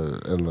and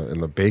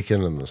the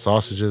bacon and the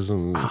sausages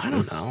and I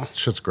don't know.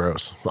 Shit's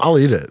gross. I'll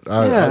eat it.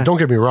 Don't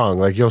get me wrong.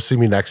 Like you'll see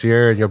me next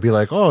year and you'll be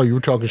like, oh, you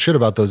were talking shit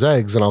about those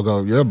eggs, and I'll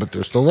go, yeah, but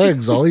they're still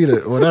eggs. I'll eat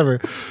it,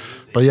 whatever.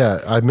 But yeah,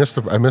 I missed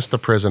the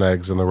prison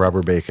eggs and the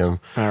rubber bacon.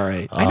 All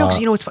right, I know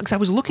because it's fun because I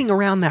was looking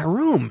around that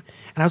room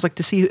and I was like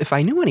to see if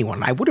I knew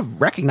anyone. I would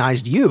have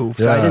recognized you.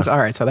 So I didn't. All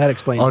right, so that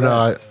explains. Oh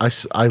that.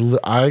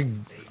 no,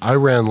 I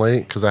ran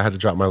late because I had to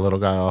drop my little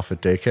guy off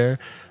at daycare,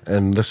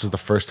 and this is the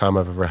first time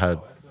I've ever had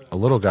a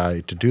little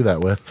guy to do that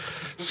with.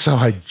 So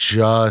I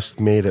just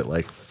made it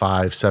like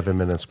 5-7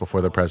 minutes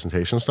before the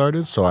presentation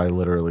started. So I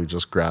literally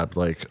just grabbed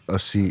like a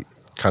seat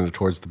kind of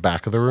towards the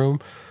back of the room,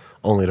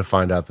 only to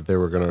find out that they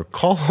were going to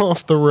call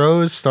off the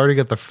rows starting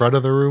at the front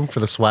of the room for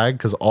the swag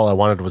because all I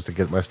wanted was to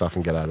get my stuff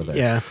and get out of there.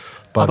 Yeah.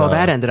 But, although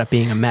that ended up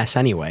being a mess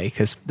anyway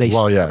because they...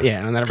 Well, yeah.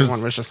 Yeah, and then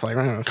everyone was just like...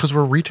 Because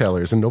we're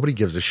retailers and nobody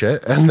gives a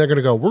shit. And they're going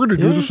to go, we're going to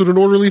do this in an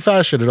orderly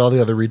fashion. And all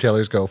the other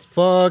retailers go,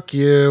 fuck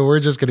you. We're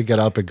just going to get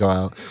up and go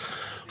out.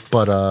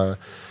 But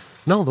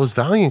no, those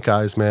Valiant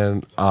guys,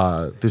 man.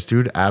 This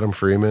dude, Adam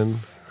Freeman,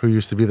 who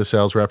used to be the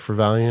sales rep for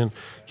Valiant,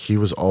 he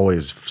was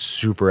always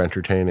super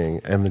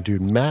entertaining. And the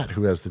dude, Matt,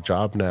 who has the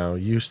job now,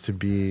 used to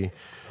be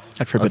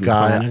a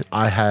guy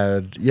I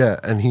had,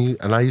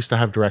 and I used to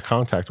have direct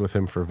contact with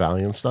him for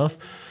Valiant stuff.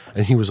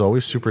 And he was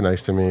always super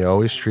nice to me,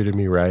 always treated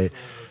me right.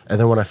 And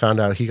then when I found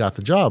out he got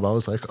the job, I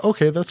was like,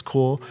 okay, that's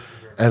cool.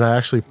 And I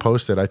actually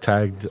posted, I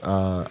tagged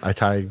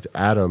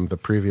Adam, the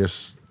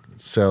previous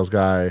sales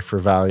guy for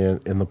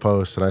Valiant, in the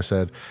post, and I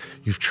said,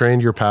 you've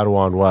trained your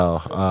Padawan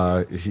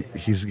well.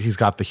 He's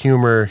got the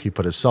humor. He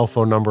put his cell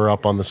phone number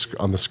up on the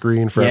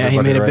screen for everybody.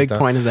 Yeah, he made a big down.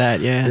 point of that.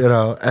 Yeah, you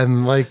know,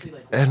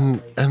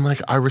 and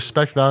I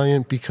respect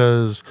Valiant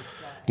because,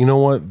 you know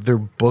what, their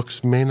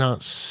books may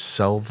not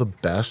sell the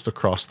best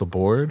across the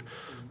board,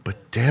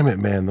 but damn it,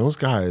 man, those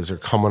guys are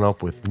coming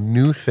up with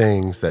new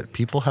things that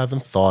people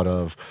haven't thought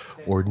of,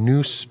 or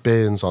new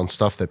spins on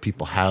stuff that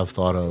people have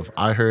thought of.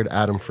 I heard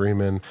Adam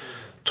Freeman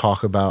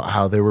talk about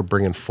how they were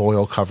bringing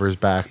foil covers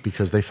back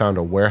because they found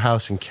a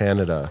warehouse in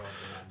Canada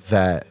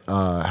that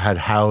had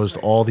housed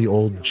all the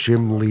old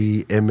Jim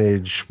Lee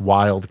Image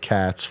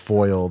Wildcats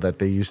foil that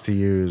they used to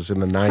use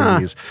in the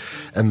 90s.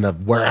 And the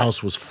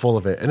warehouse was full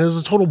of it. And it was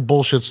a total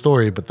bullshit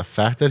story, but the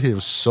fact that it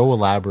was so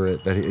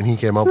elaborate that he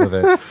came up with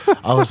it,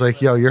 I was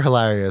like, yo, you're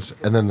hilarious.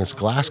 And then this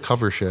glass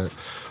cover shit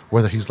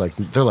where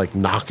they're like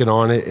knocking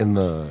on it in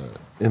the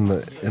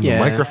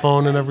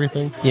microphone and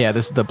everything. Yeah,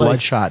 this is the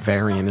Bloodshot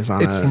variant is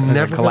on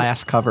a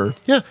glass cover.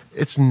 Yeah,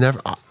 it's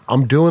never.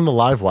 I'm doing the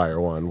Livewire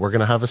one. We're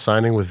gonna have a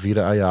signing with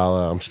Vita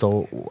Ayala. I'm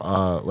still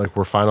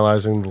we're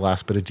finalizing the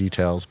last bit of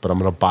details, but I'm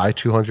gonna buy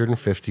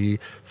 250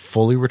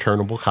 fully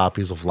returnable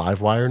copies of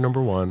Livewire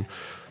 #1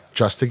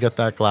 just to get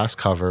that glass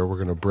cover. We're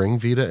gonna bring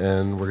Vita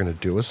in. We're gonna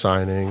do a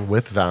signing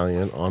with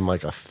Valiant on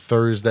like a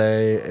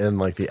Thursday in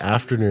like the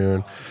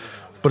afternoon.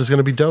 But it's going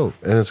to be dope,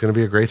 and it's going to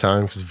be a great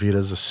time because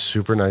Vita's a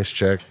super nice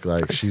chick.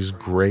 Like, she's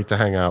great to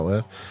hang out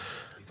with.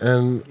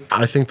 And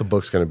I think the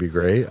book's going to be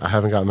great. I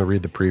haven't gotten to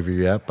read the preview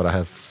yet, but I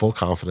have full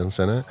confidence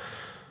in it.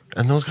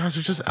 And those guys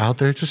are just out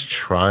there just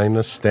trying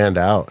to stand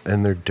out,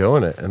 and they're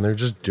doing it, and they're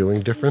just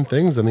doing different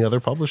things than the other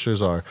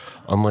publishers are.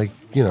 Unlike,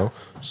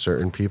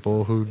 certain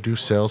people who do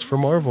sales for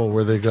Marvel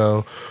where they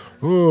go,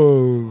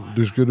 oh,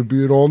 there's going to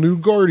be an all-new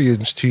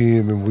Guardians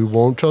team, and we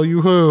won't tell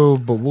you who,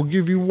 but we'll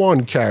give you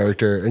one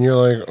character. And you're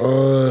like,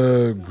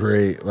 oh,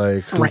 great.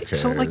 Like, who right. cares?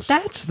 So, like,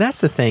 that's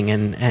the thing.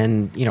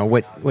 And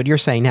what you're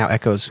saying now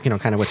echoes,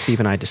 kind of what Steve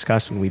and I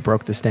discussed when we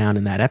broke this down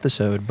in that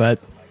episode. But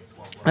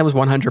that was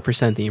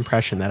 100% the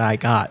impression that I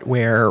got,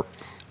 where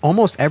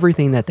almost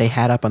everything that they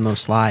had up on those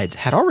slides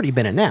had already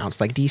been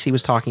announced. Like DC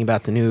was talking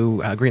about the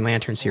new Green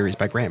Lantern series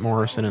by Grant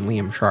Morrison and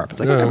Liam Sharp. It's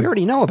like, okay, we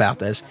already know about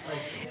this.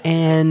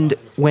 And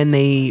when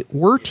they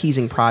were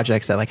teasing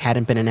projects that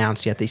hadn't been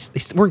announced yet, they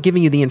weren't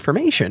giving you the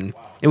information.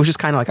 It was just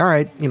kind of like, all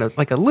right,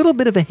 like a little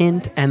bit of a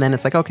hint, and then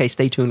it's like, okay,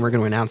 stay tuned, we're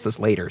going to announce this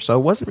later. So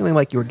it wasn't really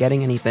like you were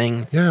getting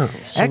anything So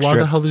extra. why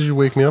the hell did you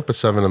wake me up at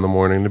 7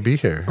 a.m. to be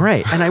here?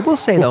 Right. And I will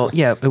say, though,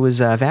 it was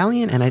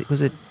Valiant, and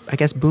I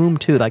guess Boom,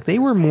 too. Like, they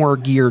were more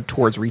geared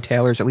towards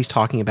retailers, at least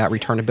talking about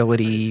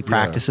returnability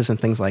practices and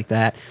things like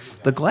that.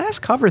 The glass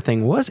cover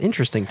thing was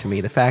interesting to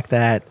me. The fact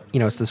that,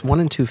 it's this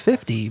 1 in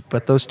 250,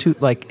 but those two,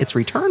 it's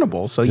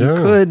returnable. So you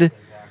could,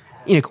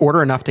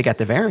 order enough to get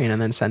the variant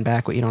and then send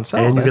back what you don't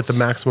sell. And you get the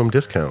maximum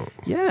discount.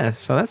 Yeah,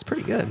 so that's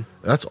pretty good.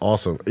 That's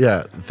awesome.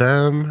 Yeah,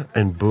 them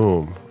and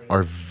Boom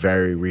are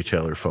very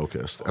retailer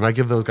focused. And I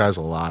give those guys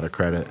a lot of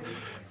credit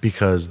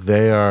because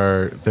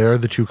they're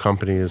the two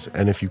companies,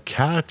 and if you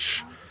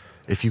catch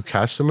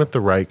them at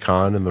the right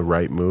con in the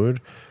right mood,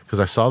 because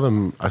I saw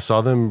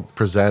them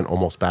present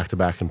almost back to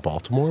back in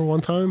Baltimore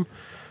one time,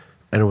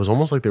 and it was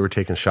almost like they were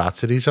taking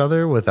shots at each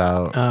other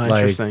without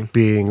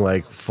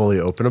being fully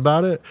open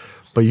about it.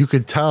 But you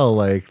could tell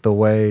the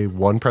way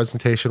one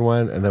presentation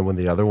went, and then when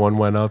the other one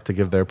went up to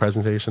give their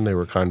presentation, they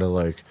were kind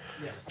of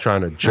trying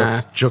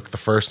to juke the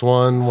first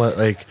one.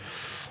 And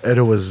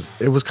it was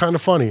kind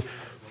of funny.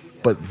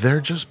 But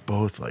they're just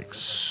both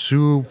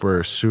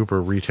super,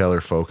 super retailer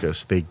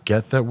focused. They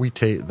get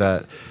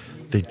that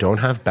they don't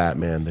have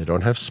Batman, they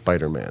don't have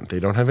Spider-Man, they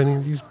don't have any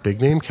of these big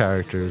name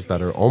characters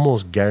that are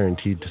almost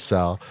guaranteed to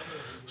sell.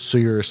 So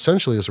you're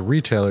essentially, as a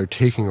retailer,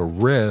 taking a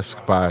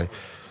risk by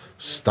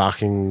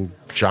stocking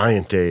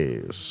Giant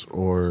Days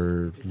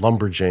or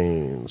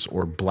Lumberjanes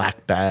or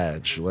Black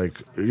Badge.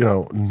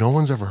 No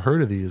one's ever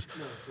heard of these.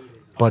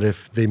 But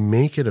if they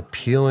make it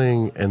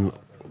appealing and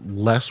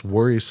less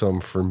worrisome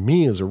for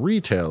me as a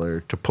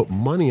retailer to put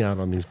money out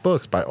on these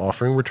books by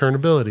offering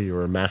returnability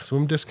or a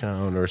maximum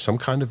discount or some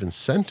kind of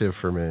incentive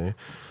for me,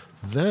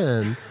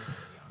 then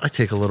I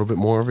take a little bit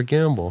more of a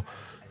gamble.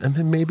 And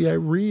then maybe I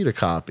read a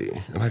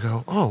copy and I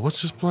go, oh,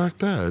 what's this Black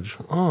Badge?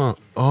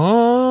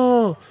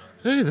 Oh,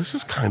 hey, this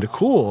is kind of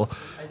cool.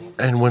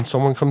 And when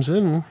someone comes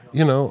in,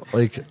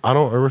 I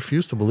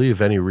refuse to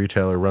believe any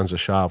retailer runs a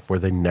shop where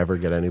they never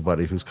get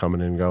anybody who's coming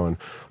in going,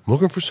 I'm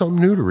looking for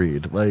something new to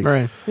read.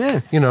 Right.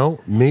 Yeah.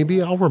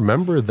 Maybe I'll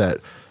remember that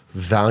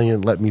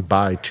Valiant let me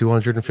buy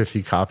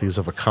 250 copies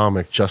of a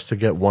comic just to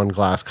get one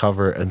glass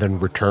cover and then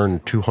return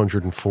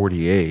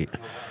 248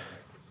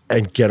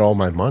 and get all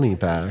my money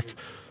back.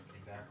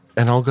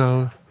 And I'll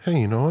go,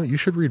 hey, you know what? You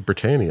should read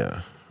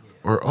Britannia.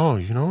 Or, oh,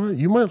 you know what?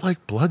 You might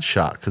like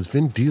Bloodshot because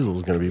Vin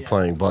Diesel's going to be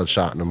playing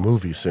Bloodshot in a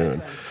movie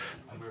soon.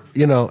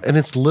 And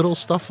it's little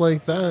stuff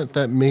like that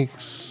that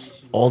makes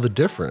all the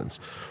difference.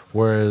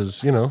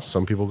 Whereas,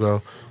 some people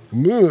go,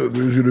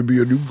 there's going to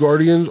be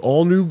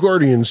all new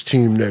Guardians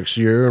team next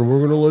year, and we're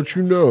going to let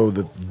you know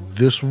that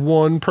this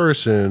one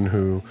person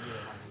who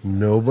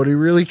nobody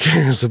really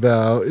cares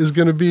about is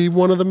going to be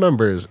one of the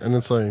members. And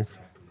it's like,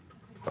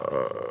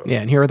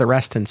 and here are the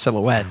rest in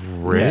silhouette.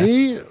 Right?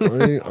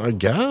 Yeah. I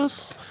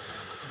guess.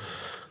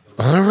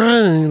 All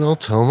right, I'll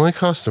tell my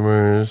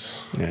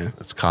customers. Yeah.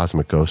 It's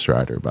Cosmic Ghost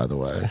Rider, by the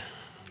way.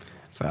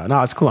 So,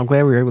 no, it's cool. I'm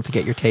glad we were able to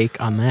get your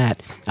take on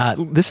that.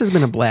 This has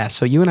been a blast.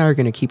 So you and I are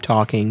going to keep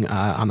talking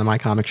on the My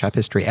Comic Shop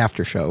History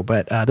after show,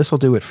 but this will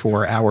do it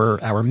for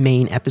our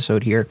main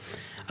episode here.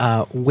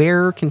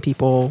 Where can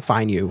people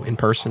find you in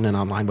person and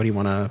online? What do you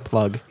want to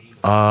plug?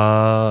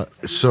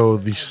 So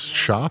the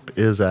shop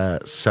is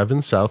at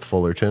 7 South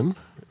Fullerton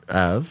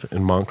Ave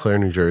in Montclair,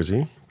 New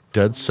Jersey.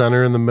 Dead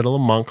center in the middle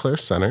of Montclair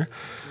Center.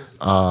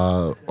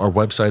 Our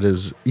website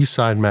is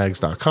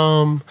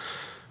eastsidemags.com,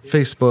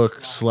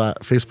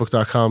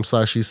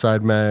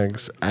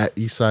 Facebook.com/eastsidemags, at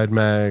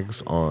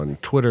eastsidemags on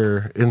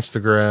Twitter,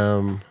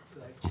 Instagram.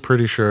 I'm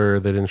pretty sure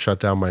they didn't shut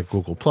down my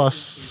Google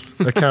Plus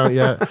account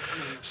yet.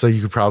 So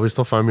you could probably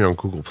still find me on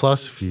Google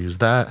Plus if you use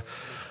that.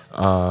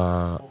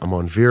 I'm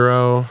on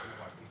Vero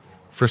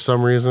for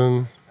some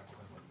reason.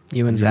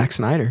 You and Zack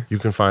Snyder. You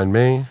can find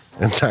me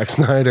and Zack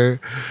Snyder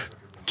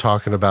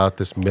talking about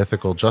this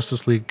mythical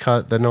Justice League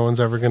cut that no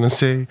one's ever going to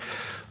see.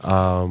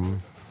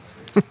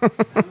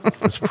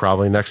 It's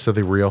probably next to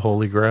the real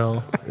Holy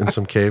Grail in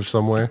some cave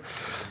somewhere.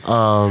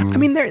 I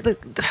mean, I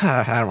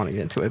don't want to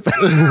get into it. But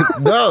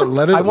no,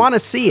 let it. I want to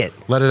see it.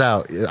 Let it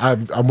out.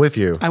 I'm with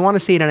you. I want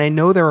to see it, and I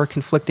know there are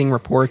conflicting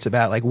reports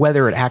about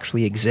whether it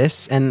actually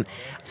exists. And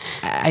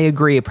I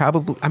agree.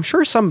 I'm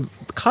sure some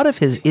cut of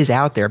his is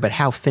out there, but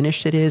how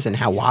finished it is and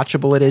how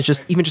watchable it is,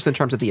 just in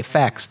terms of the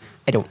effects,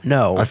 I don't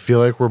know. I feel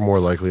like we're more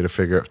likely to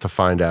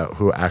find out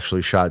who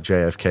actually shot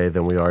JFK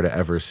than we are to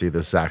ever see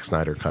the Zack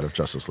Snyder cut of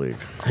Justice League.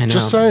 I know.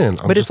 Just saying.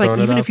 But it's like,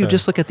 even if you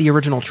just look at the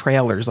original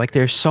trailers, like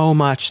there's so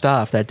much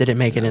stuff that didn't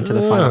make it into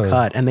the final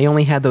cut, and they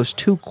only had those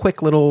 2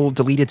 quick little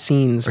deleted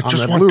scenes on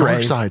the Blu-ray. I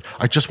just want Darkseid.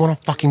 I just want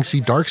to fucking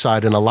see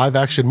Darkseid in a live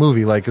action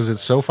movie, like, because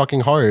it's so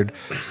fucking hard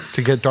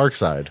to get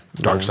Darkseid.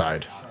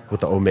 Darkseid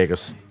with the Omega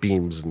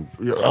beams and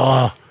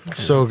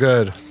so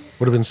good.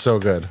 Would have been so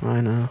good.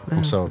 I know.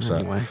 I'm so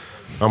upset. Anyway.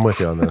 I'm with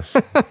you on this.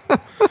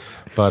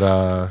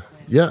 But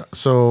yeah,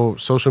 so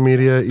social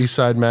media,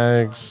 Eastside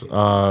Mags,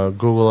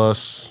 Google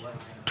us,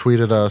 tweet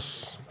at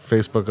us,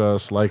 Facebook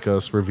us, like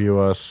us, review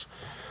us,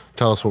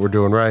 tell us what we're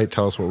doing right,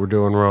 tell us what we're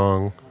doing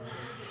wrong.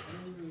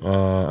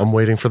 I'm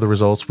waiting for the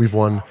results. We've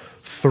won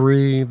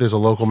 3. There's a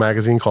local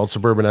magazine called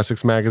Suburban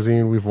Essex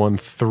Magazine. We've won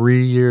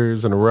 3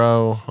 years in a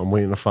row. I'm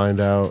waiting to find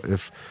out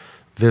if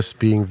this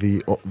being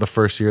the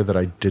first year that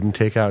I didn't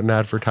take out an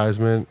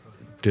advertisement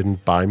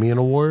didn't buy me an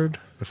award.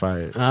 If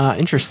I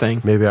interesting.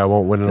 Maybe I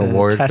won't win an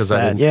award because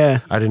I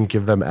didn't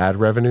give them ad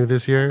revenue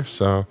this year.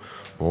 So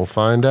we'll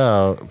find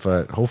out.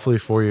 But hopefully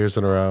 4 years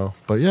in a row.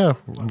 But yeah,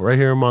 right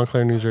here in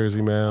Montclair, New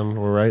Jersey, man.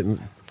 We're right in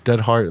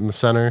dead heart in the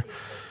center,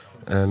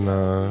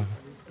 and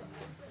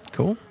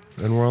cool.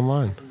 And we're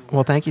online.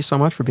 Well, thank you so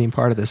much for being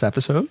part of this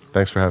episode.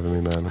 Thanks for having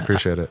me, man.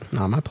 Appreciate it.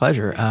 No, my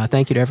pleasure.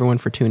 Thank you to everyone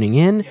for tuning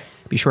in.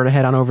 Be sure to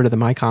head on over to the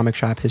My Comic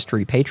Shop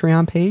History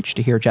Patreon page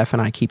to hear Jeff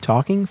and I keep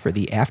talking for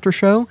the after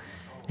show.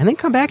 And then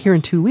come back here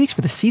in 2 weeks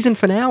for the season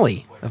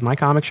finale of My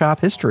Comic Shop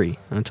History.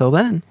 Until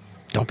then,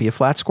 don't be a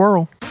flat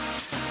squirrel.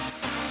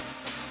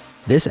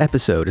 This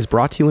episode is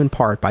brought to you in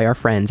part by our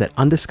friends at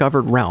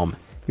Undiscovered Realm,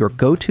 your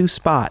go-to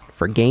spot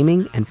for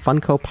gaming and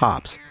Funko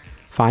Pops.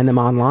 Find them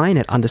online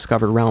at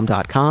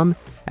undiscoveredrealm.com,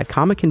 at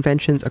comic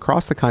conventions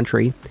across the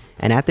country,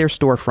 and at their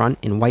storefront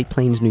in White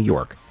Plains, New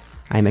York.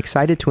 I am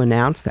excited to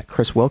announce that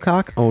Chris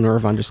Wilcock, owner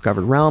of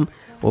Undiscovered Realm,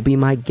 will be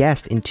my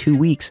guest in 2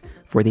 weeks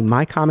for the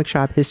My Comic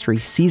Shop History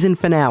season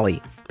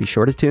finale. Be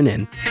sure to tune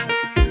in.